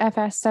report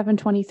FS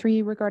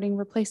 723 regarding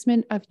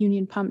replacement of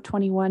Union Pump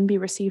 21 be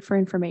received for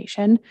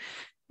information.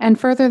 And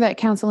further, that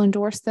Council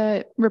endorse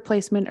the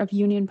replacement of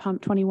Union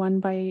Pump 21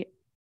 by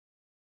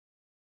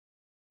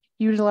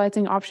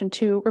utilizing option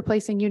 2,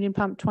 replacing Union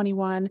Pump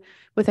 21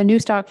 with a new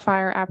stock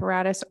fire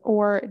apparatus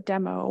or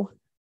demo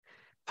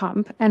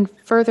pump. And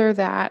further,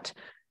 that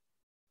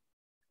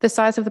the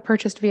size of the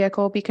purchased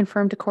vehicle be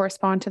confirmed to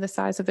correspond to the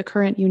size of the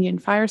current Union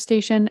Fire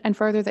Station. And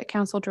further, that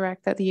Council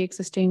direct that the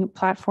existing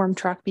platform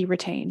truck be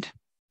retained.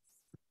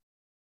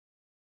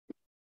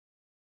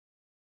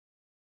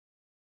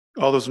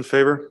 All those in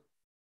favor?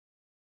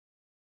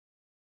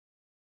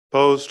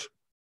 Opposed?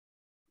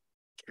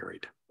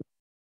 Carried.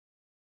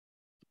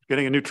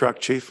 Getting a new truck,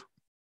 Chief.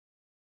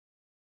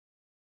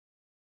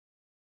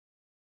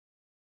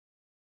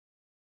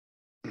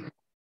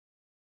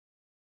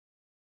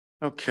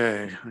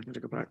 Okay, I'm going to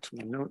go back to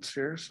my notes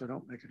here so I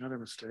don't make another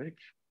mistake.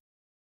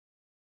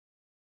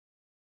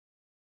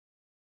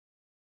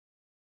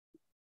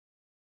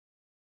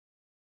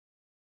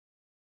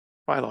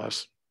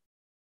 Bylaws.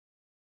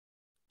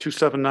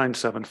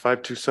 2797,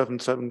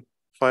 5277,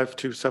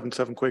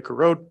 5277 Quaker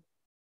Road.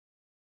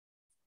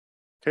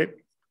 Okay.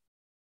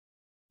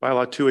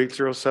 Bylaw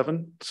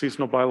 2807,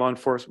 seasonal bylaw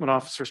enforcement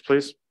officers,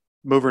 please.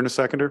 Mover and a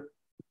seconder.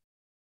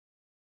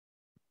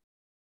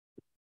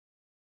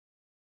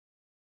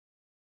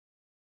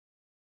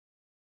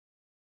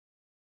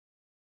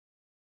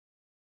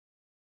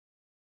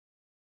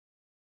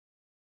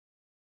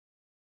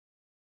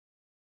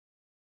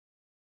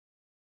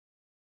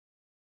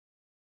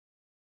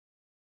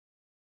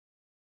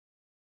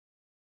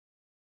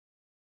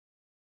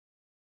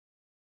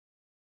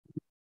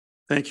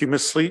 Thank you,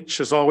 Ms. Leach,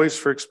 as always,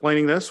 for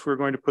explaining this. We're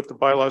going to put the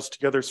bylaws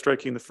together,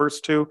 striking the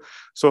first 2.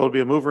 So it'll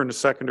be a mover and a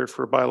seconder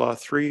for bylaw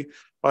 3,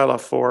 bylaw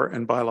 4,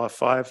 and bylaw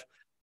 5.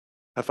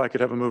 If I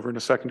could have a mover and a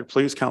seconder,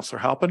 please.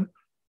 Councillor Halpin,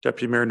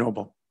 Deputy Mayor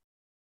Noble.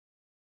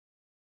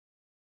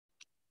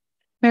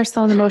 Mayor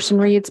Sloan, the motion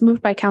reads,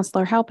 moved by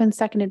Councillor Halpin,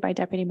 seconded by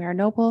Deputy Mayor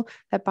Noble,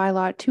 that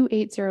bylaw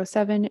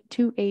 2807,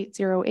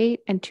 2808,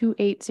 and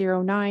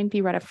 2809 be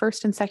read a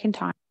first and second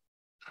time.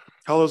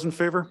 All those in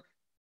favor?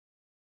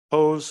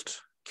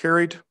 Opposed?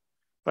 Carried. If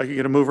I could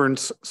get a mover and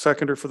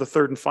seconder for the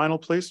third and final,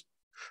 please.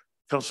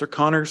 Councillor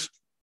Connors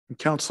and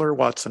Councillor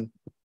Watson.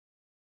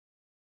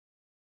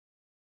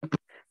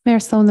 Mayor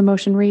Sloan, the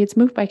motion reads,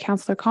 moved by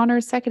Councillor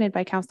Connors, seconded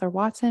by Councillor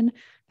Watson,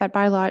 that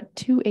bylaw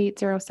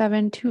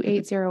 2807,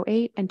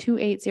 2808, and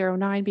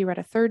 2809 be read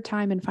a third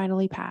time and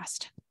finally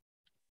passed.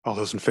 All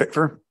those in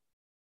favor?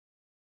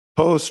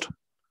 Opposed?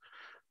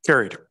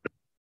 Carried.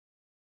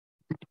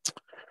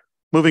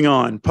 Moving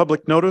on,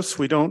 public notice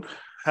we don't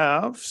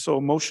have,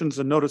 so motions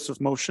and notice of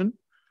motion.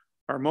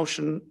 Our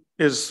motion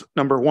is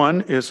number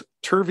 1 is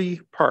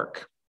Turvey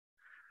Park.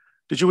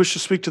 Did you wish to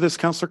speak to this,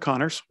 Councillor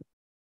Connors?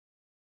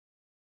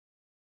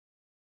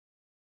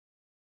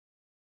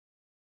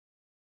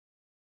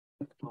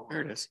 Oh,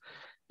 there it is.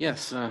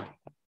 Yes,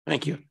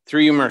 thank you.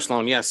 Through you, Mayor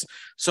Sloan. Yes.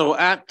 So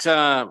at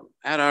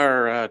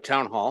our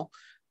town hall,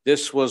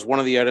 this was one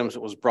of the items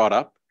that was brought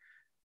up.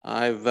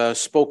 I've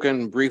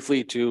spoken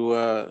briefly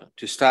to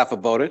staff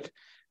about it,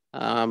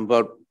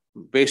 but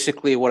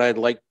basically what I'd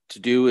like to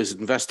do is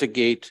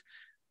investigate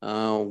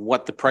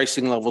what the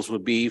pricing levels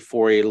would be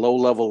for a low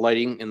level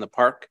lighting in the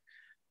park.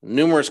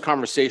 Numerous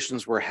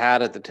conversations were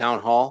had at the town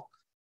hall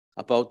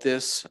about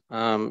this.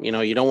 You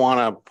know, you don't want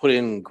to put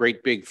in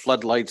great big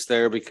floodlights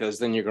there because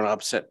then you're going to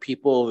upset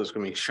people. There's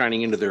going to be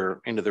shining into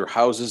their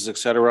houses,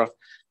 etc.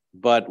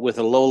 But with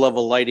a low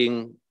level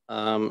lighting,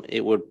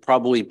 it would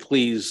probably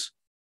please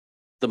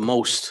the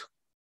most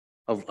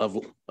of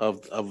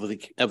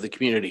the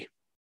community.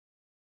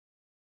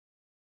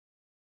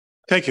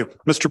 Thank you.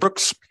 Mr.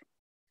 Brooks.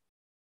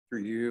 For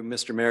you,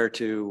 Mr. Mayor,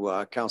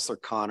 to Councillor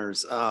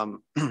Connors,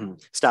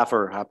 staff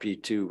are happy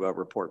to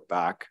report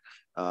back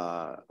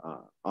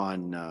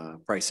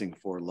on pricing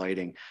for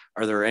lighting.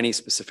 Are there any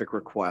specific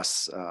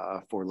requests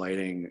for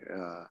lighting,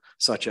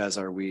 such as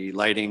are we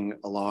lighting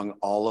along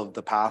all of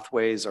the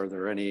pathways? Are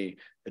there any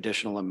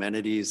additional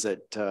amenities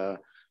that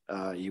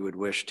you would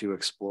wish to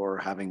explore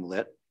having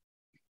lit?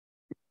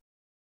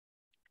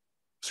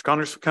 Mr.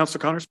 Connors,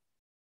 Councillor Connors.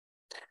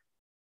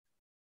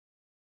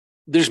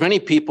 There's many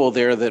people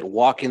there that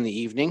walk in the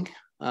evening.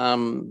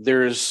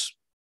 There's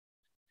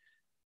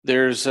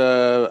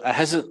a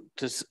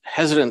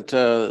hesitant.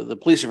 The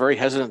police are very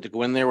hesitant to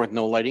go in there with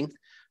no lighting,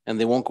 and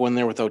they won't go in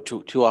there without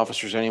two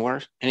officers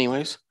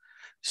anyways.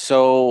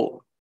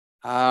 So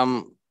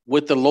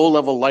with the low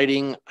level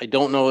lighting, I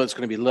don't know it's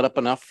going to be lit up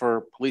enough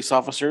for police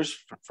officers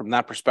from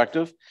that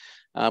perspective,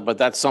 but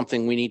that's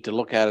something we need to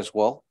look at as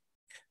well.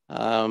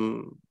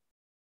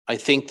 I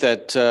think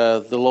that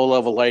the low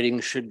level lighting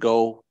should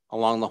go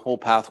along the whole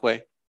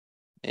pathway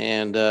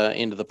and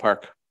into the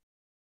park.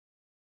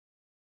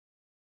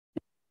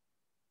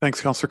 Thanks,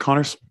 Councillor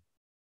Connors.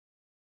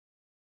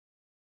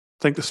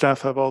 I think the staff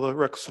have all the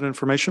requisite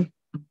information.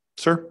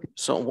 Sir?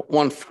 So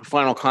one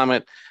final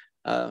comment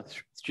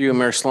through you,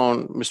 Mayor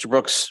Sloan, Mr.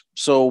 Brooks.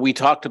 So we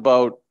talked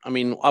about, I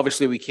mean,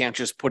 obviously we can't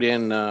just put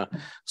in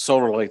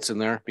solar lights in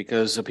there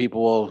because the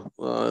people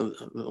will,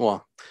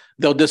 well,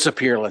 they'll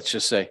disappear, let's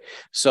just say.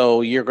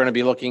 So you're going to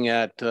be looking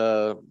at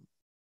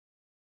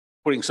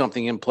putting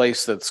something in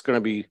place that's going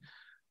to be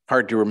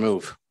hard to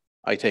remove,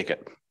 I take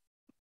it.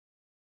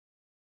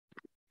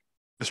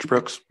 Mr.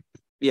 Brooks.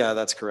 Yeah,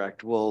 that's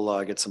correct.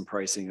 We'll get some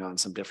pricing on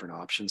some different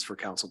options for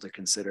council to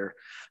consider.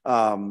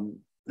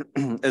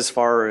 As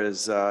far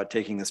as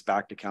taking this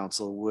back to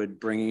council, would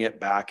bringing it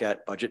back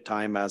at budget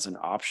time as an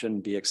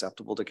option be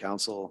acceptable to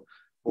council,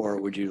 or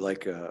would you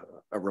like a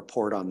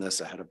report on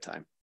this ahead of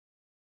time?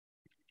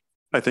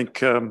 I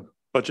think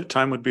budget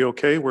time would be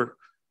okay.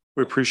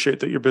 We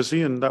appreciate that you're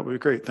busy, and that would be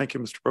great. Thank you,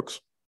 Mr. Brooks.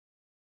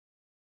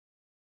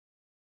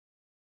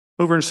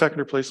 Mover and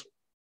seconder, please.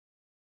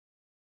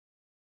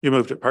 You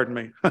moved it, pardon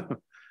me.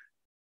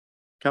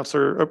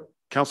 Councillor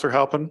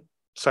Halpin,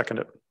 second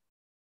it.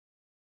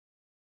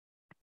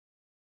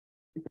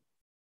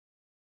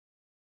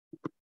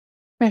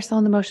 Mayor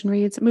Sloan, the motion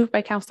reads, moved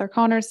by Councillor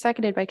Connors,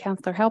 seconded by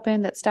Councillor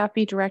Halpin, that staff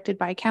be directed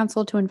by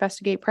council to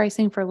investigate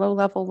pricing for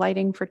low-level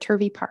lighting for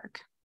Turvey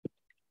Park.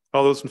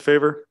 All those in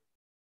favor?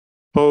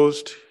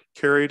 Opposed?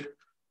 Carried.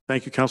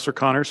 Thank you, Councillor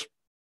Connors.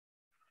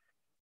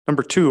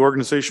 Number 2,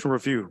 organizational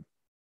review.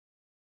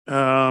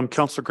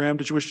 Councillor Graham,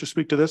 did you wish to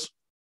speak to this?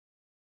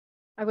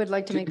 I would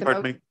like to make the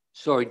Pardon me.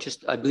 Sorry,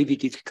 just I believe you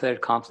declared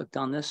conflict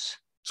on this.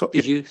 So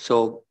did you?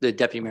 So the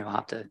deputy mayor will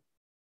have to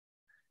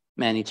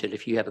manage it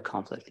if you have a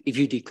conflict. If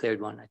you declared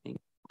one, I think.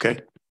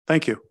 Okay,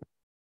 thank you.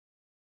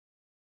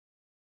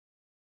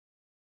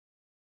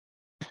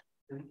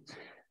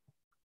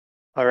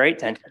 All right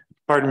then.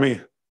 Pardon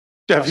me.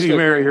 Deputy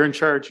Mayor, you're in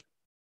charge.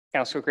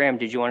 Councillor Graham,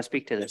 did you want to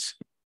speak to this?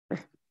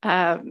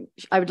 I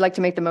would like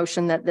to make the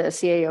motion that the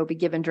CAO be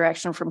given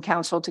direction from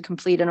council to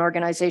complete an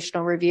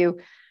organizational review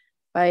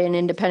by an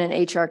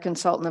independent HR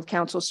consultant of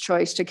council's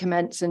choice to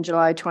commence in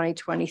July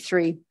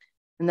 2023,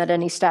 and that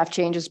any staff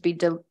changes be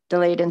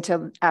delayed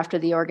until after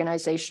the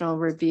organizational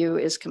review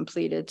is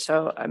completed.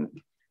 So I'm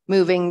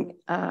moving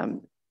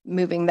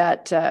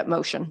that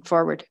motion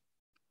forward.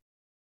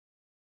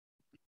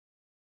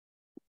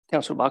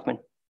 Councillor Bachman.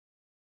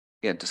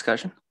 Yeah,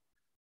 discussion.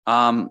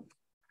 I've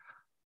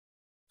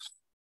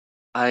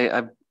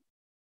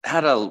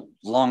had a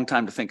long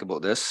time to think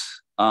about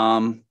this.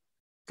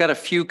 Got a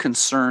few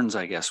concerns,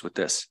 I guess, with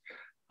this.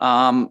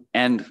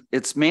 And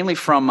it's mainly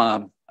from,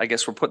 I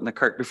guess we're putting the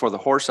cart before the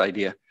horse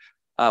idea.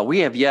 We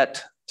have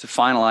yet to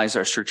finalize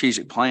our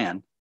strategic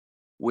plan,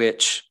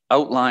 which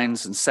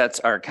outlines and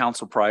sets our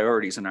council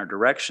priorities and our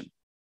direction,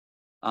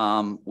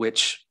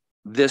 which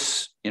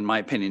this, in my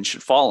opinion,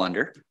 should fall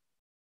under.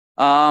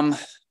 I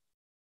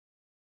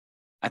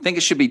think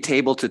it should be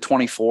tabled to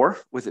 24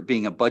 with it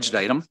being a budget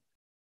item,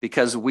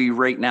 because we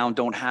right now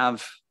don't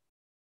have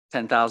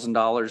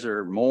 $10,000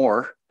 or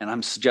more, and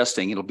I'm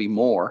suggesting it'll be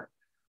more,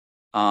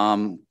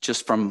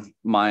 just from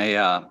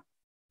my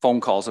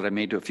phone calls that I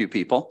made to a few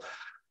people.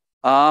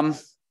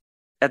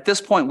 At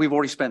this point, we've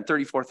already spent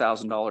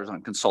 $34,000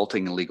 on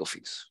consulting and legal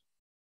fees.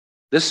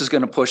 This is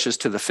going to push us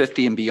to the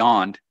 50 and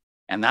beyond,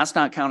 and that's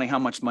not counting how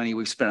much money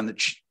we've spent on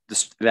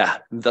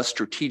the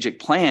strategic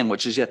plan,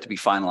 which is yet to be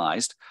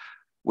finalized,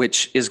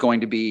 which is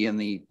going to be in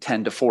the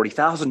 $10,000 to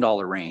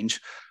 $40,000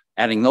 range.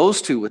 Adding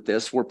those two with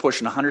this, we're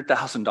pushing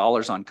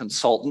 $100,000 on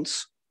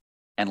consultants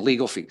and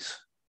legal fees.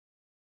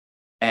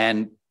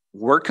 And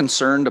we're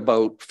concerned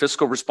about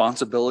fiscal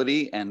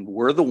responsibility, and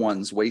we're the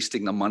ones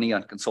wasting the money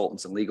on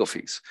consultants and legal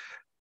fees,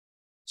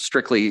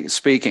 strictly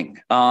speaking.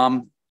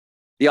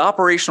 The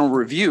operational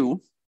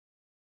review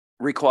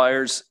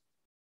requires,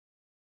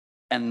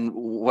 and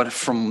what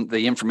from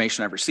the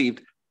information I've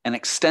received, an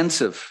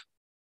extensive,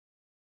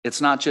 it's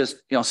not just,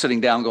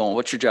 sitting down going,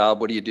 what's your job?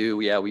 What do you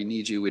do? Yeah, we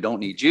need you. We don't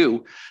need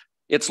you.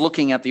 It's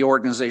looking at the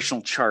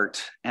organizational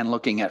chart and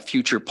looking at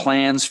future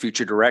plans,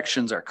 future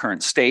directions, our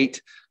current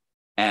state,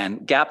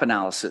 and gap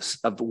analysis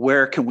of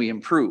where can we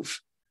improve.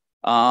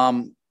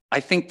 I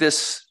think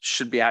this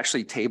should be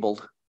actually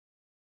tabled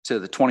to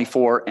the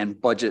 24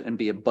 and budget and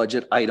be a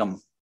budget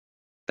item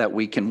that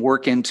we can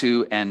work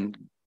into and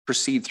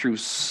proceed through,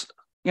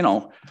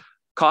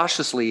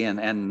 cautiously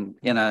and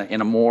in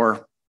a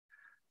more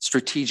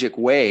strategic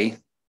way,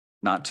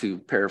 not to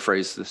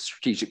paraphrase the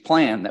strategic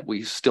plan that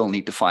we still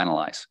need to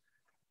finalize.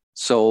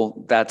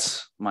 So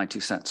that's my 2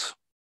 cents.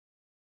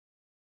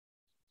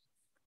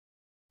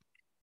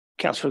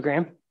 Councillor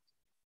Graham.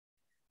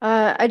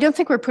 I don't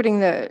think we're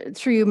putting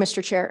through you,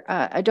 Mr. Chair,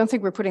 I don't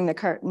think we're putting the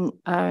cart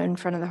in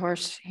front of the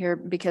horse here,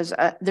 because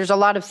there's a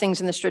lot of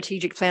things in the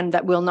strategic plan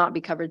that will not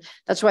be covered.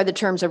 That's why the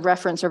terms of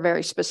reference are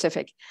very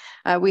specific.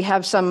 We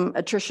have some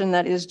attrition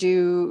that is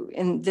due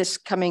in this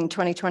coming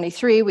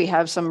 2023. We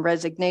have some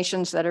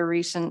resignations that are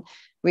recent.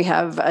 We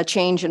have a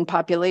change in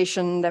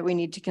population that we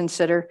need to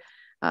consider.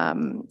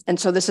 And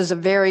so this is a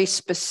very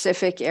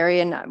specific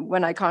area. And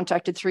when I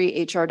contacted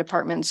 3 HR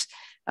departments,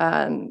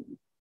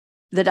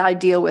 that I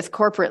deal with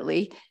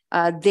corporately,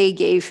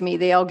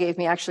 they all gave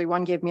me, actually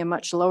one gave me a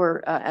much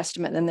lower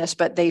estimate than this,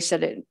 but they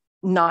said it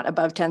not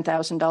above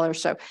 $10,000.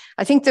 So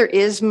I think there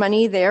is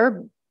money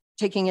there,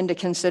 taking into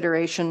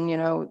consideration,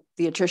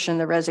 the attrition,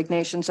 the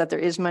resignations, that there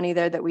is money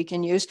there that we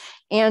can use.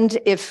 And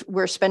if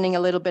we're spending a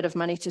little bit of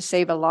money to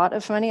save a lot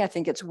of money, I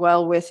think it's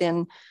well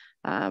within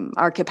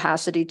our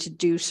capacity to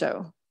do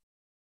so.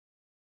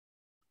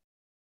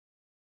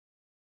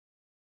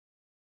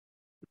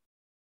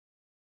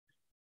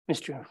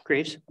 Mr.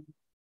 Graves.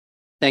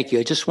 Thank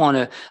you.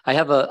 I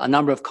have a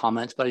number of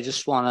comments, but I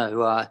just want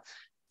to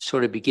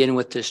sort of begin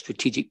with the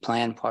strategic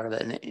plan part of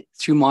it. And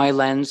through my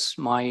lens,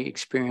 my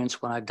experience,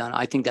 what I've done,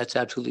 I think that's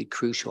absolutely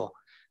crucial,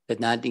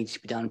 that needs to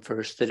be done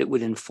first, that it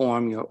would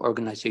inform your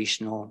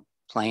organizational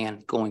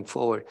plan going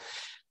forward.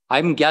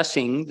 I'm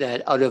guessing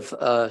that out of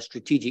a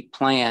strategic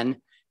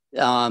plan,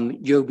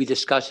 you'll be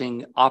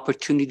discussing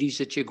opportunities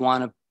that you're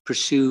going to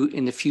pursue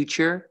in the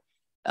future.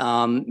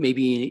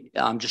 Maybe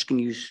I'm just going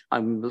to use,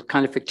 I'm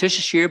kind of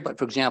fictitious here, but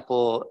for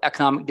example,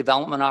 economic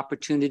development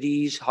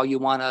opportunities, how you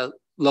want to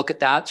look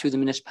at that through the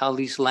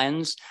municipality's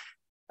lens,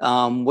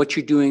 what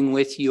you're doing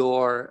with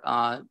your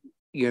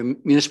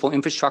municipal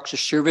infrastructure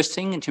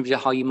servicing in terms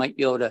of how you might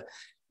be able to,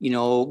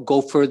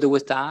 go further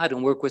with that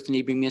and work with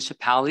neighboring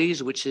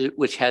municipalities,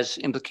 which has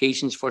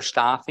implications for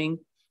staffing.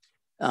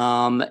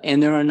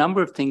 And there are a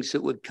number of things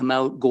that would come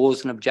out,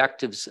 goals and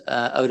objectives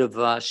out of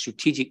a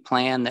strategic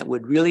plan that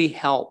would really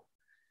help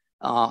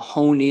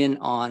hone in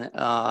on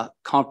a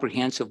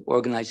comprehensive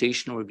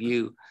organizational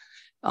review.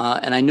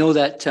 And I know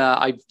that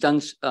I've done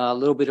a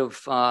little bit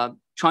of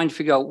trying to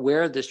figure out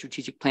where the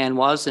strategic plan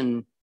was,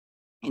 and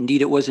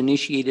indeed it was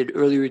initiated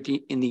earlier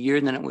in the year,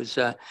 and then it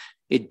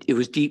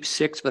was deep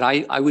six. But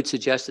I would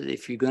suggest that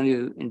if you're going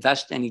to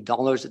invest any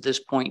dollars at this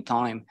point in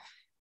time,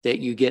 that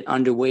you get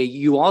underway.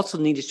 You also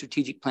need a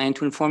strategic plan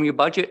to inform your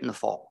budget in the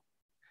fall.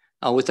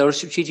 Without a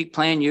strategic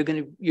plan, you're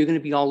going to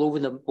be all over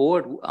the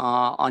board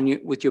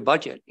with your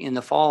budget in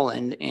the fall,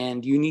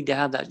 and you need to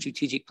have that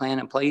strategic plan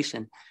in place.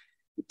 And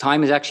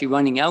time is actually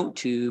running out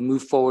to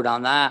move forward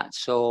on that.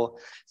 So,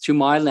 through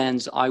my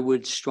lens, I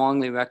would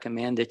strongly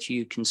recommend that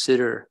you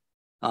consider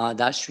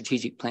that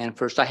strategic plan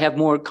first. I have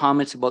more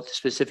comments about the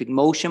specific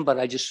motion, but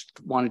I just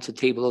wanted to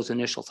table those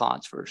initial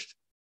thoughts first.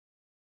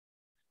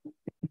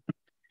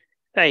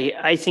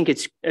 I think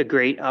it's a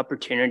great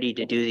opportunity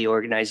to do the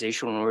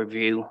organizational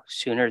review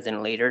sooner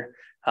than later.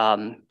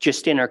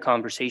 Just in our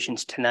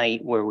conversations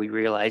tonight, where we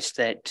realized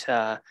that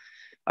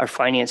our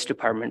finance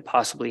department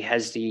possibly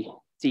has the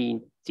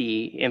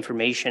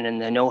information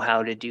and the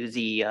know-how to do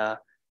the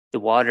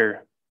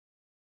water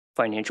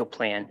financial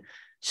plan.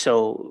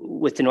 So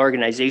with an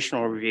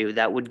organizational review,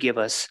 that would give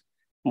us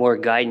more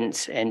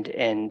guidance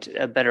and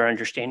a better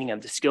understanding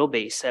of the skill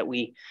base that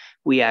we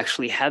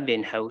actually have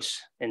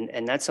in-house.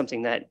 And that's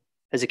something that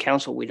as a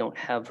council, we don't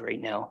have right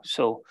now.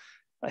 So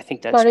I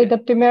think that's Sorry, good.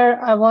 Deputy Mayor,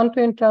 I want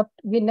to interrupt.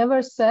 We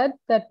never said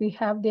that we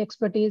have the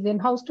expertise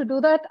in-house to do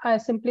that. I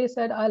simply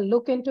said I'll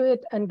look into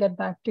it and get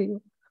back to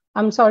you.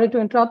 I'm sorry to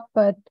interrupt,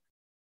 but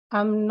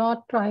I'm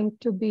not trying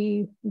to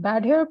be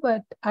bad here,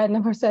 but I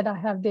never said I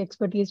have the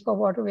expertise for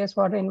water,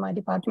 wastewater in my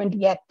department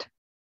yet.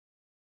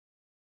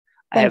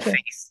 I have faith.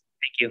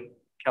 Thank you,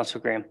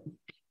 Councillor Graham.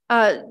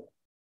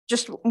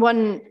 Just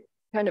one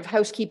kind of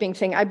housekeeping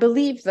thing. I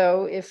believe,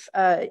 though, if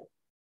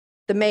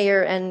the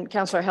mayor and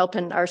Councillor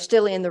Halpin are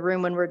still in the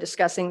room when we're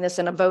discussing this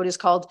and a vote is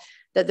called,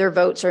 that their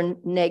votes are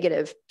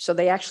negative. So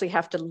they actually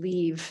have to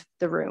leave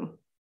the room.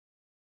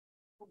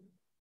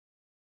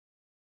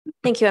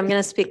 Thank you. I'm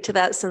going to speak to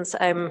that since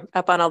I'm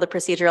up on all the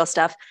procedural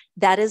stuff.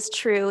 That is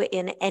true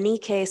in any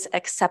case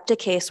except a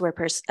case where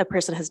a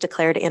person has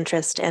declared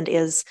interest and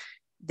is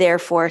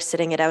therefore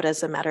sitting it out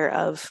as a matter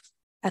of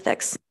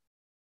ethics.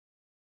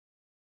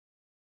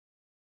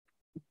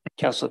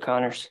 Councillor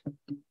Connors.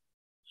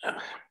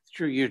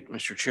 Through you,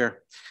 Mr. Chair.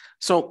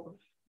 So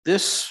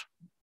this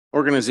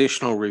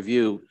organizational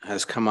review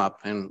has come up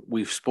and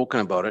we've spoken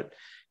about it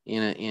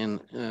in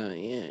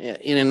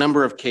a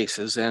number of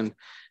cases. And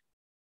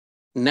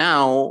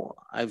now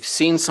I've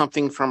seen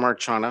something from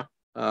Archana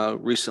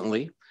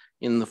recently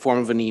in the form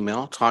of an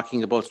email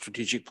talking about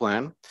strategic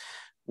plan.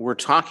 We're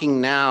talking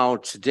now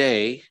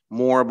today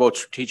more about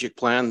strategic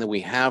plan than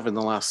we have in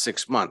the last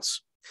 6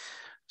 months.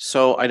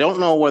 So I don't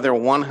know whether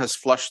one has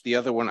flushed the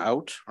other one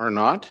out or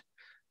not,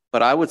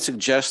 but I would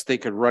suggest they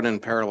could run in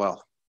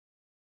parallel.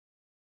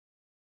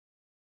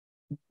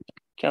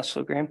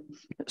 Councillor Graham.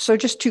 So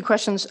just two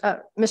questions.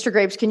 Mr.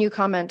 Graves, can you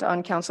comment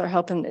on Councillor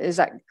Halpin? Is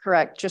that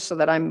correct? Just so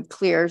that I'm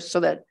clear, so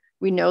that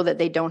we know that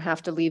they don't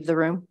have to leave the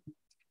room?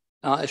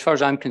 As far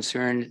as I'm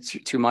concerned,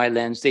 through my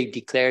lens, they've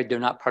declared they're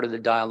not part of the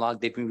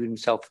dialogue. They've removed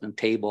themselves from the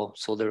table,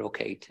 so they're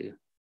okay too.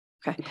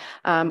 Okay.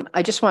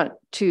 I just want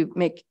to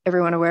make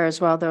everyone aware as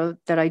well, though,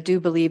 that I do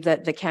believe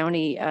that the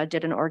county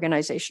did an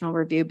organizational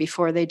review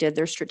before they did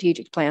their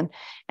strategic plan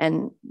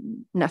and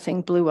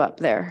nothing blew up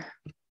there.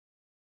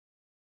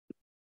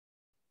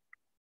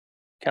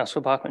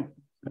 Councillor Bachman.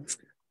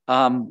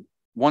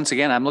 Once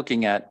again, I'm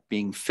looking at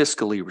being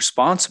fiscally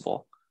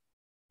responsible,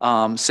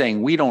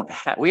 saying we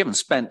haven't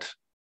spent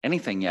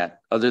anything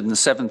yet other than the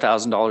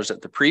 $7,000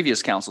 that the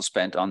previous council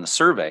spent on the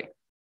survey.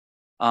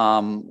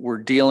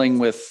 We're dealing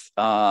with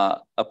a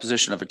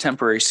position of a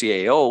temporary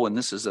CAO, and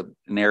this is an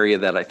area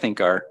that I think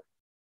our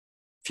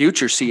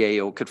future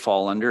CAO could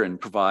fall under and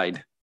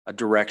provide a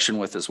direction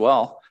with as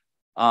well.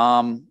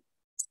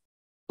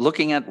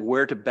 Looking at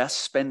where to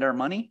best spend our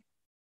money,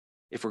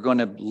 if we're going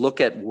to look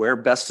at where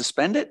best to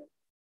spend it,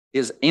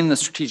 is in the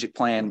strategic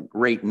plan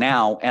right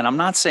now. And I'm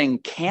not saying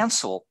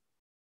cancel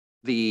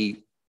the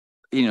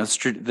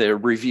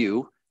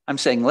review. I'm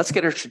saying let's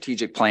get our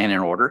strategic plan in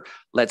order.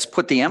 Let's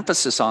put the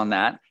emphasis on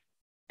that.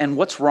 And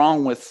what's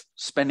wrong with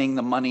spending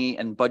the money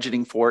and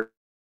budgeting for it?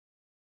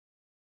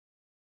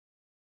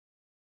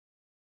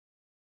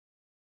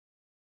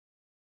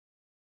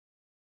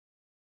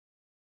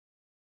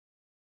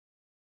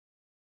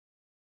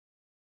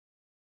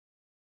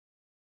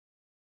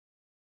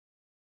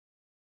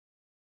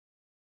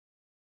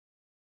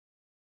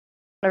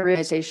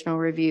 Organizational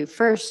review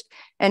first,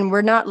 and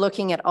we're not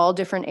looking at all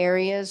different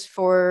areas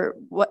for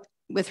what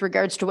with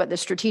regards to what the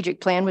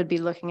strategic plan would be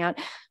looking at.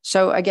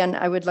 So again,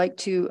 I would like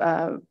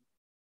to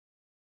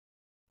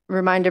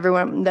remind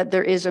everyone that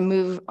there is a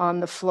move on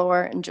the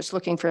floor and just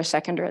looking for a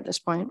seconder at this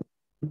point.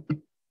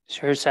 Is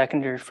there a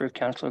seconder for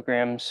Councillor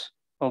Graham's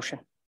motion?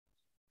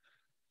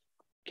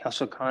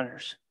 Councillor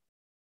Connors.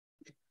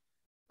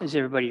 Is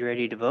everybody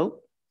ready to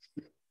vote?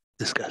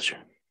 Discussion.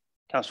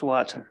 Councillor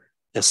Watson.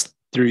 Yes,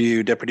 through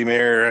you, Deputy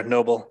Mayor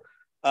Noble.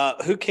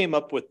 Who came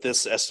up with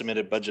this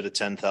estimated budget of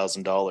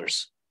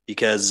 $10,000?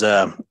 Because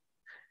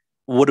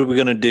what are we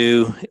going to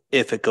do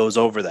if it goes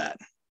over that?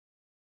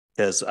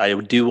 Because I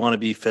do want to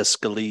be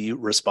fiscally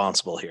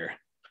responsible here,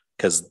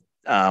 because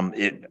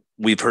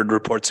we've heard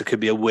reports it could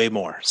be a way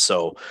more.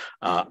 So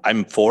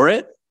I'm for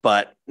it,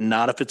 but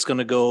not if it's going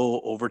to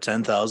go over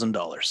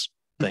 $10,000.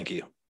 Thank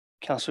you.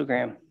 Councillor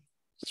Graham.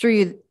 Through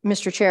you,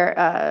 Mr.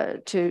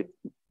 Chair, to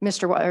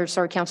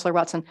Councillor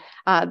Watson,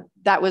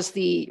 that was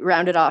the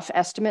rounded off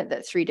estimate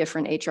that 3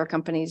 different HR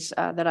companies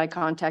that I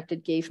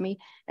contacted gave me.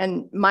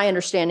 And my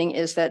understanding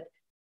is that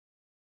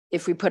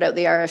if we put out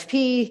the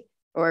RFP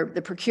or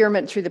the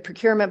procurement through the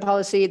procurement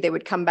policy, they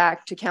would come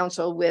back to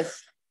council with,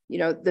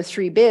 the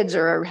 3 bids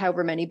or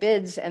however many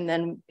bids. And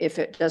then if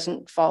it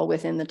doesn't fall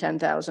within the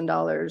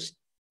 $10,000,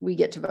 we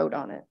get to vote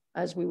on it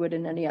as we would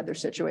in any other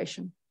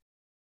situation.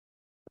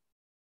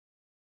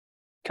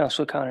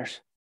 Councillor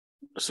Connors.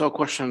 So a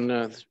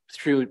question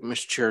through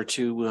Mr. Chair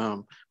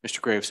to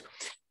Mr. Graves.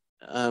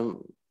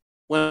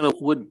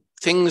 Would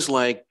things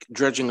like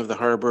dredging of the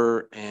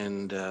harbor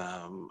and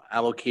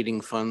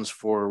allocating funds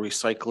for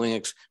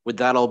recycling, would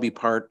that all be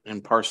part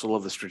and parcel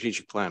of the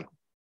strategic plan?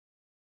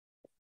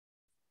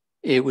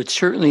 It would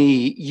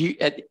certainly,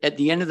 at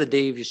the end of the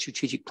day of your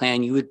strategic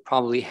plan, you would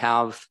probably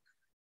have,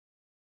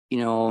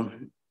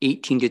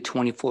 18 to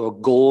 24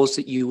 goals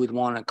that you would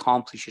want to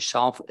accomplish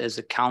yourself as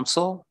a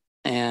council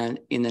and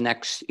in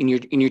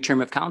your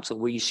term of council,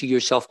 where you see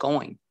yourself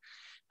going.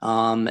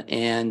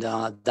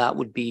 That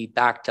would be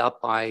backed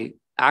up by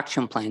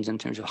action plans in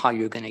terms of how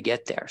you're going to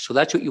get there. So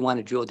that's what you want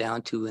to drill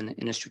down to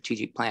in a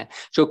strategic plan.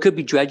 So it could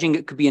be dredging,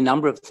 it could be a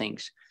number of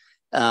things.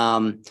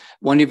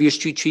 One of your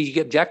strategic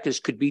objectives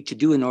could be to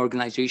do an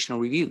organizational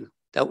review.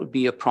 That would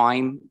be a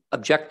prime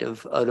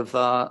objective out of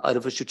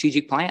a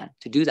strategic plan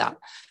to do that.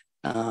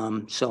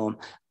 So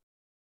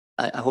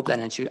I hope that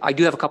answers. I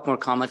do have a couple more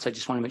comments. I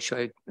just want to make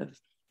sure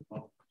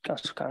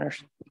Councilor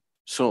Connors.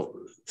 So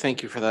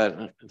thank you for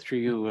that, through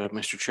you,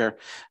 Mr. Chair.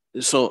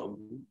 So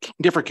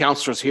different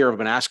councillors here have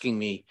been asking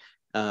me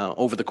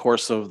over the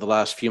course of the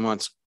last few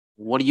months,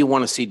 what do you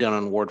want to see done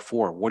on Ward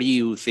 4? What do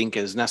you think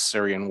is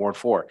necessary in Ward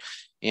 4?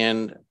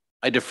 And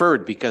I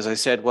deferred because I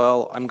said,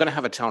 well, I'm going to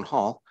have a town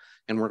hall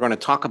and we're going to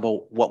talk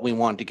about what we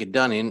want to get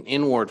done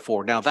in Ward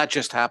 4. Now that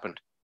just happened.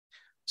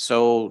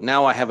 So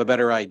now I have a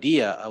better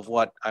idea of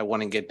what I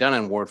want to get done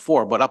in Ward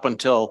 4, but up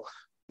until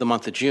the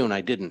month of June,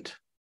 I didn't.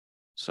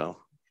 So.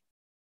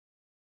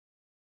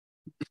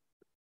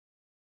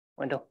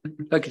 Wendell.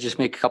 If I could just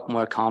make a couple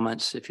more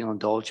comments, if you'll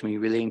indulge me,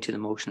 relating to the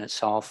motion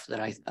itself that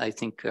I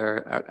think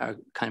are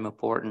kind of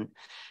important.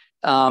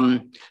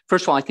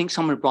 First of all, I think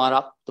someone brought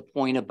up the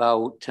point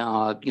about,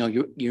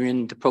 you're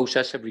in the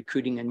process of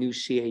recruiting a new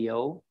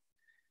CAO.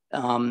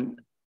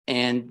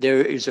 And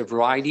there is a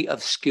variety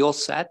of skill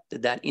set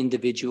that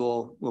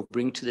individual will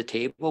bring to the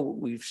table.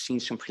 We've seen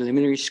some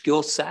preliminary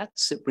skill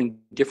sets that bring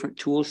different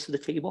tools to the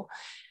table.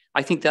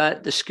 I think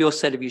that the skill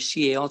set of your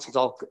CAOs is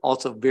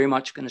also very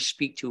much going to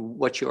speak to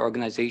what your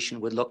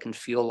organization would look and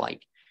feel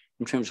like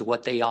in terms of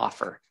what they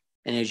offer.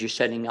 And as you're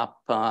setting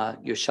up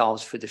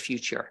yourselves for the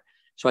future.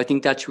 So I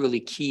think that's really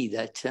key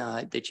that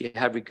you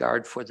have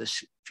regard for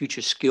this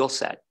future skill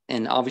set.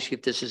 And obviously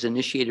if this is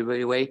initiated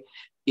right away,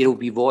 it'll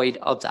be void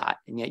of that.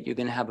 And yet you're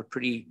going to have a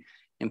pretty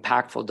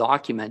impactful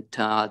document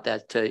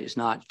that is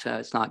not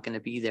going to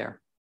be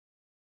there.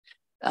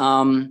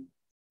 I'm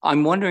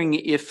wondering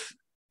if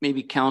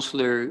maybe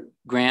Councillor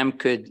Graham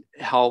could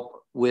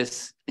help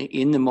with,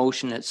 in the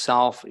motion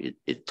itself,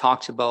 it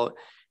talks about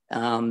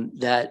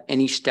that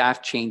any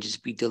staff changes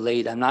be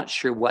delayed. I'm not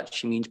sure what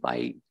she means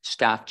by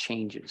staff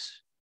changes.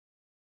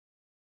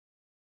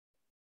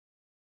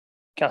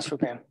 Councillor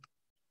Graham.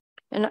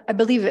 And I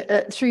believe,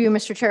 through you,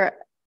 Mr. Chair,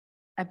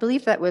 I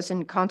believe that was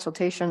in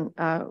consultation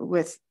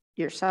with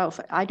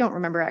yourself. I don't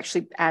remember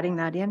actually adding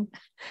that in,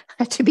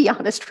 to be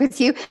honest with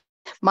you.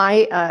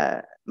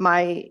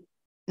 My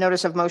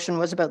notice of motion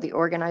was about the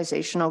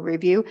organizational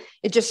review.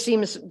 It just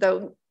seems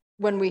though,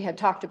 when we had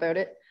talked about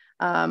it,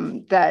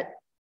 that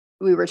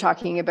we were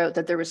talking about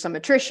that there was some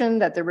attrition,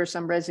 that there were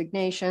some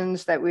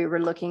resignations, that we were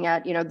looking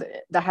at,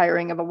 the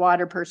hiring of a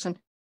water person,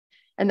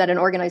 and that an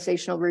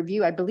organizational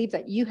review, I believe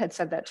that you had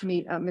said that to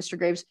me, Mr.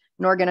 Graves,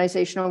 an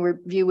organizational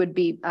review would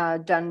be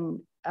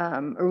done,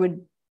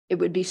 it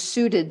would be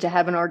suited to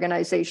have an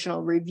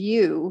organizational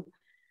review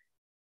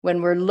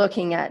when we're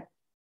looking at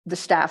the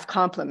staff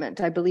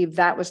complement. I believe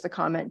that was the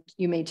comment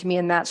you made to me,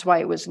 and that's why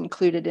it was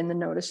included in the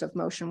notice of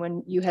motion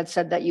when you had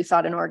said that you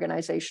thought an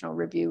organizational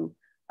review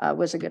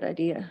was a good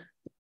idea.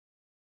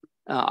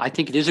 I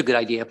think it is a good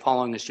idea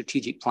following a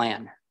strategic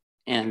plan.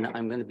 And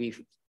I'm going to be,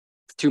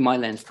 through my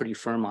lens, pretty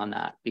firm on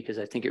that because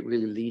I think it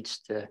really leads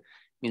to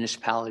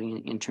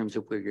municipality in terms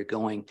of where you're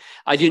going.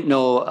 I didn't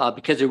know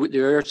because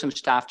there are some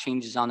staff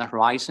changes on the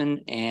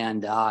horizon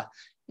and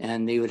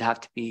they would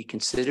have to be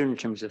considered in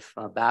terms of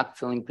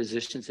backfilling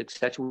positions, et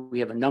cetera. We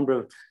have a number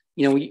of,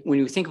 when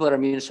you think about our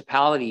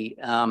municipality,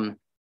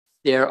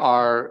 there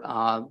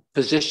are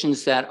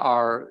positions that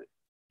are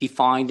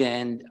defined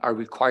and are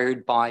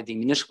required by the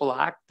Municipal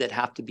Act that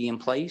have to be in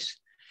place.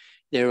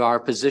 There are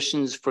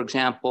positions, for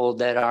example,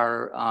 that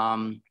are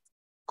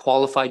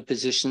qualified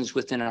positions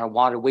within our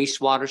water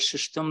wastewater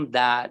system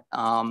that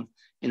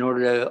in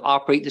order to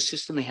operate the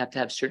system, they have to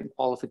have certain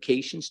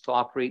qualifications to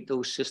operate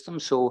those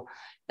systems. So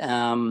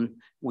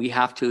we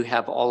have to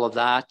have all of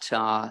that,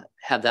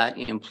 have that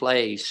in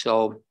place.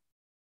 So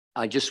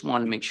I just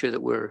want to make sure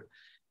that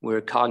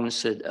we're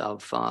cognizant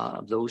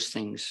of those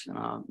things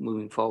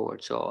moving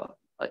forward. So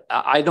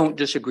I don't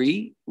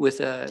disagree with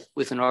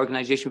an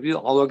organization review.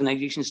 All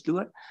organizations do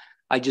it.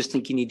 I just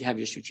think you need to have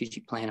your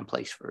strategic plan in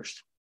place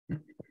first.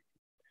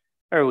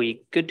 Are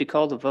we good to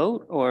call the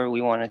vote or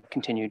we want to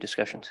continue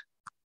discussions?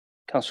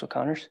 Councillor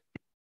Connors.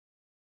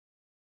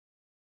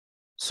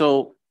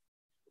 So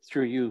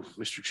through you,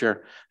 Mr.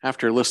 Chair,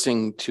 after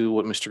listening to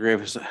what Mr.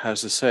 Graves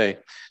has to say,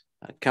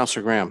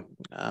 Councillor Graham,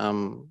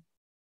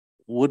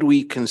 would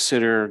we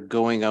consider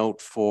going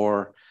out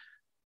for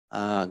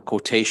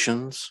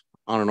quotations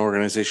on an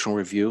organizational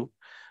review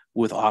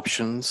with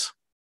options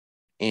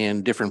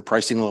and different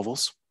pricing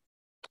levels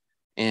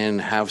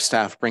and have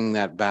staff bring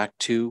that back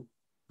to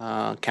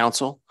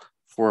council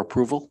for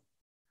approval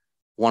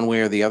one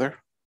way or the other,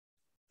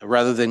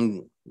 rather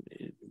than,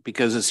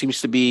 because it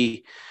seems to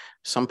be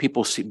some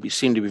people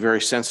seem to be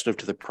very sensitive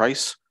to the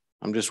price.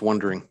 I'm just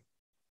wondering.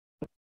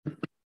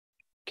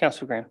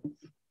 Councillor Graham.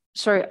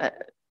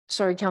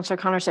 sorry, Councillor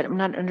Connor said, I'm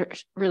not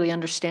really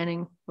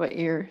understanding what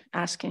you're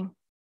asking.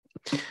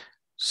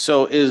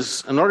 So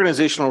is an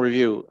organizational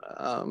review,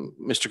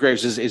 Mr.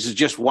 Graves, is it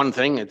just one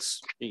thing?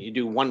 It's you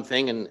do one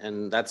thing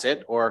and that's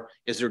it? Or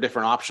is there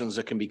different options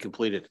that can be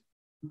completed?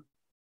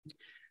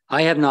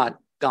 I have not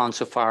gone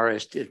so far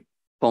as to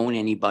phone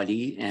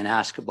anybody and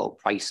ask about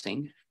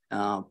pricing.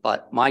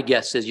 But my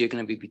guess is you're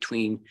going to be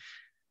between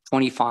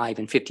 $25,000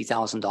 and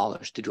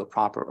 $50,000 to do a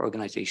proper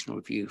organizational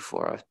review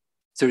for a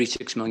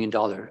 $36 million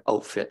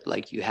outfit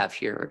like you have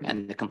here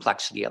and the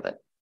complexity of it.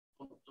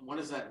 What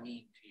does that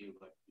mean to you?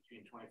 Like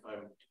between 25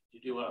 to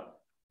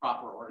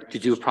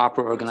do a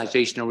proper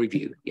organizational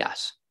review?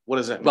 Yes. What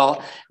does that mean?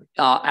 Well,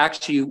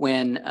 actually,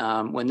 when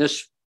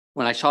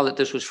I saw that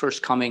this was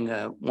first coming,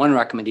 one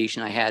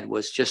recommendation I had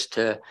was just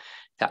to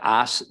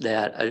ask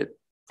that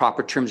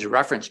proper terms of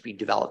reference be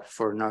developed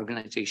for an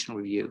organizational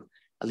review,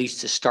 at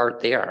least to start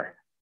there.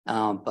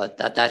 But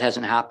that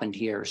hasn't happened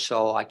here,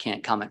 so I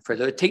can't comment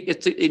further.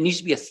 It needs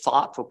to be a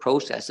thoughtful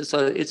process.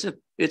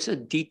 It's a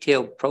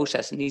detailed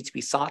process. It needs to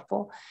be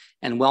thoughtful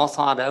and well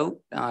thought out,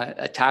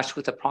 attached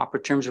with the proper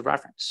terms of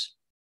reference.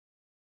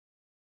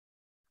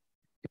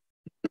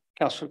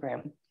 Councillor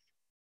Graham.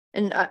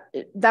 And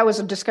that was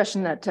a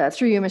discussion that,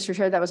 through you, Mr.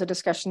 Chair, that was a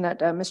discussion that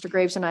Mr.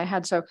 Graves and I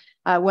had. So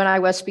when I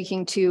was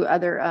speaking to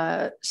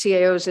other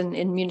CAOs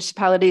in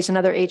municipalities and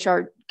other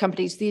HR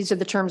companies, these are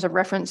the terms of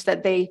reference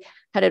that they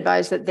had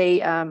advised that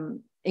they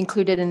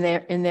included in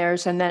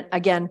theirs. And that,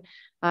 again,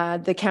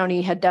 the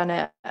county had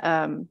done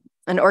an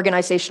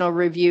organizational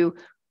review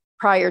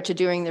prior to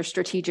doing their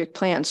strategic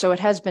plan. So it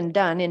has been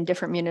done in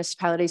different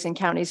municipalities and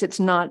counties. It's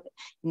not,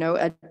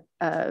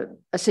 a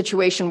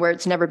situation where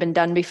it's never been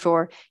done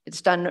before.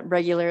 It's done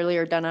regularly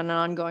or done on an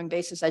ongoing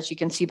basis, as you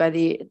can see by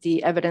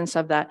the evidence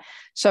of that.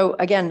 So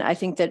again, I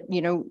think that,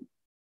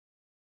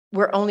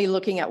 we're only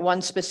looking at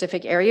one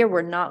specific area.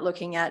 We're not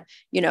looking at,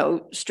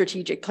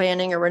 strategic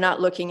planning, or we're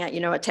not looking at,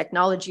 a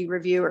technology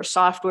review or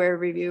software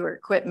review or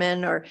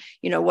equipment, or,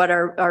 what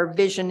our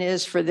vision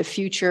is for the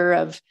future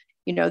of,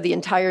 the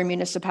entire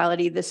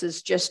municipality. This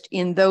is just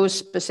in those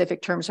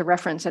specific terms of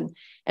reference. And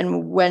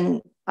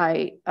when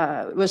I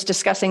was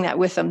discussing that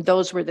with them,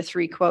 those were the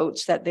three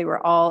quotes that they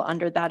were all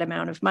under that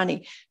amount of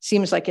money.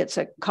 Seems like it's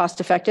a cost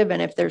effective.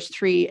 And if there's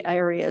three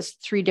areas,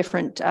 three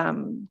different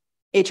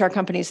HR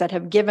companies that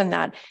have given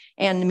that,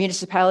 and the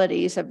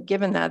municipalities have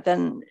given that,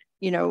 then,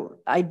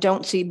 I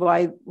don't see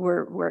why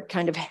we're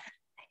kind of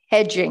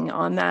hedging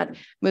on that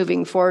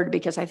moving forward,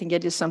 because I think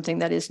it is something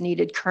that is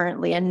needed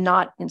currently and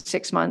not in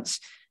 6 months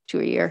to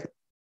a year.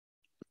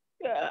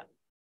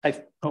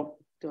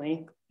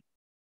 Delaney.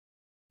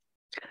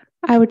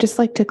 I would just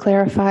like to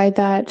clarify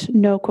that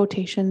no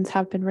quotations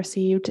have been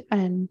received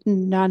and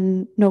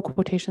no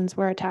quotations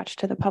were attached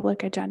to the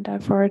public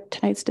agenda for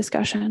tonight's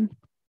discussion.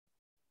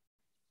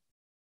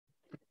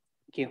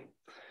 Thank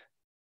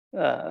you.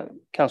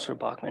 Councillor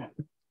Bachman.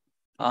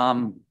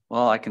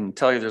 Well, I can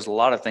tell you there's a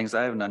lot of things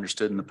I haven't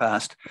understood in the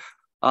past.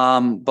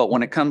 But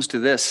when it comes to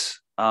this,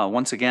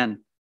 once again,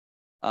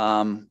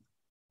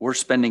 we're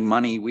spending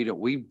money.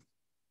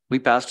 We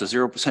passed a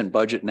 0%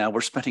 budget. Now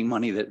we're spending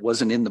money that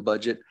wasn't in the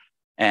budget,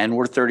 and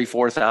we're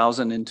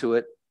 34,000 into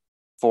it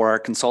for our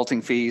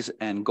consulting fees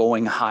and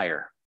going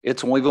higher.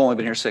 We've only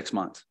been here 6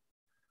 months.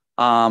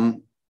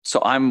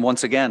 So I'm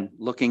once again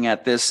looking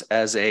at this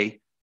as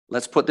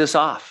let's put this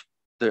off.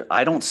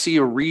 I don't see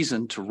a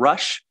reason to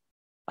rush.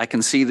 I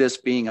can see this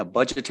being a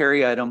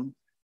budgetary item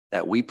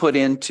that we put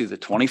into the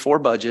 24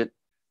 budget,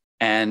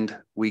 and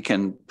we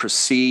can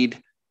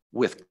proceed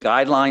with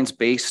guidelines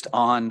based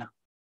on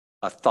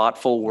a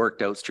thoughtful,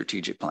 worked out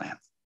strategic plan.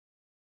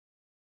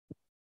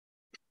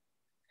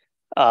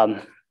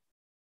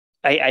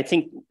 I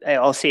think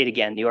I'll say it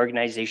again. The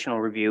organizational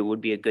review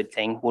would be a good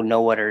thing. We'll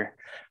know what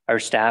our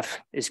staff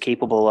is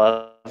capable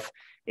of.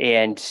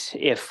 And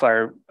if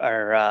our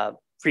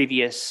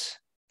previous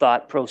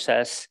thought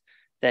process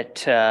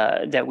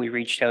that we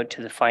reached out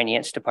to the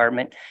finance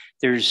department,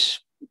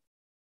 there's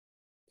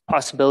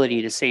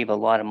possibility to save a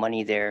lot of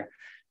money there.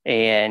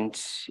 And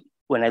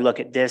when I look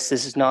at this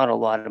is not a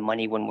lot of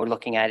money when we're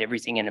looking at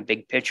everything in a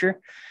big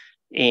picture.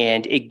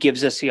 And it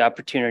gives us the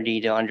opportunity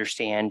to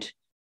understand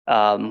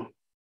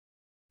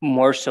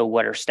more so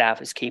what our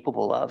staff is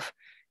capable of.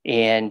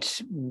 And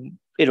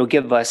it'll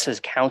give us as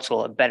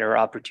council a better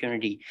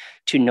opportunity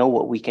to know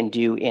what we can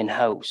do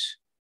in-house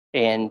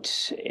and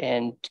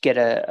get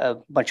a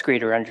much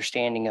greater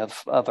understanding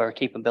of our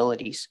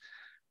capabilities.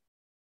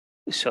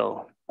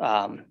 So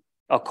I'll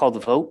call the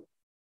vote.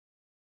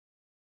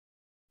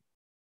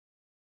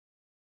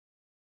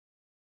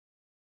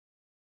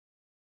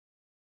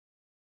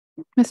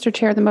 Mr.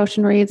 Chair, the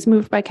motion reads,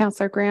 moved by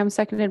Councillor Graham,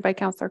 seconded by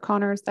Councillor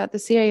Connors, that the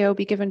CAO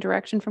be given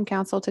direction from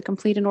Council to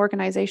complete an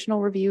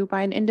organizational review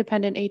by an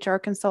independent HR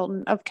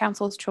consultant of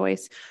Council's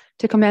choice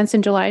to commence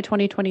in July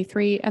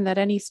 2023, and that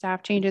any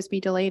staff changes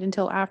be delayed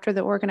until after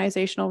the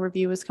organizational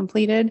review is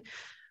completed,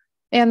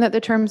 and that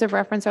the terms of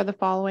reference are the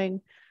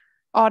following: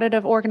 audit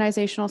of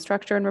organizational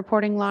structure and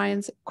reporting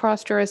lines,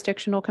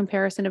 cross-jurisdictional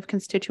comparison of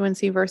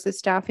constituency versus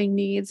staffing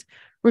needs,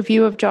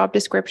 review of job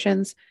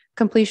descriptions,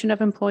 completion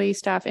of employee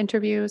staff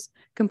interviews,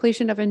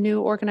 completion of a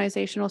new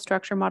organizational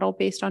structure model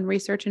based on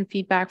research and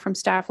feedback from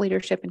staff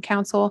leadership and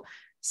council,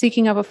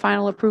 seeking of a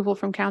final approval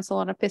from council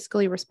on a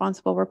fiscally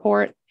responsible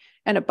report,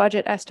 and a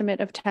budget estimate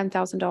of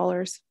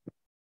 $10,000.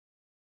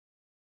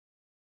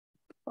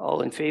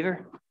 All in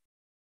favor?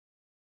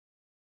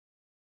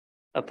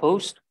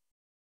 Opposed?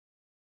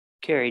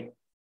 Carried.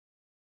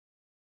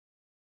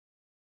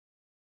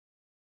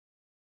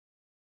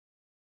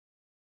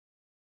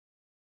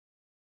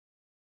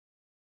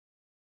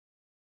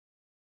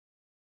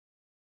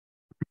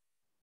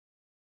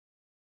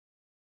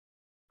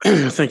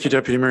 Thank you,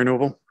 Deputy Mayor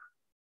Noble.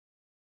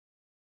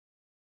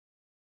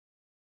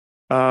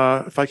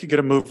 If I could get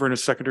a mover and a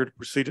seconder to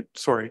proceed.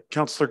 Sorry,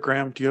 Councillor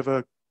Graham, do you have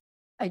a?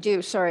 I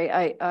do. Sorry,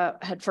 I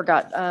had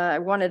forgot. I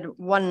wanted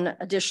one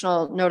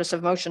additional notice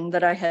of motion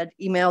that I had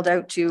emailed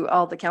out to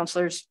all the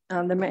councillors,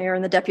 the mayor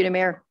and the deputy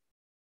mayor.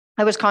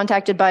 I was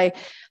contacted by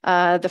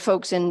the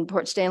folks in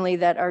Port Stanley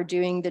that are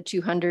doing the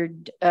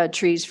 200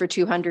 trees for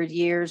 200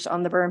 years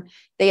on the berm.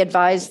 They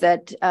advise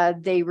that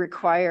they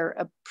require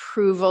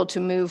approval to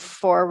move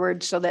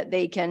forward so that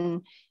they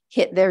can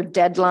hit their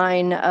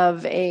deadline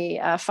of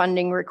a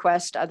funding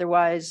request.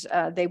 Otherwise,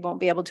 they won't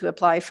be able to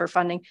apply for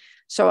funding.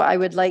 So I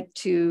would like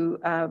to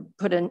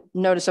put a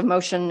notice of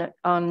motion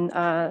on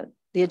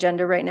the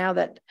agenda right now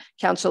that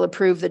council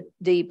approve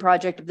the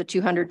project of the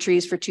 200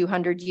 trees for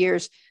 200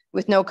 years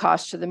with no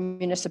cost to the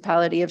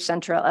municipality of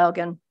Central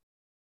Elgin.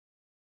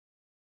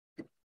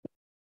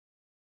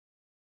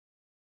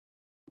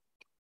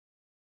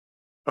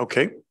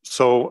 Okay,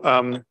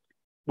 so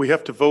we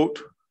have to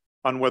vote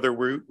on whether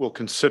we will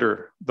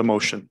consider the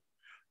motion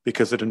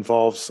because it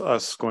involves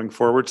us going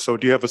forward. So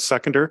do you have a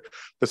seconder?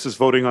 This is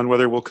voting on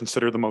whether we'll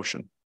consider the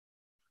motion.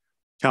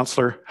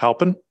 Councillor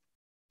Halpin,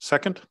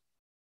 second.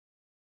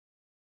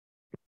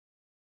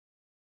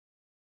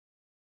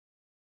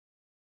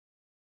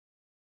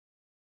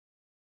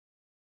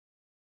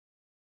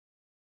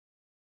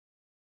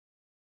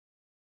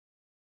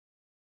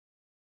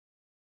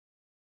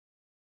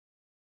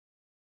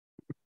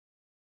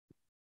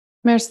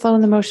 Mayor Sloan,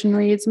 the motion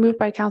reads, moved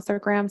by Councillor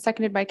Graham,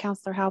 seconded by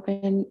Councillor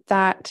Halpin,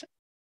 that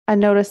a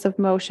notice of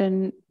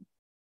motion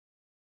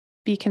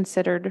be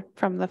considered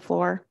from the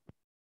floor.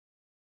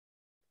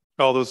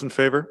 All those in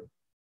favor?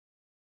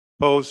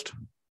 Opposed?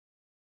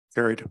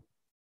 Carried.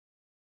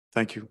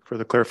 Thank you for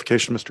the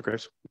clarification, Mr.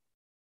 Graves.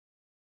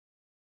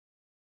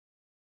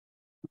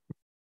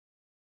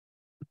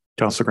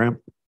 Councillor Graham.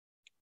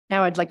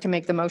 Now I'd like to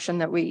make the motion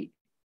that we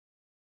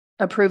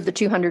approve the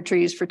 200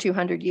 trees for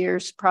 200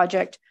 years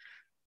project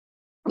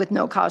with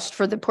no cost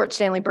for the Port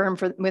Stanley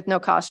berm with no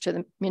cost to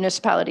the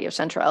municipality of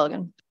Central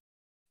Elgin.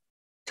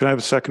 Can I have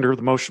a seconder of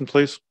the motion,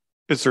 please?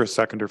 Is there a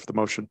seconder for the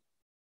motion?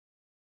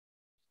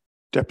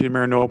 Deputy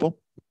Mayor Noble.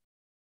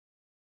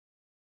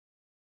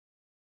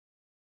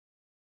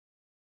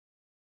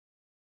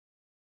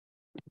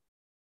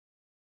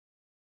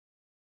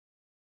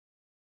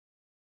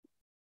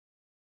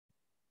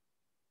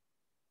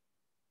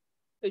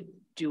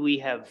 Do we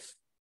have,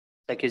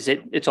 like,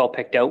 it's all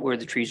picked out where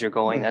the trees are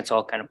going? That's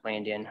all kind of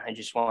planned in. I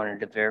just wanted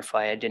to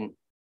verify. I didn't.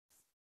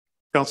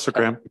 Councillor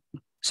Graham.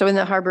 So in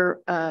the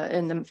harbor,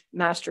 in the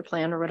master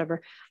plan or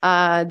whatever,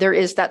 there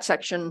is that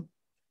section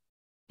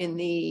in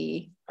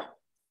the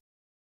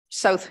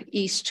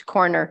southeast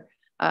corner.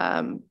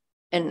 And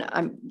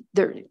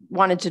they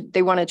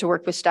wanted to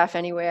work with staff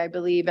anyway, I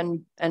believe,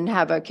 and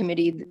have a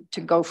committee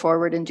to go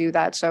forward and do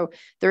that. So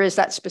there is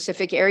that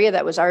specific area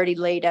that was already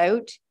laid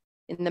out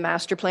in the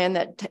master plan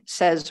that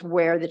says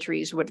where the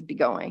trees would be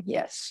going.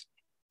 Yes.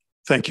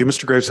 Thank you.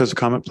 Mr. Graves has a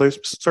comment, please,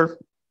 sir.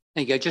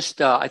 Thank you.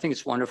 I think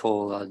it's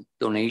wonderful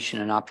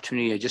donation and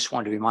opportunity. I just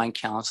wanted to remind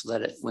council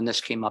that when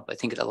this came up, I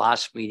think at the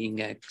last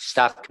meeting,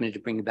 staff committed to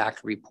bring back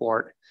a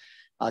report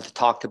to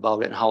talk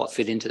about it and how it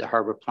fit into the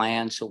harbor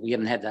plan. So we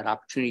haven't had that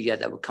opportunity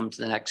yet. That would come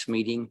to the next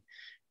meeting.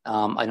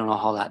 I don't know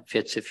how that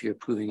fits if you're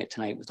approving it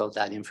tonight without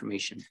that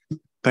information.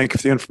 Thank you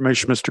for the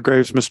information, Mr.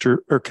 Graves.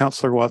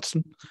 Councillor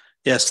Watson.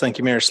 Yes, thank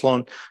you, Mayor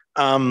Sloan.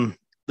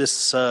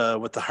 This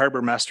with the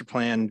harbor master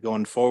plan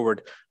going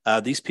forward,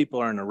 these people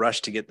are in a rush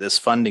to get this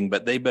funding,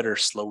 but they better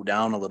slow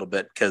down a little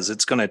bit because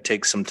it's going to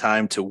take some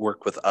time to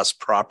work with us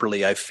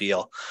properly, I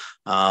feel.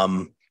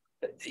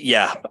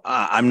 Yeah,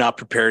 I'm not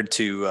prepared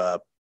to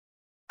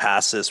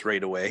pass this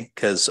right away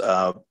because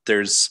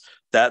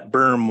that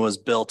berm was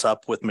built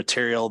up with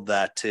material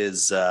that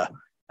is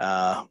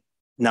not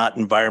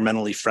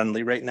environmentally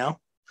friendly right now.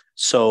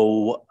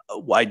 So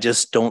I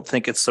just don't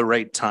think it's the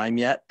right time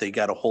yet. They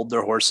got to hold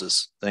their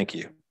horses. Thank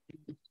you.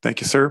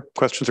 Thank you, sir.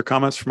 Questions or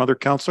comments from other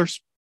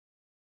councillors?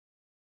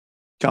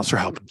 Councillor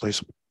Halpin,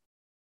 please.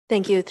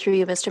 Thank you. Through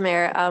you, Mr.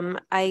 Mayor.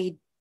 I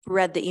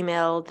read the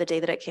email the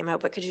day that it came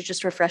out, but could you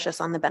just refresh us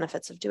on the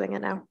benefits of doing it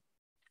now?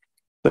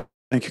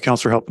 Thank you,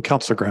 Councillor Halpin.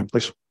 Councillor Graham,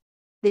 please.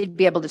 They'd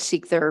be able to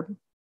seek their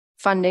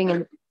funding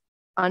and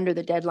under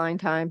the deadline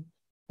time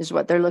is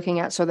what they're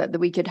looking at so that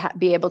we could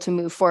be able to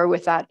move forward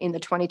with that in the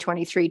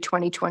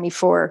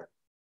 2023-2024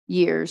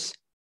 years.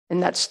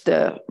 And that's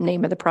the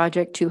name of the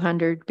project,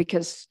 200,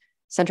 because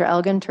Central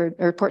Elgin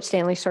or Port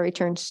Stanley, sorry,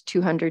 turns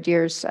 200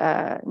 years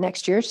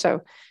next year.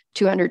 So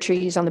 200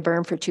 trees on the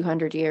berm for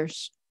 200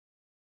 years.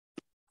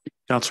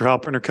 Councillor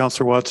Halpern or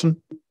Councillor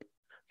Watson?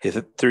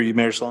 Through you,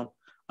 Mayor Sloan.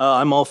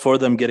 I'm all for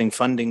them getting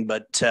funding,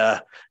 but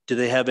do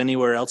they have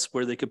anywhere else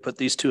where they could put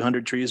these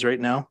 200 trees right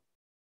now?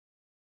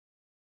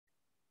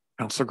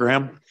 Councillor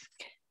Graham?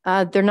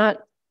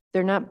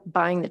 They're not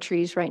buying the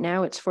trees right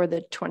now. It's for the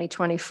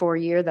 2024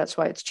 year. That's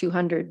why it's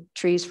 200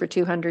 trees for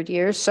 200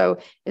 years. So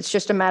it's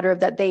just a matter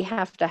of that they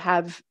have to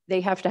have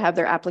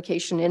their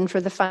application in for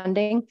the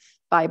funding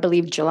by, I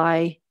believe,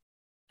 July.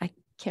 I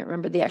can't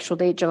remember the actual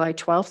date, July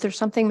 12th or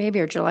something maybe,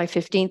 or July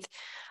 15th.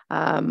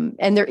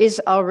 And there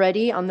is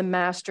already on the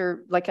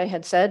master, like I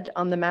had said,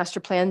 on the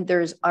master plan,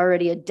 there's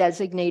already a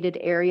designated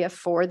area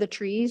for the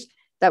trees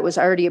that was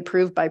already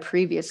approved by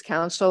previous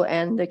council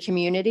and the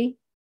community.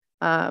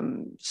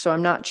 So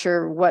I'm not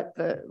sure what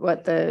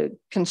the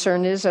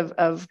concern is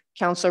of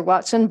Councillor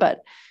Watson,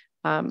 but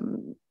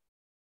Mr.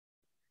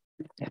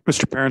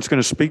 Parent's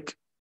going to speak,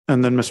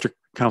 and then Mr.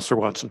 Councillor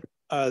Watson.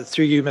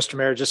 Through you, Mr.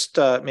 Mayor, just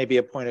maybe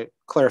a point of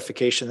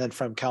clarification then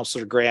from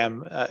Councillor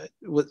Graham,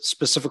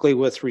 specifically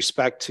with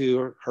respect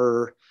to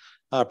her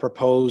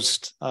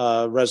proposed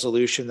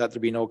resolution that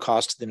there be no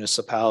cost to the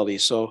municipality.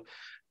 So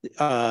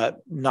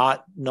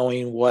not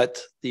knowing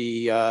what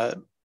the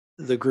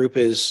group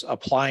is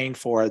applying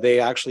for, are they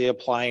actually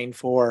applying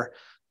for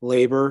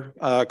labor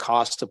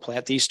costs to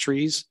plant these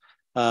trees?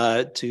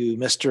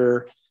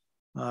 To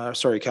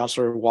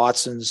Councillor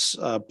Watson's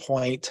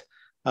point,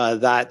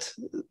 that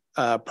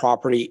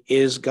property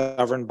is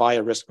governed by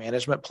a risk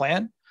management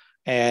plan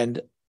and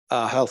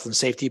a health and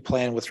safety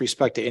plan with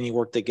respect to any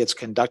work that gets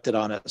conducted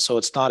on it. So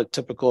it's not a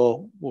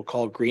typical, we'll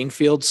call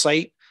greenfield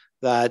site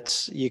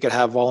that you could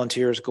have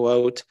volunteers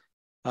go out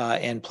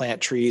and plant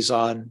trees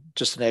on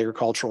just an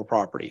agricultural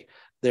property.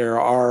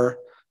 There are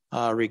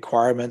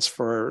requirements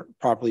for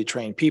properly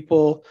trained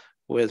people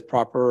with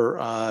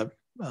proper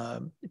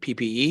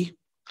PPE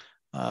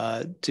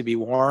to be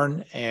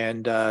worn,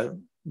 and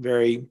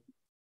very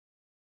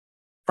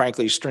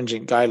frankly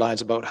stringent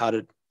guidelines about how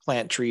to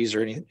plant trees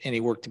or any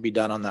work to be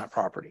done on that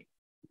property.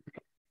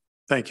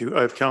 Thank you.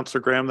 I have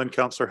Councillor Graham, then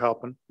Councillor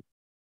Halpin.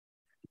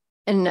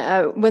 And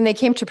when they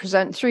came to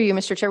present, through you,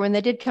 Mr. Chair, when they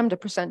did come to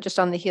present, just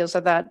on the heels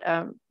of that,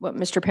 what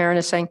Mr. Parent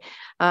is saying,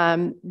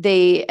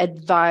 they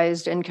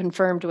advised and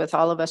confirmed with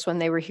all of us when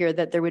they were here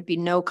that there would be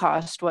no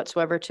cost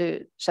whatsoever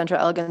to Central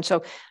Elgin.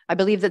 So I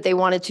believe that they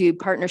wanted to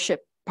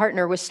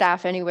partner with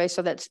staff anyway,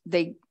 so that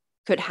they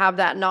could have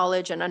that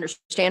knowledge and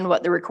understand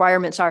what the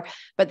requirements are.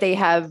 But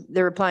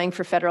they're applying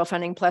for federal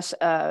funding plus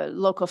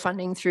local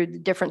funding through the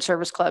different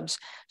service clubs.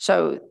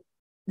 So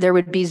there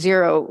would be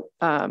zero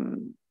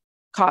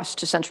cost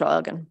to Central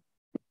Elgin.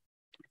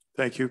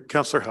 Thank you.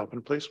 Councillor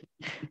Halpin, please.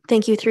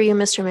 Thank you. Through you,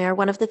 Mr. Mayor.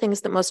 One of the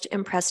things that most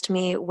impressed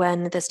me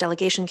when this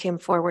delegation came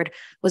forward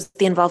was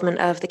the involvement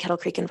of the Kettle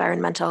Creek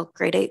Environmental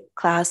Grade 8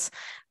 class.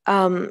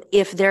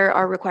 If there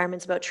are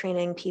requirements about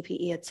training,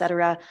 PPE, et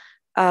cetera,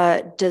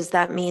 does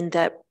that mean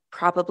that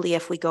probably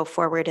if we go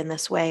forward in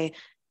this way,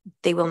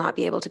 they will not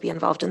be able to be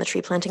involved in the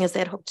tree planting as they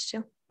had hoped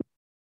to?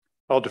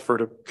 I'll defer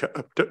to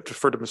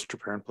Mr.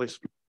 Parent, please.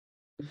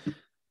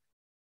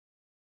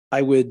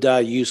 I would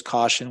use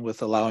caution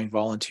with allowing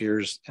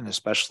volunteers and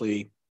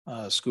especially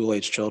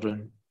school-age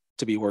children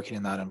to be working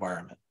in that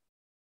environment,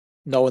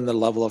 knowing the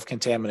level of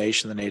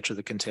contamination, the nature of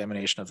the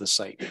contamination of the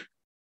site.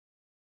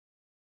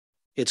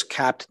 It's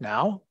capped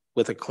now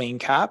with a clean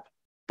cap,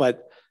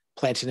 but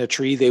planting a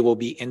tree, they will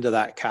be into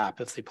that cap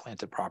if they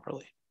plant it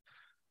properly.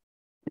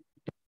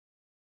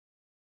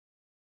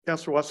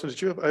 Councillor Watson,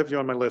 I have you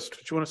on my list.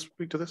 Did you want to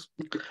speak to this?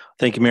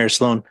 Thank you, Mayor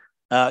Sloan.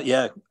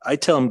 Yeah, I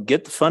tell them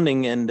get the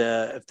funding, and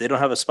if they don't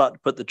have a spot to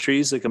put the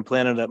trees, they can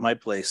plant it at my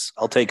place.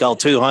 I'll take all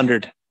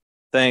 200.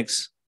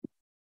 Thanks.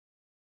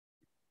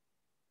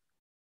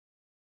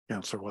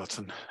 Councillor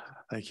Watson,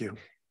 thank you.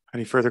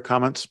 Any further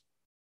comments?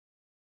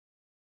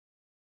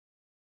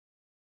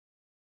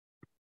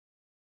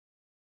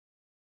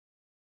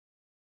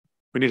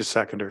 We need a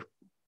seconder.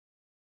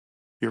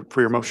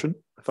 For your motion?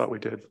 I thought we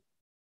did.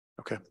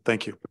 Okay,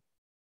 thank you.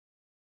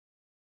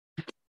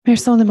 Mayor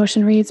Sloan, the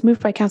motion reads,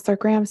 moved by Councillor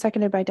Graham,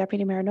 seconded by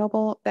Deputy Mayor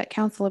Noble, that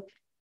Council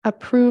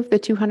approve the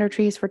 200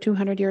 trees for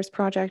 200 years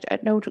project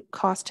at no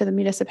cost to the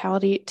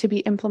municipality to be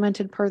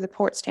implemented per the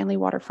Port Stanley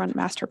Waterfront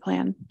Master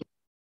Plan.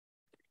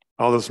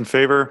 All those in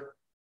favor?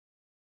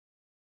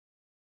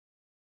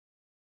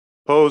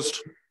 Opposed?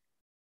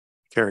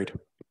 Carried.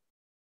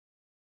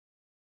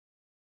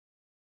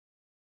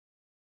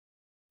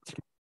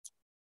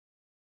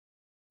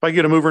 If I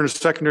get a mover and a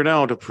seconder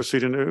now to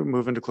proceed and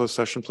move into closed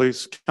session,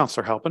 please.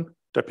 Councillor Halpin,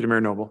 Deputy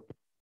Mayor Noble.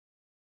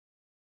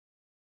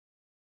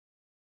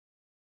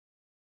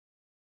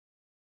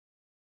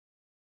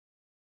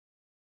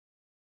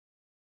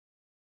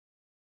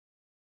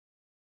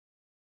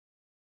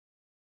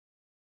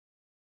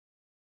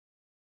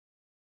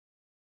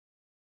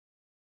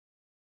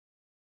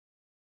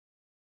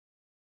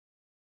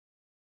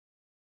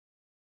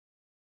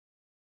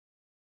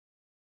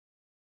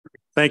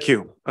 Thank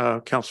you.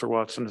 Councillor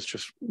Watson has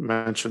just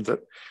mentioned that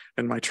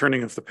in my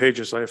turning of the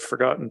pages, I have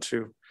forgotten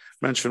to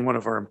mention one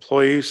of our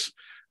employees.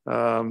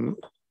 Andrew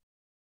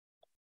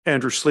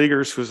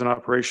Sleegers, who's an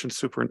operations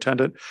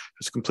superintendent,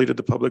 has completed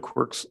the Public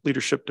Works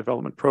Leadership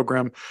Development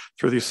Program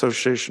through the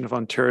Association of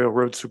Ontario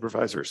Road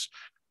Supervisors.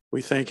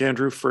 We thank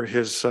Andrew for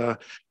his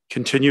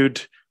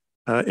continued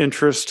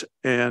interest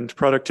and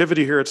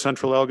productivity here at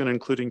Central Elgin,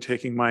 including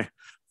taking my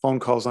phone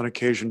calls on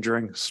occasion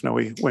during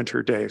snowy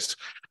winter days.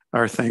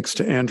 Our thanks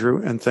to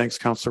Andrew, and thanks,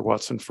 Councillor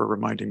Watson, for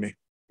reminding me.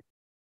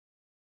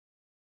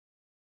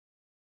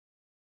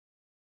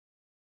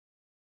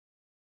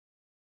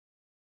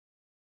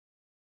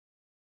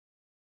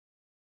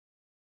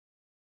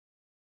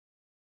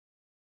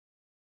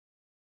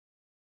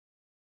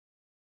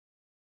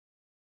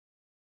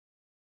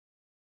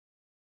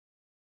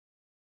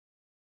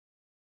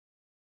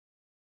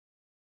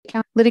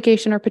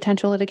 Litigation or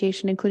potential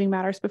litigation, including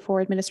matters before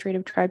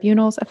administrative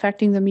tribunals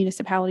affecting the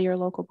municipality or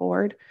local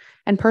board,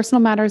 and personal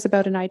matters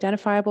about an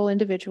identifiable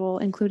individual,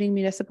 including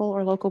municipal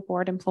or local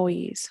board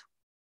employees.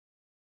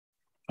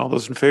 All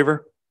those in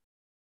favor?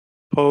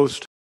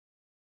 Opposed?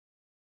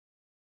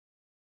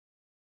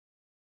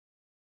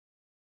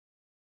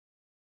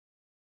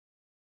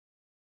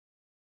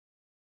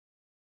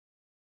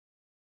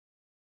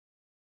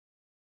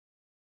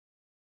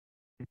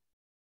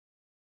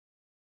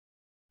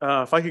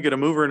 If I could get a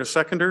mover and a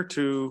seconder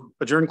to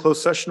adjourn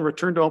closed session,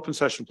 return to open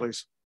session,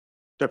 please.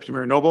 Deputy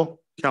Mayor Noble,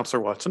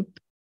 Councillor Watson.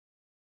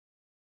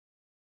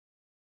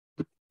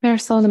 Mayor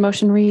Sloan, the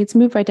motion reads,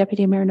 moved by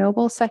Deputy Mayor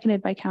Noble,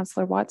 seconded by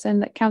Councillor Watson,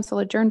 that council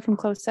adjourn from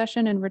closed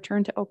session and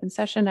return to open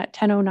session at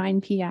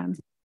 10:09 p.m.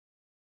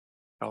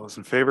 All those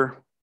in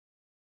favor?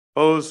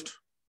 Opposed?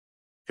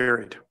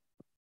 Carried.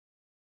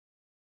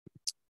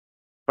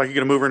 If I could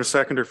get a mover and a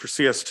seconder for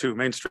CS2,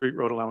 Main Street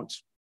Road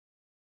Allowance.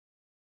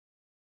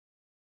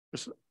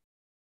 If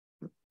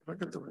I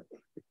get the right.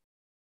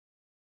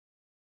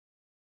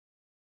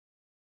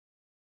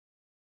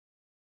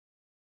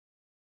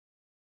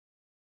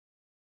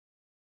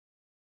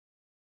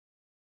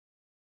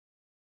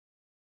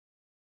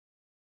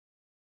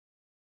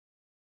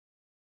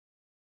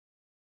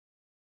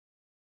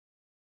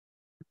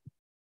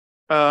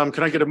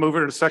 Can I get a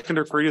mover and a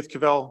seconder for Edith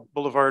Cavell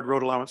Boulevard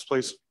Road Allowance,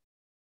 please?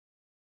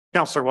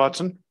 Councillor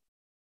Watson,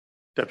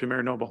 Deputy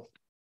Mayor Noble.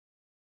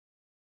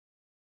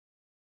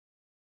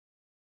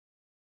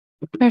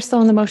 Mayor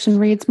Sloan, the motion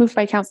reads, moved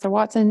by Councillor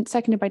Watson,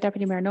 seconded by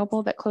Deputy Mayor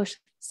Noble, that closed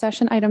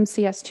session item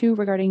CS2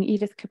 regarding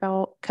Edith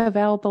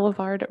Cavell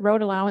Boulevard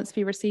Road Allowance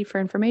be received for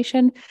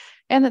information,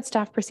 and that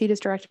staff proceed as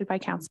directed by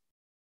council.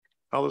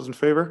 All those in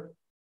favor?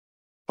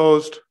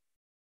 Opposed?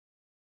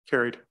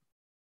 Carried.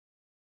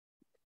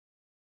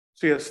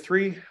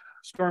 CS3,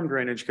 storm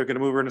drainage. Can I get a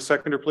mover and a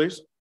seconder,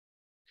 please?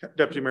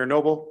 Deputy Mayor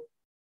Noble,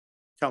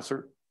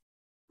 Councillor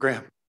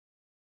Graham.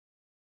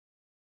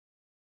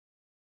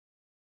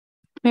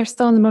 Mayor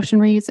Sloan, the motion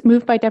reads,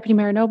 moved by Deputy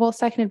Mayor Noble,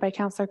 seconded by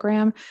Councillor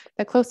Graham,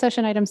 that closed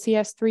session item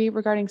CS3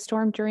 regarding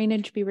storm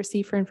drainage be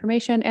received for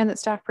information, and that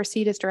staff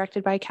proceed as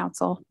directed by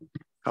council.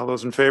 All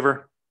those in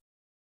favor?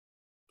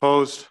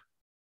 Opposed?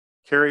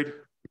 Carried.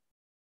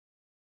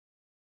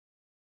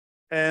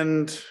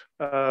 And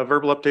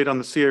verbal update on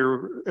the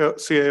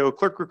CAO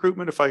clerk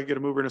recruitment. If I could get a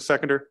mover and a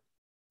seconder.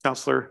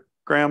 Councillor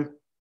Graham,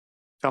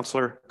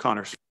 Councillor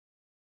Connors.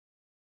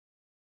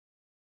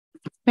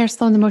 Mayor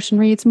Sloan, the motion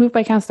reads, moved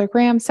by Councillor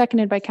Graham,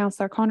 seconded by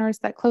Councillor Connors,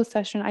 that closed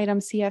session item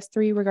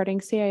CS3 regarding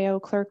CAO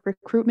clerk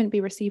recruitment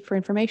be received for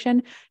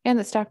information, and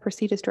that staff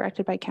proceed as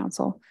directed by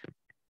council.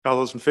 All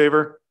those in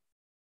favor?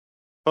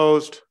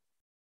 Opposed?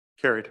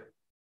 Carried.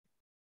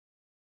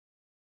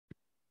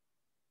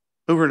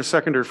 Mover and a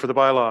seconder for the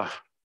bylaw.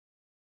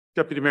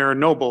 Deputy Mayor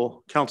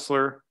Noble,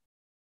 Councillor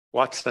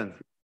Watson.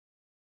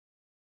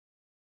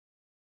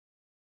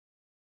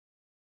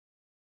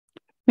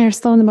 Mayor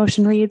Sloan, the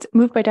motion reads,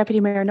 moved by Deputy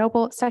Mayor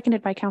Noble,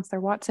 seconded by Councillor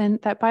Watson,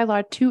 that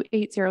bylaw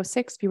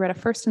 2806 be read a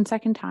first and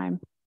second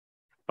time.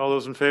 All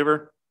those in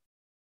favor?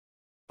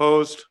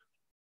 Opposed?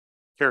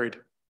 Carried.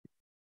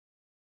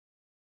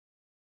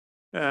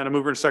 And a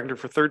mover and a seconder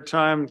for third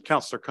time,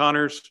 Councillor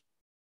Connors,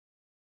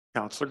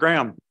 Councillor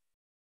Graham.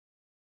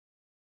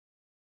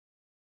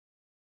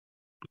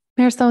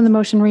 Mayor Sloan, the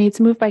motion reads,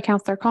 moved by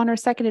Councillor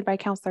Connors, seconded by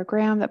Councillor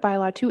Graham, that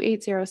bylaw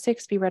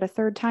 2806 be read a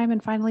third time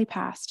and finally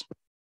passed.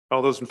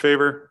 All those in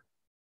favor?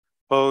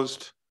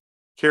 Opposed?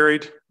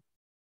 Carried. If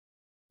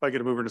I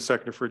get a mover and a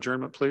seconder for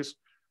adjournment, please.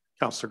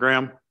 Councillor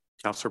Graham,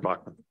 Councillor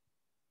Bachman.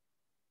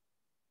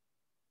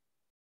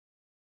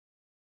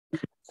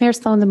 Mayor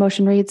Sloan, the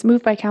motion reads,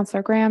 moved by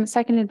Councillor Graham,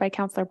 seconded by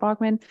Councillor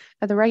Bachman,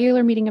 that the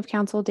regular meeting of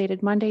council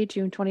dated Monday,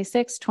 June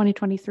 26,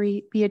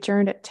 2023 be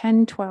adjourned at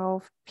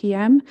 10:12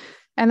 p.m.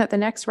 and that the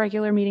next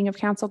regular meeting of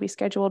council be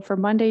scheduled for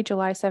Monday,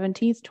 July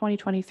 17th,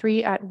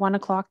 2023 at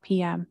 1:00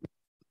 p.m.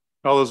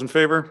 All those in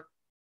favor?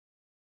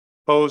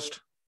 Opposed?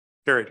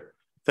 Carried.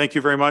 Thank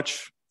you very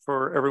much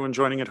for everyone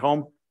joining at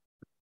home.